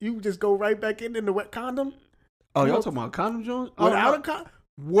you just go right back in the wet condom? Oh, y'all talking about condom joints? Without a condom?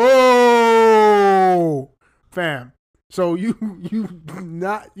 Whoa, fam. So you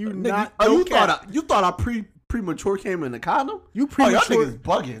thought I premature came in the condom? You premature y'all niggas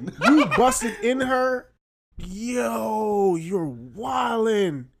bugging. You busted in her. Yo, you're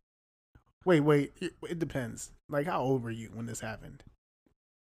wildin'. Wait. It depends. Like, how old were you when this happened?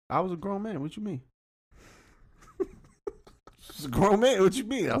 I was a grown man. What you mean? I was a grown man. What you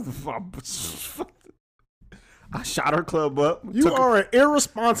mean? I shot her club up. You are an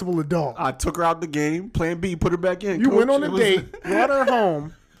irresponsible adult. I took her out the game. Plan B, put her back in. You went on a date, brought her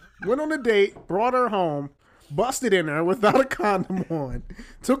home. Brought her home, busted in her without a condom on.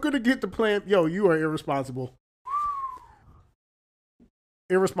 Took her to get the plan. Yo, you are irresponsible.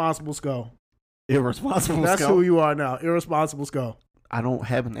 Irresponsible skull. Irresponsible That's skull. who you are now. Irresponsible skull. I don't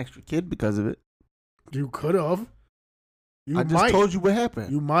have an extra kid because of it. You could have. I just told you what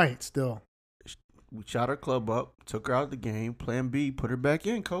happened. You might still. We shot her club up, took her out the game. Plan B, put her back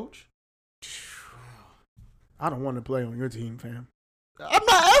in, coach. I don't want to play on your team, fam. I'm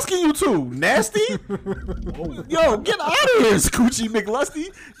not asking you to. Nasty? Yo, get out of here, Scoochie McLusty.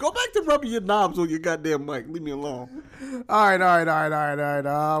 Go back to rubbing your knobs on your goddamn mic. Leave me alone. All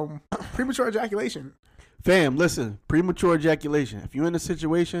right. Premature ejaculation. Fam, listen. Premature ejaculation. If you're in a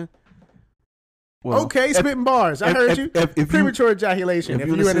situation... Well, okay, spitting bars. I heard you. Premature ejaculation. If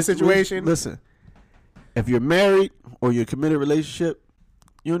you're in a situation... Listen. If you're married or you're in a committed relationship,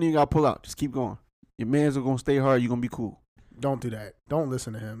 you don't even got to pull out. Just keep going. Your man's are going to stay hard. You're going to be cool. Don't do that. Don't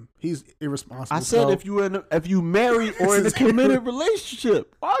listen to him. He's irresponsible. I said if you married or in a committed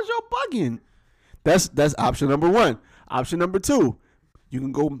relationship, why is y'all bugging? That's option number one. Option number two, you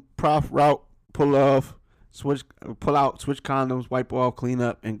can go prof route, pull out, switch condoms, wipe off, clean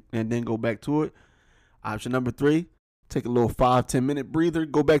up, and then go back to it. Option number three, take a little 5-10 minute breather,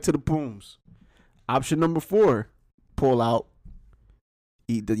 go back to the pooms. Option number four, pull out,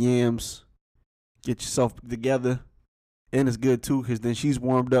 eat the yams, get yourself together. And it's good, too, because then she's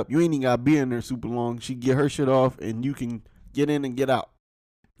warmed up. You ain't even got to be in there super long. She get her shit off, and you can get in and get out.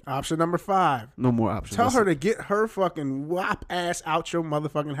 Option number 5. No more options. Tell her to get her fucking whop ass out your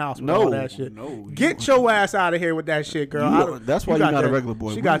motherfucking house with all that shit. No. Get your ass out of here with that shit, girl. That's why you're not a regular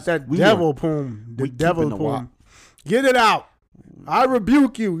boy. She got that devil poom. The devil poom. Get it out. I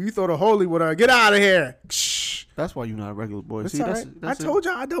rebuke you. You throw the holy with her. Get out of here. That's why you're not a regular boy. That's See, right. I told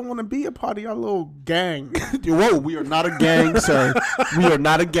y'all I don't want to be a part of your little gang. Whoa, we are not a gang, sir. We are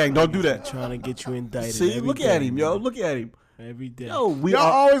not a gang. Don't do that. Trying to get you indicted. See, look at him, yo. Look at him. Every day. Yo, y'all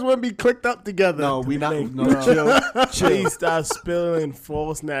always want to be clicked up together. No, we not. No, please stop spilling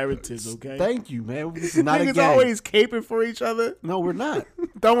false narratives, okay? Thank you, man. This is not a Niggas gang. always caping for each other. No, we're not.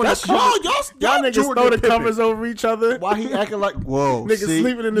 That's y'all niggas throw the covers over each other. Why he acting like, whoa. Niggas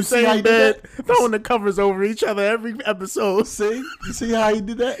sleeping in the same bed, throwing the covers over each other every episode. See? You see how he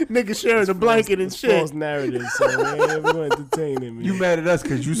did that? Niggas sharing the blanket and shit. False narratives, so we're going to entertain him. You mad at us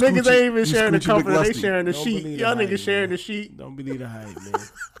because you niggas ain't even sharing the comfort. They McLusty. sharing the sheet. Y'all niggas sharing the sheet. Don't believe the hype, man.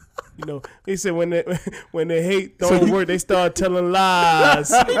 You know, they said when they hate don't work, they start telling lies.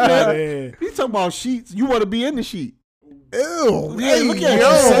 You talking about sheets? You want to be in the sheet? Ew. Hey, look at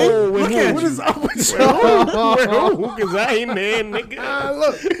you. Look at what is up with y'all? Because I ain't there, nigga.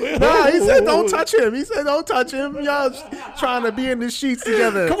 Look. Nah, he said don't touch him. He said don't touch him. Y'all trying to be in the sheets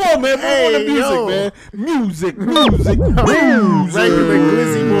together. Come on, man. Hey, man. Music. Regular glizzy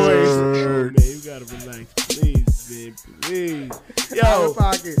boys. Man, you gotta relax. Please, man. Please. Yo.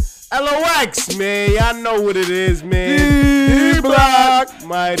 LOX, man. Y'all know what it is, man. D-Block.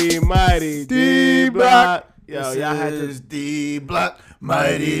 Mighty D-Block. Yo, y'all had to D-Block,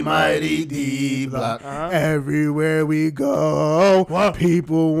 mighty D-Block. Everywhere we go,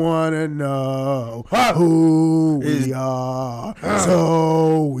 people want to know who we are.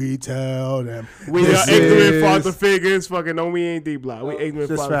 So we tell them. We are ignorant father figures. Fucking no, we ain't D-Block. We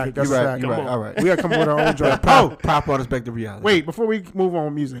ignorant father figures. That's fact. You're right. All right. We got to come up with our own joke. Pop on us back to reality. Wait, before we move on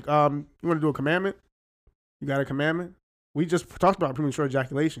with music, you want to do a commandment? You got a commandment? We just talked about premature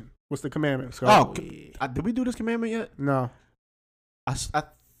ejaculation. What's the commandment, Scott? Did we do this commandment yet? No. I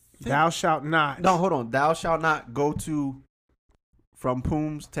Thou shalt not. No, hold on. Thou shalt not go from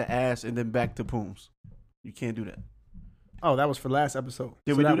pooms to ass and then back to pooms. You can't do that. Oh, that was for last episode.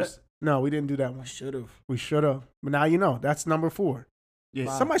 Did we do that? No, we didn't do that one. We should have. But now you know. That's number 4.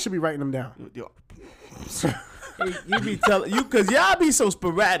 Yeah. Somebody should be writing them down. You be telling you because y'all be so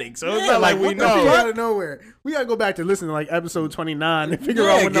sporadic, so it's Yeah, not like we what the know. fuck out of nowhere. We gotta go back to listen to like episode 29 and figure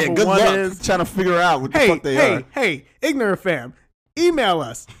out what number good 1 luck is. trying to figure out what the fuck they are. Hey, ignorant fam, email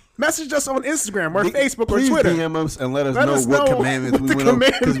us, message us on Instagram or Facebook or Please Twitter. DM us and let us Let know us what know commandments what we the went over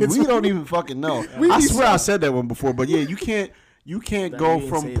commandments because we were. don't even fucking know. We I be swear so- I said that one before, but yeah, you can't Nah, go you didn't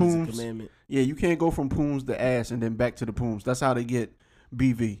from say it was a pooms. commandment. Yeah, you can't go from pooms to ass and then back to the pooms. That's how they get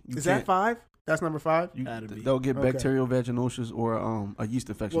BV. Is that 5? That's number 5. Gotta be. They'll get Okay. bacterial vaginosis or a yeast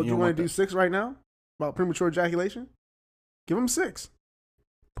infection. Well, do you don't want to do that. 6 right now about premature ejaculation? Give them 6.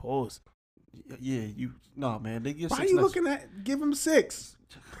 Pause. Yeah, you no man. They get Why are 6 you nuts. looking at? Give them 6.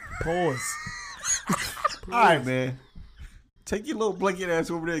 Pause. All right, man. Take your little blanket ass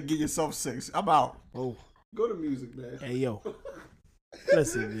over there and get yourself 6. I'm out. Oh, Go to music, man. hey yo.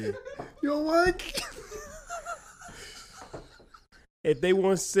 Listen, man. You know what? If they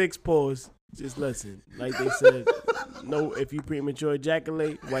want 6, pause. Just listen. Like they said, no. If you premature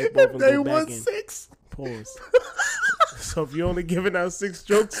ejaculate, wipe off and They go back want in. 6. Pause. So if you're only giving out 6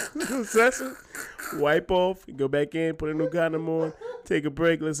 strokes a session, wipe off, go back in, put a new condom on, take a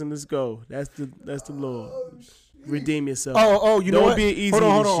break. Listen, let's go. That's the Lord. Redeem yourself. You know Don't what? be easy hold in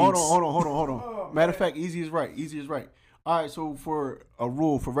on, the hold sheets. on. Matter of fact, easy is right. Easy is right. All right, so for a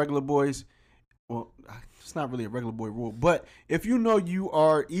rule for regular boys, well, it's not really a regular boy rule, but if you know you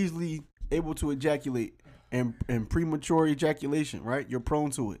are easily able to ejaculate and premature ejaculation, right? You're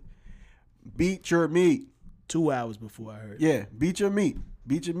prone to it. Beat your meat. 2 hours before I heard. Yeah, beat your meat.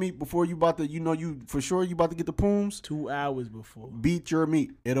 Beat your meat before you about to, you for sure you about to get the pooms. 2 hours before. Beat your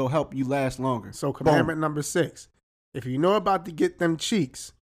meat. It'll help you last longer. So commandment number 6. If you know about to get them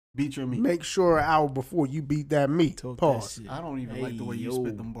cheeks, Beat your meat. make sure an hour before you beat that meat. Talk that Pause. shit. I don't even like the way you Hey, spit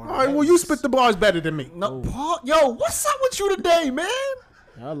yo. them bars. All right, well, you spit the bars better than me. No, Paul, yo, what's up with you today, man?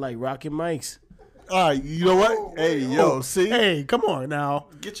 I like rocking mics. All right, you know what? Hey, yo, see, Hey, come on now.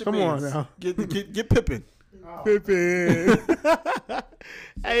 get your come mans. on now. Get Pippin.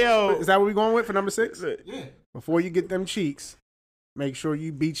 Hey yo. Is that what we going with for number 6? Yeah, Before you get them cheeks, make sure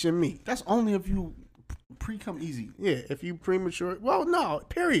you beat your meat. that's only if you pre-come easy. Yeah, if you premature. Well, no,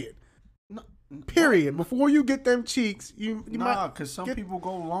 period. No, Period. Before you get them cheeks, you nah, might. because some get- people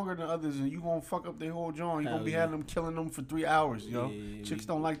go longer than others, and you gonna fuck up their whole joint. You Hell gonna be yeah. having them killing them for 3 hours, yo. Yeah, Chicks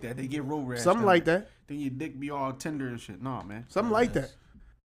don't like that. They get road rash. Something like that. Then your dick be all tender and shit. Nah, man. Something like that.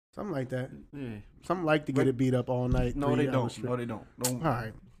 Something like that. Yeah. Something like to get it beat up all night. No, 3 they hours don't. straight. No, they don't. All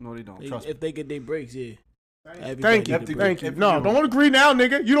right. No, they don't. Trust me. If they get their breaks, yeah. Thank you. If they- Thank you. if No, you- don't agree now,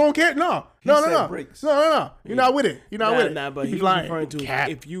 nigga. You don't care. No. No, said no. breaks. No. You're not with it. You're not with it. Nah, but You be he's lying. referring to Cat.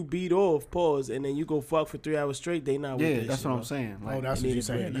 if you beat off, pause, and then you go fuck for 3 hours straight, they not with Yeah, that that's shit, what I'm bro. saying. Like, Oh, that's They what need you're a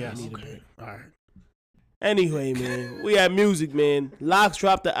saying. break. Yes. They need a Okay. break. All right. Anyway, man, we got music, man. Locks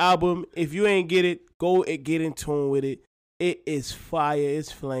dropped the album. If you ain't get it, go and get in tune with it. It is fire.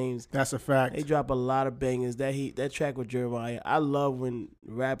 It's flames. That's a fact. They drop a lot of bangers. That track with Jeremiah. I love when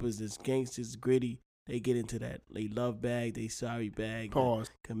rappers that's gangsters, gritty, they get into that. They love bag, they sorry bag, Pause.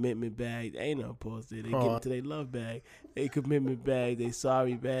 commitment bag. Ain't no pause there. They Pause. get into they love bag, they commitment bag, they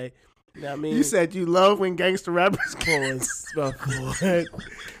sorry bag. You know what I mean? You said you love when gangster rappers. pause. My fault.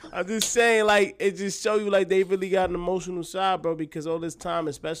 I'm just saying, like, it just show you, like, they really got an emotional side, bro, because all this time,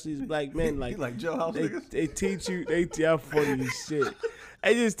 especially as black men, like, like jailhouse niggas. they teach you, y'all funny as shit.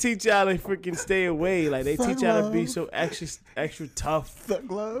 They just teach y'all to freaking stay away. Like, they teach y'all to be so extra tough.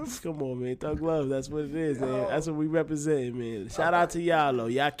 Thug love. Come on, man. Thug love. That's what it is, man. That's what we represent, man. Shout out to y'all, though.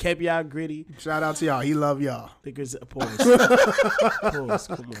 Y'all kept y'all gritty. Shout out to y'all. He love y'all. Pause. Pause.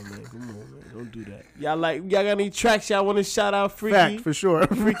 Come on, man. Don't do that. Y'all got any tracks y'all want to shout out? Freaky? Fact for sure.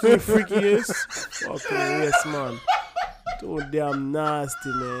 Freaky and freakiest. Okay, yes, man. Doing damn nasty,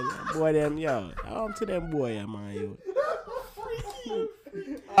 man. Boy, them, yo. I'm to them boy, man, yo.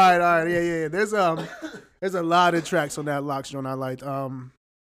 All right, yeah. There's a lot of tracks on that Locks joint I liked.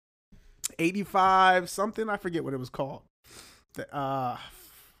 85 something, I forget what it was called. I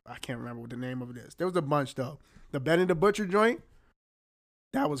can't remember what the name of it is. There was a bunch though. The Benny the Butcher joint,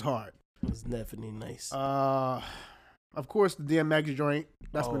 that was hard. It's definitely nice. Of course the DMX joint,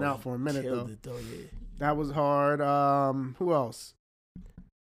 that's been out for a minute though. Killed it, though, yeah. That was hard. Who else?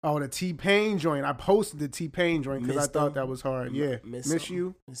 Oh, the T-Pain joint. I posted the T-Pain joint because I Missed thought them. that was hard. Yeah, Miss Miss something.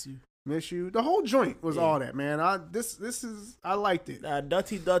 You. Miss you. The whole joint was Yeah. all that, man. This is I liked it.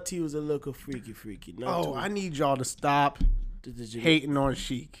 Dutty was a little freaky. Not Oh, too- I need y'all to stop Did you- hating on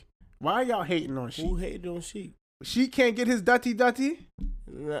Sheik. Why are y'all hating on Who Sheik? hated on Sheik? Sheik can't get his Dutty.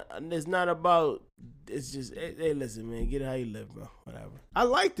 It's not about. It's just, hey, listen, man, get it how you live, bro. Whatever. I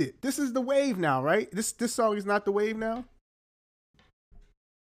liked it. This is the wave now, right? This song is not the wave now.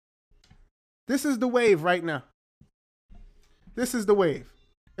 This is the wave right now. This is the wave.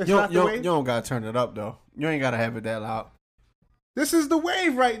 It's You not the wave. don't gotta turn it up though. You ain't gotta have it that loud. This is the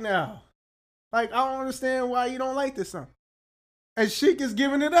wave right now. Like, I don't understand why you don't like this song. And Sheik is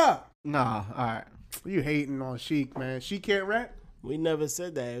giving it up. Nah, all right. You hating on Sheik, man. She can't rap. We never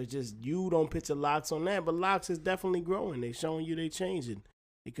said that. It was just you don't picture Locks on that, but Locks is definitely growing. They showing you they changing.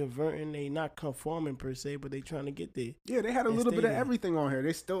 They converting. They not conforming per se, but they trying to get there. Yeah, they had a And little stay bit of there. everything on here.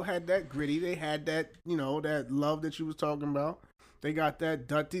 They still had that gritty. They had that, that love that you was talking about. They got that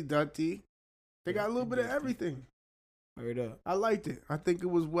dutty. They got a little bit of everything. Heard up. I liked it. I think it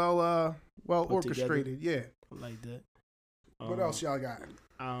was well orchestrated. Yeah. I like that. What else y'all got?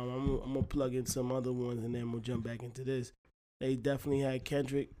 I'm gonna plug in some other ones and then we'll jump back into this. They definitely had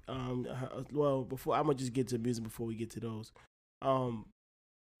Kendrick. Before I'm gonna just get to music before we get to those.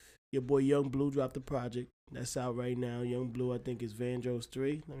 Your boy Young Blue dropped the project that's out right now. Young Blue, I think is Vandross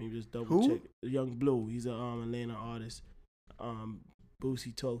 3. Let me just double check. Young Blue, he's a Atlanta artist.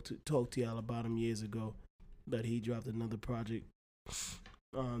 Boosie talked to y'all about him years ago, but he dropped another project.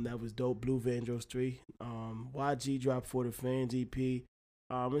 That was dope. Blue Vandross 3. YG dropped For the Fans EP.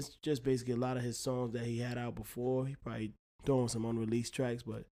 It's just basically a lot of his songs that he had out before. He probably throwing some unreleased tracks,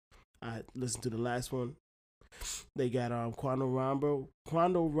 but I listened to the last one. They got Quando Rondo.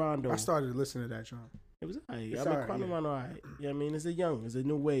 I started to listen to that, John. It was alright. It's I mean, alright, Quando yeah. Rondo alright. Yeah, I mean, it's a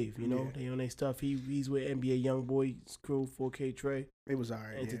new wave. You know, they on their stuff. He's with NBA YoungBoy's crew, 4K Trey. It was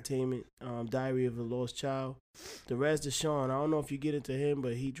alright. Entertainment. Diary of a Lost Child. The rest of Deshaun. I don't know if you get into him,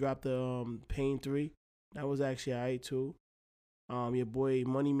 but he dropped the Pain 3. That was actually alright too. Your boy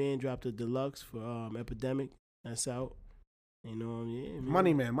Money Man dropped a deluxe for Epidemic. That's out. You know, yeah.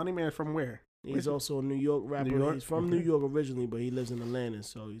 Money Man from where? He's also a New York rapper. New York? He's from Okay. New York originally, but he lives in Atlanta.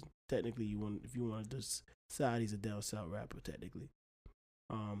 So he's technically, if you want to decide, he's a down south rapper technically.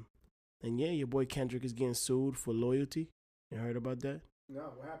 And yeah, your boy Kendrick is getting sued for loyalty. You heard about that? No,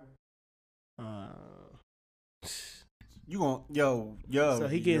 what happened? You gon' yo. So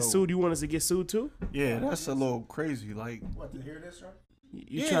he getting sued. You want us to get sued too? Yeah, that's a little crazy. Like, What, to hear this, right?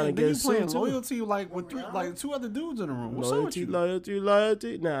 You trying to get you sued playing too? loyalty like with two other dudes in the room. What's up with you? Loyalty.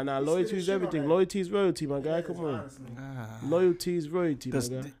 Nah. Loyalty is shit on everything. that. Loyalty is royalty, my guy. Come on. Loyalty is royalty, my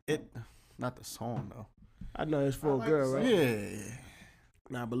guy. Not the song though. I know it's for a girl, right? Yeah.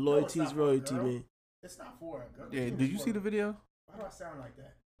 Nah, but loyalty is royalty, man. It's not for a girl. Yeah. Did you see the video? Why do I sound like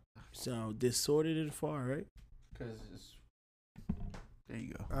that? Sound distorted and far, right? Because there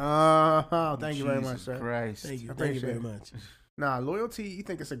you go. Thank you very much, Jesus sir. Christ. Thank you. I Thank you very appreciate much. Nah, Loyalty, you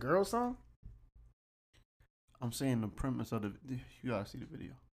think it's a girl song? I'm saying the premise of you gotta see the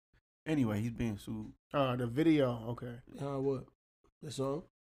video. Anyway, he's being sued. The video, okay. What? The song?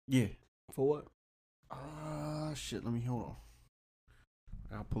 Yeah. For what? Shit. Let me hold on.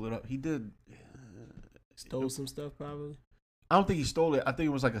 I'll pull it up. He did. Stole some stuff, probably. I don't think he stole it. I think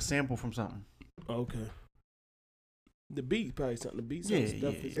it was like a sample from something. Okay. The beat, probably something. The beat, Yeah,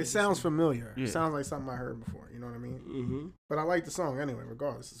 definitely. It sounds familiar. Yeah. It sounds like something I heard before. You know what I mean? Mm-hmm. But I like the song anyway.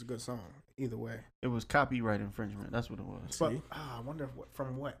 Regardless, it's a good song. Either way. It was copyright infringement. That's what it was. But I wonder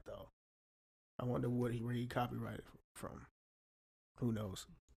from what though. I wonder where he copyrighted from. Who knows?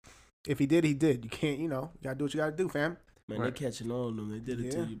 If he did, he did. You can't. You gotta do what you gotta do, fam. Man, Right. they catching on them. They did it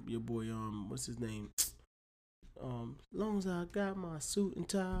Yeah. to your boy. What's his name? Long as I got my suit and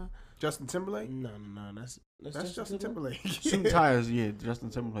tie. Justin Timberlake. No. That's Justin Timberlake. Suit and tires, yeah, Justin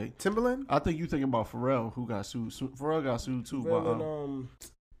Timberlake. Timberland. I think you thinking about Pharrell, who got sued. Pharrell got sued too. Well,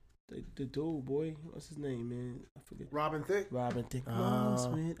 the dude, boy, what's his name, man? I forget. Robin Thicke. Robin Thicke. Uh,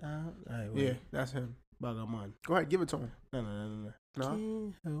 Went out. All right, Yeah, that's him. Bagaman. Go ahead, give it to him. No. No.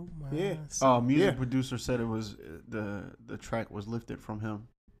 Can't help Yeah. myself. Music Yeah. producer said it was the track was lifted from him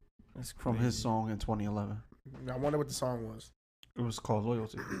That's from crazy. his song in 2011. I wonder what the song was. It was called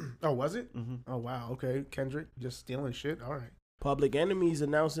Loyalty. Oh, was it? Mm-hmm. Oh, wow. Okay. Kendrick just stealing shit. All right. Public Enemy's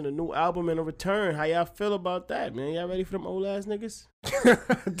announcing a new album and a return. How y'all feel about that, man? Y'all ready for them old ass niggas?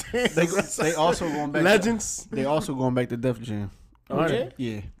 They also going back. Legends. They also going back to Def Jam. Oh, yeah?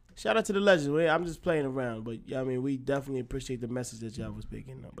 Yeah. Shout out to the legends. I'm just playing around, but I mean, we definitely appreciate the message that y'all was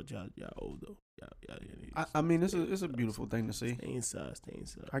picking up. But y'all old though. I mean, it's a beautiful thing to see. Stay inside.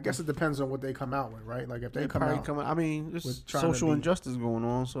 I guess it depends on what they come out with, right? Like if they come probably out. I mean, there's with trying to social be- injustice going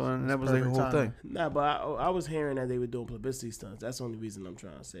on, so and that was their perfect whole timing. thing. Nah, but I was hearing that they were doing publicity stunts. That's the only reason I'm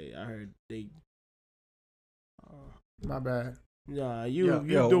trying to say. I heard they. My bad. Nah, you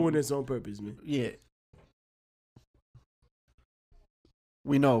Yo. doing this on purpose, man. Yeah.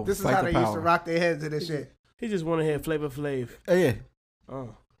 We know. This is Fight how the they power. used to rock their heads to this shit. He just want to hear Flavor Flav. Yeah.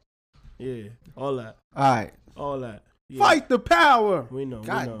 Yeah, all that. All right. Yeah. Fight the power. We know.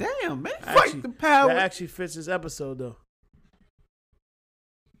 God we know. damn, man. Actually- Fight the power. That actually fits this episode though.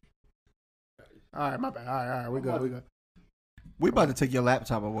 All right, my bad. All right, we good. We about to take your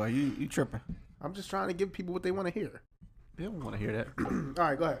laptop away. You tripping? I'm just trying to give people what they want to hear. They don't want to hear that. All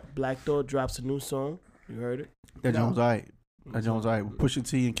right, go ahead. Black Thought drops a new song. You heard it? That Jones alright. That Jones alright. Pusha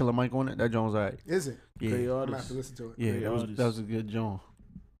T and Killer Mike on it. That Jones alright. Is it? Yeah. Great I'm gonna artist. have to listen to it. Yeah, that was a good Jones.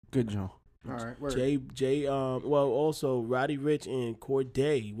 Good Jones. All right. Word. Well, also Roddy Ricch and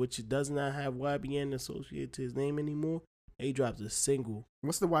Cordae, which does not have YBN associated to his name anymore. He dropped a single.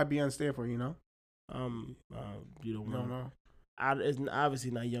 What's the YBN stand for? You know? You don't No, know. no. It's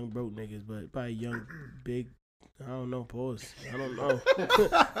obviously not young broke niggas, but probably young big. I don't know. Pause. I don't know.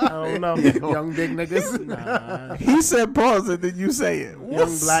 I don't know. Young big niggas. Nah. He said pause and then you say it.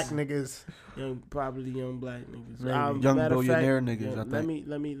 Young black niggas. Probably young black niggas. Maybe. Young matter of billionaire fact, niggas, I think.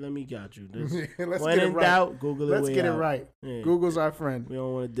 Let me got you. Let's When get it in right. doubt, Google it. Let's way get it out. right. Yeah. Google's our friend. We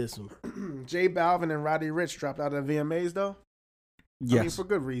don't want to diss them. J Balvin and Roddy Ricch dropped out of the VMAs though. Yes. I mean, for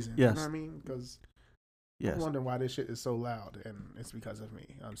good reason. Yes. You know what I mean? Because Yes. I wonder why this shit is so loud, and it's because of me.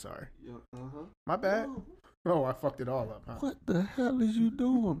 I'm sorry. My bad. Oh, I fucked it all up. Huh? What the hell is you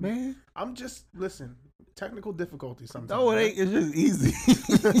doing, man? I'm just listen. Technical difficulties sometimes. No, it ain't. It's just easy.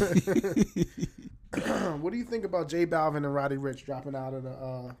 What do you think about J Balvin and Roddy Ricch dropping out of the?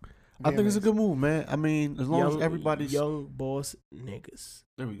 I think it's a VMAs? good move, man. I mean, as long as everybody's young boss niggas.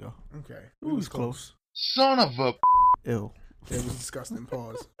 There we go. Okay, It was close. Son of a. Ew. It was disgusting.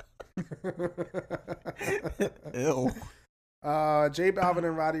 Pause. Ew. J Balvin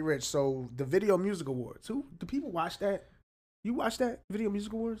and Roddy Ricch. So the Video Music Awards. Who do people watch that? You watch that Video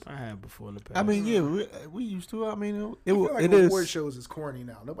Music Awards? I have before in the past. I mean, yeah, we used to. I mean, I feel like it is. award shows is corny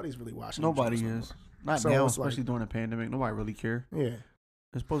now. Nobody's really watching. Nobody them shows is. Not So now, it's like- especially during the pandemic. Nobody really care. no more. Yeah,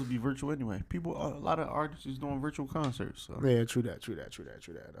 It's supposed to be virtual anyway. People, a lot of artists is doing virtual concerts. So. yeah. True that.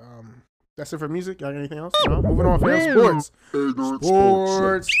 That's it for music. Y'all got anything else? No? Moving on, fans.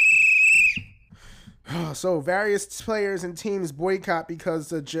 Sports. So various players and teams boycott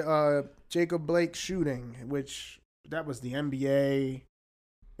because of Jacob Blake shooting, which that was the NBA.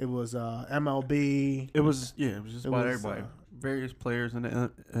 It was MLB. It was just about was, everybody. Various players in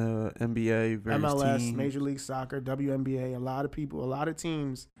the NBA, various MLS, teams. Major League Soccer, WNBA, a lot of people, a lot of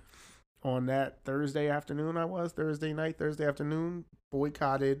teams on that Thursday night, Thursday afternoon,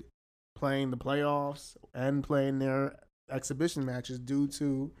 boycotted playing the playoffs and playing their exhibition matches due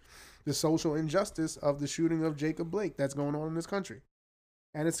to the social injustice of the shooting of Jacob Blake that's going on in this country.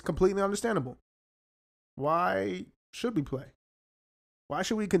 And it's completely understandable. Why should we play? Why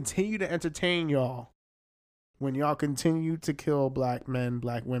should we continue to entertain y'all when y'all continue to kill black men,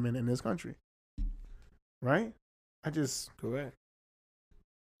 black women in this country? Right? Correct.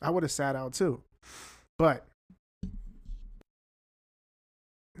 I would have sat out too. But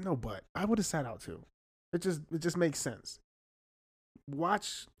I would have sat out too. It just makes sense.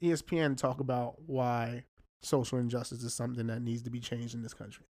 Watch ESPN talk about why social injustice is something that needs to be changed in this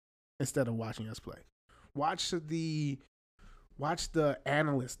country instead of watching us play. Watch the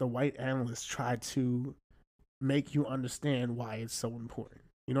analysts, the white analysts, try to make you understand why it's so important.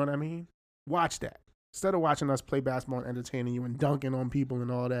 You know what I mean? Watch that. Instead of watching us play basketball and entertaining you and dunking on people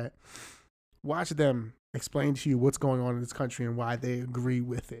and all that, watch them explain to you what's going on in this country and why they agree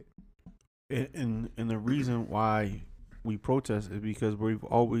with it. And the reason why we protest is because we've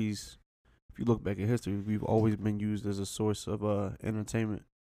always, if you look back at history, we've always been used as a source of entertainment.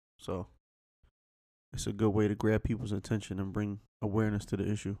 So it's a good way to grab people's attention and bring awareness to the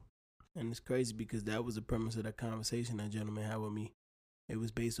issue. And it's crazy because that was the premise of that conversation that gentleman had with me. It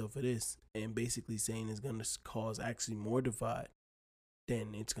was based off of this and basically saying it's going to cause actually more divide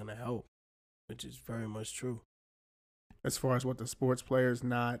than it's going to help, which is very much true. As far as what the sports players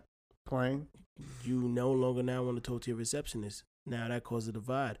not playing, you no longer now want to talk to your receptionist. Now that caused a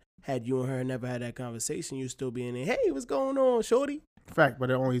divide. Had you and her never had that conversation, you'd still be in there, hey, what's going on, shorty? Fact, but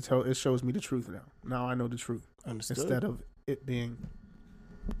it shows me the truth now. Now I know the truth. Understood. Instead of it being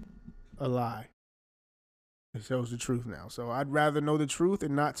a lie. It shows the truth now. So I'd rather know the truth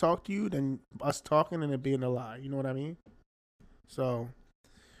and not talk to you than us talking and it being a lie. You know what I mean? So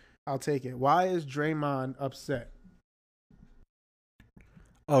I'll take it. Why is Draymond upset?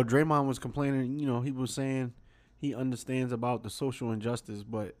 Oh, Draymond was complaining. You know, he was saying he understands about the social injustice,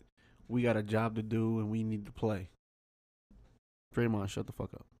 but we got a job to do and we need to play. Draymond, shut the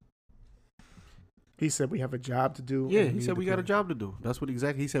fuck up. He said we have a job to do. Yeah, he said we got a job to do. That's what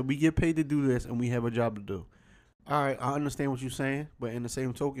exactly he said. We get paid to do this and we have a job to do. All right, I understand what you're saying, but in the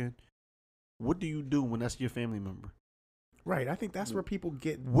same token, what do you do when that's your family member? Right, I think that's where people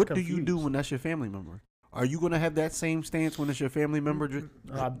get What confused. do you do when that's your family member? Are you gonna have that same stance when it's your family member?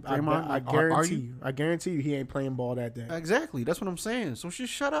 I guarantee you, he ain't playing ball that day. Exactly. That's what I'm saying. So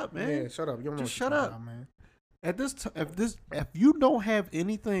just shut up, man. Yeah, shut up. You don't know just what shut you're up, talking about, man. At this, if you don't have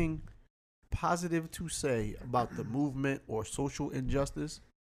anything positive to say about the movement or social injustice,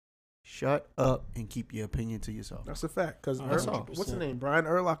 shut up and keep your opinion to yourself. That's a fact. Because all. what's his name? Brian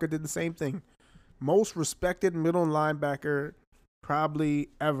Urlacher did the same thing. Most respected middle linebacker probably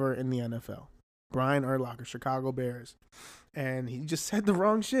ever in the NFL. Brian Urlacher, Chicago Bears. And he just said the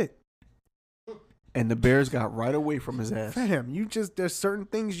wrong shit. And the Bears got right away from his ass. Fam, there's certain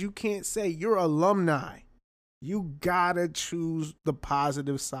things you can't say. You're alumni. You gotta choose the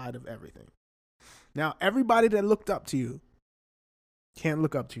positive side of everything. Now, everybody that looked up to you can't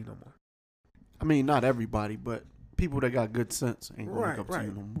look up to you no more. I mean, not everybody, but people that got good sense ain't gonna look up to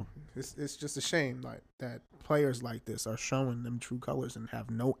you no more. It's just a shame like that players like this are showing them true colors and have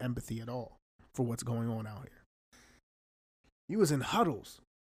no empathy at all for what's going on out here. You was in huddles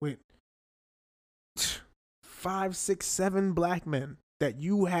with 5, 6, 7 black men that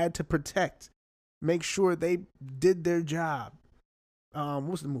you had to protect, make sure they did their job.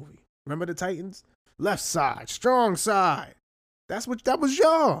 What's the movie? Remember the Titans? Left side, strong side. That was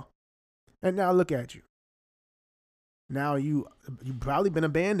y'all. And now look at you. Now you've probably been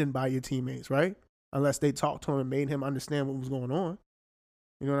abandoned by your teammates, right? Unless they talked to him and made him understand what was going on.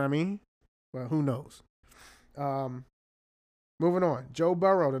 You know what I mean? Well, who knows? Moving on. Joe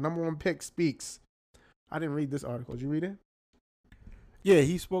Burrow, the number 1 pick, speaks. I didn't read this article. Did you read it? Yeah,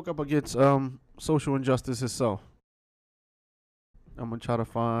 he spoke up against social injustice himself. I'm gonna try to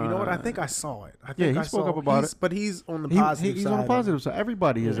find. You know what? I think I saw it. He spoke up about it. But he's on the positive side. He's on the positive side.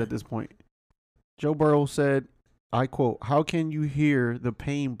 Everybody is at this point. Joe Burrow said, I quote, "How can you hear the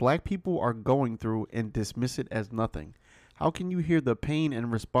pain black people are going through and dismiss it as nothing? How can you hear the pain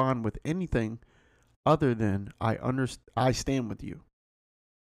and respond with anything other than I stand with you?"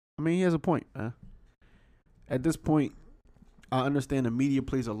 I mean, he has a point, man. At this point, I understand the media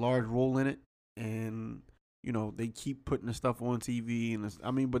plays a large role in it, and you know they keep putting the stuff on TV,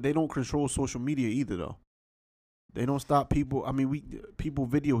 and but they don't control social media either, though. They don't stop people. I mean, people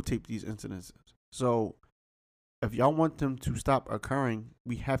videotape these incidents, so if y'all want them to stop occurring,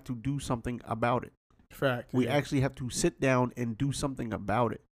 we have to do something about it. Fact. We actually have to sit down and do something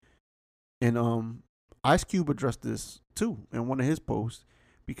about it. And Ice Cube addressed this too in one of his posts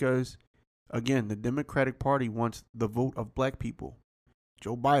because, again, the Democratic Party wants the vote of black people.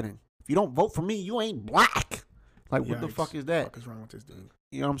 Joe Biden, if you don't vote for me, you ain't black. Like, what the fuck is that? What the fuck is wrong with this dude?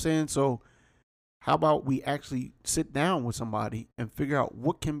 You know what I'm saying? So how about we actually sit down with somebody and figure out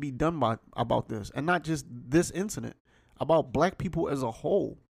what can be done about this, and not just this incident, about black people as a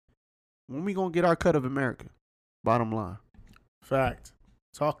whole. When we gonna get our cut of America? Bottom line. Fact.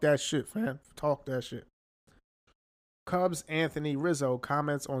 Talk that shit, fam. Talk that shit. Cubs Anthony Rizzo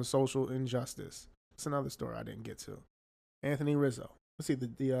comments on social injustice. It's another story I didn't get to. Anthony Rizzo. Let's see,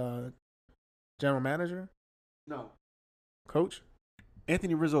 the general manager? No. Coach?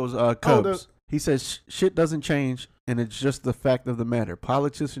 Anthony Rizzo's Cubs. He says shit doesn't change, and it's just the fact of the matter.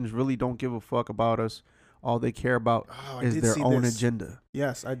 Politicians really don't give a fuck about us. All they care about is their own agenda.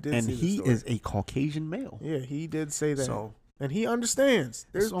 Yes, I did. And see he is a Caucasian male. Yeah, he did say that. So, and he understands.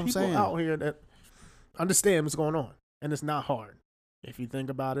 There's what I'm people saying. out here that understand what's going on, and it's not hard if you think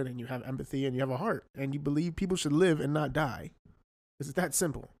about it and you have empathy and you have a heart and you believe people should live and not die. It's that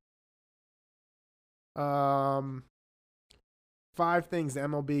simple. 5 things the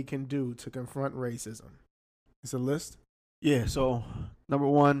MLB can do to confront racism. It's a list. Yeah, so number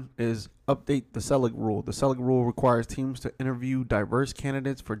 1 is update the Selig rule. The Selig rule requires teams to interview diverse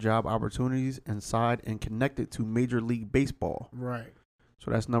candidates for job opportunities inside and connect it to Major League Baseball. Right. So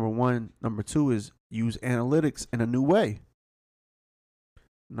that's number 1. Number 2 is use analytics in a new way.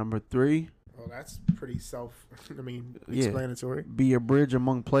 Number 3. Well, that's pretty explanatory. Be a bridge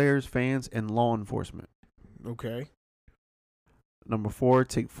among players, fans, and law enforcement. Okay. Number 4,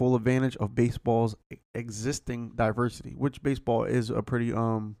 take full advantage of baseball's existing diversity, which baseball is a pretty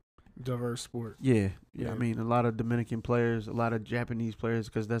diverse sport. Yeah. I mean, a lot of Dominican players, a lot of Japanese players,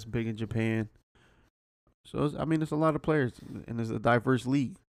 because that's big in Japan. So it's a lot of players, and it's a diverse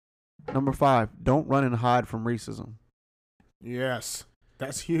league. Number 5, don't run and hide from racism. Yes,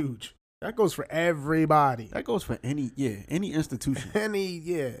 that's huge. That goes for everybody. That goes for any institution.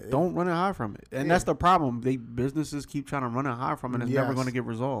 Don't run and hide from it. And that's the problem. Businesses keep trying to run and hide from it, and it's never going to get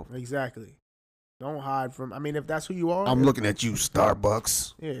resolved. Exactly. Don't hide from. I mean, if that's who you are. I'm looking at you,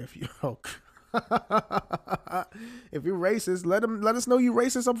 Starbucks. Yeah, if you're racist, let us know you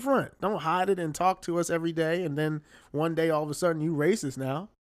racist up front. Don't hide it and talk to us every day, and then one day all of a sudden you racist now.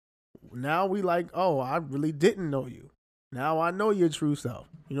 now we like, oh, I really didn't know you. Now I know your true self.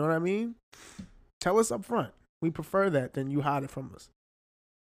 You know what I mean? Tell us up front. We prefer that than you hide it from us.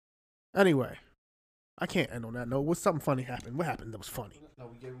 Anyway, I can't end on that note. What's something funny happened? What happened that was funny? No,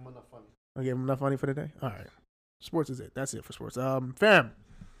 we gave him enough funny. I gave him enough funny for the day? All right. Sports is it. That's it for sports. Fam,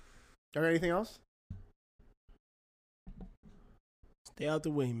 got anything else? Stay out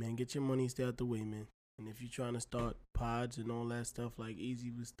the way, man. Get your money, stay out the way, man. And if you're trying to start pods and all that stuff like Easy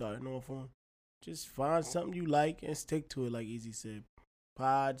was starting off on, just find something you like and stick to it, like Easy said.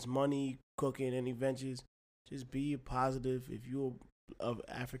 Pods, money, cooking, any ventures. Just be positive. If you're of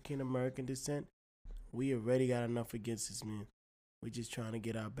African-American descent, we already got enough against us, man. We're just trying to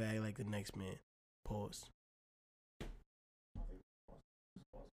get our bag like the next man. Pause.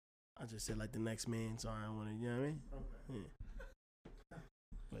 I just said like the next man, so I don't want to, you know what I mean? Yeah.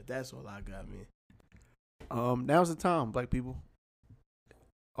 But that's all I got, man. Now's the time, black people.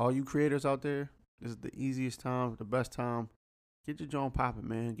 All you creators out there, this is the easiest time, the best time. Get your joint popping,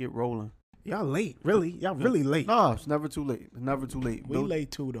 man. Get rolling. Y'all late, really? Y'all really late. No, it's never too late. It's never too late. We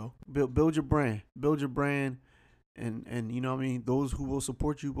late too, though. Build your brand. Build your brand. And you know what I mean? Those who will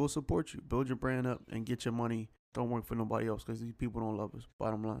support you will support you. Build your brand up and get your money. Don't work for nobody else because these people don't love us.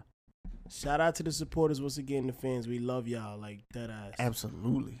 Bottom line. Shout out to the supporters once again, the fans. We love y'all like that ass.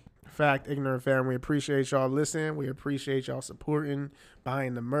 Absolutely. Fact, Ignorant Fam, we appreciate y'all listening. We appreciate y'all supporting,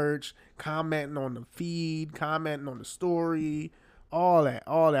 buying the merch, commenting on the feed, commenting on the story, all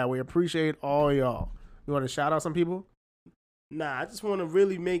that. We appreciate all y'all. You want to shout out some people? Nah, I just want to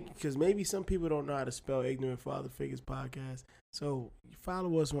really make, because maybe some people don't know how to spell Ignorant Father Figures Podcast. So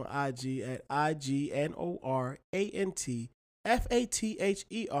follow us on IG at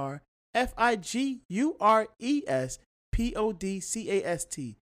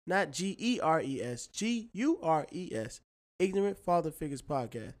IGNORANTFATHERFIGURESPODCAST. Not GERES, GURES. Ignorant Father Figures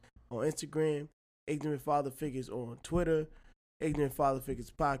Podcast on Instagram, Ignorant Father Figures on Twitter, Ignorant Father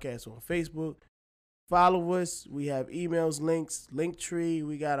Figures Podcast on Facebook. Follow us. We have emails, links, Linktree.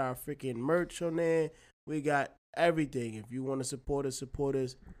 We got our freaking merch on there. We got everything. If you want to support us.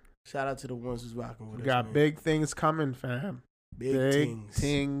 Shout out to the ones who's rocking with us. We got big things coming, fam. Big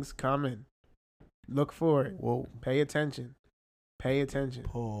things coming. Look for it. Whoa. Pay attention.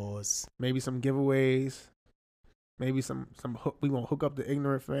 Pause. Maybe some giveaways. Maybe some hook. We gonna hook up the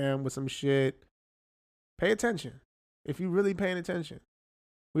Ignorant Fam with some shit. Pay attention. If you really paying attention,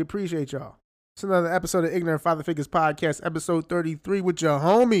 we appreciate y'all. It's another episode of Ignorant Father Figures Podcast, episode 33 with your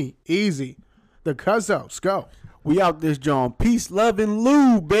homie Easy, the Cuzzo. Let's go. We out this John. Peace, love, and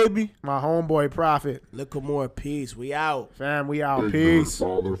lube, baby. My homeboy Prophet. Look more peace. We out. Fam, we out. Peace.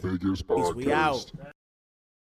 Father Figures Podcast. Peace. We out.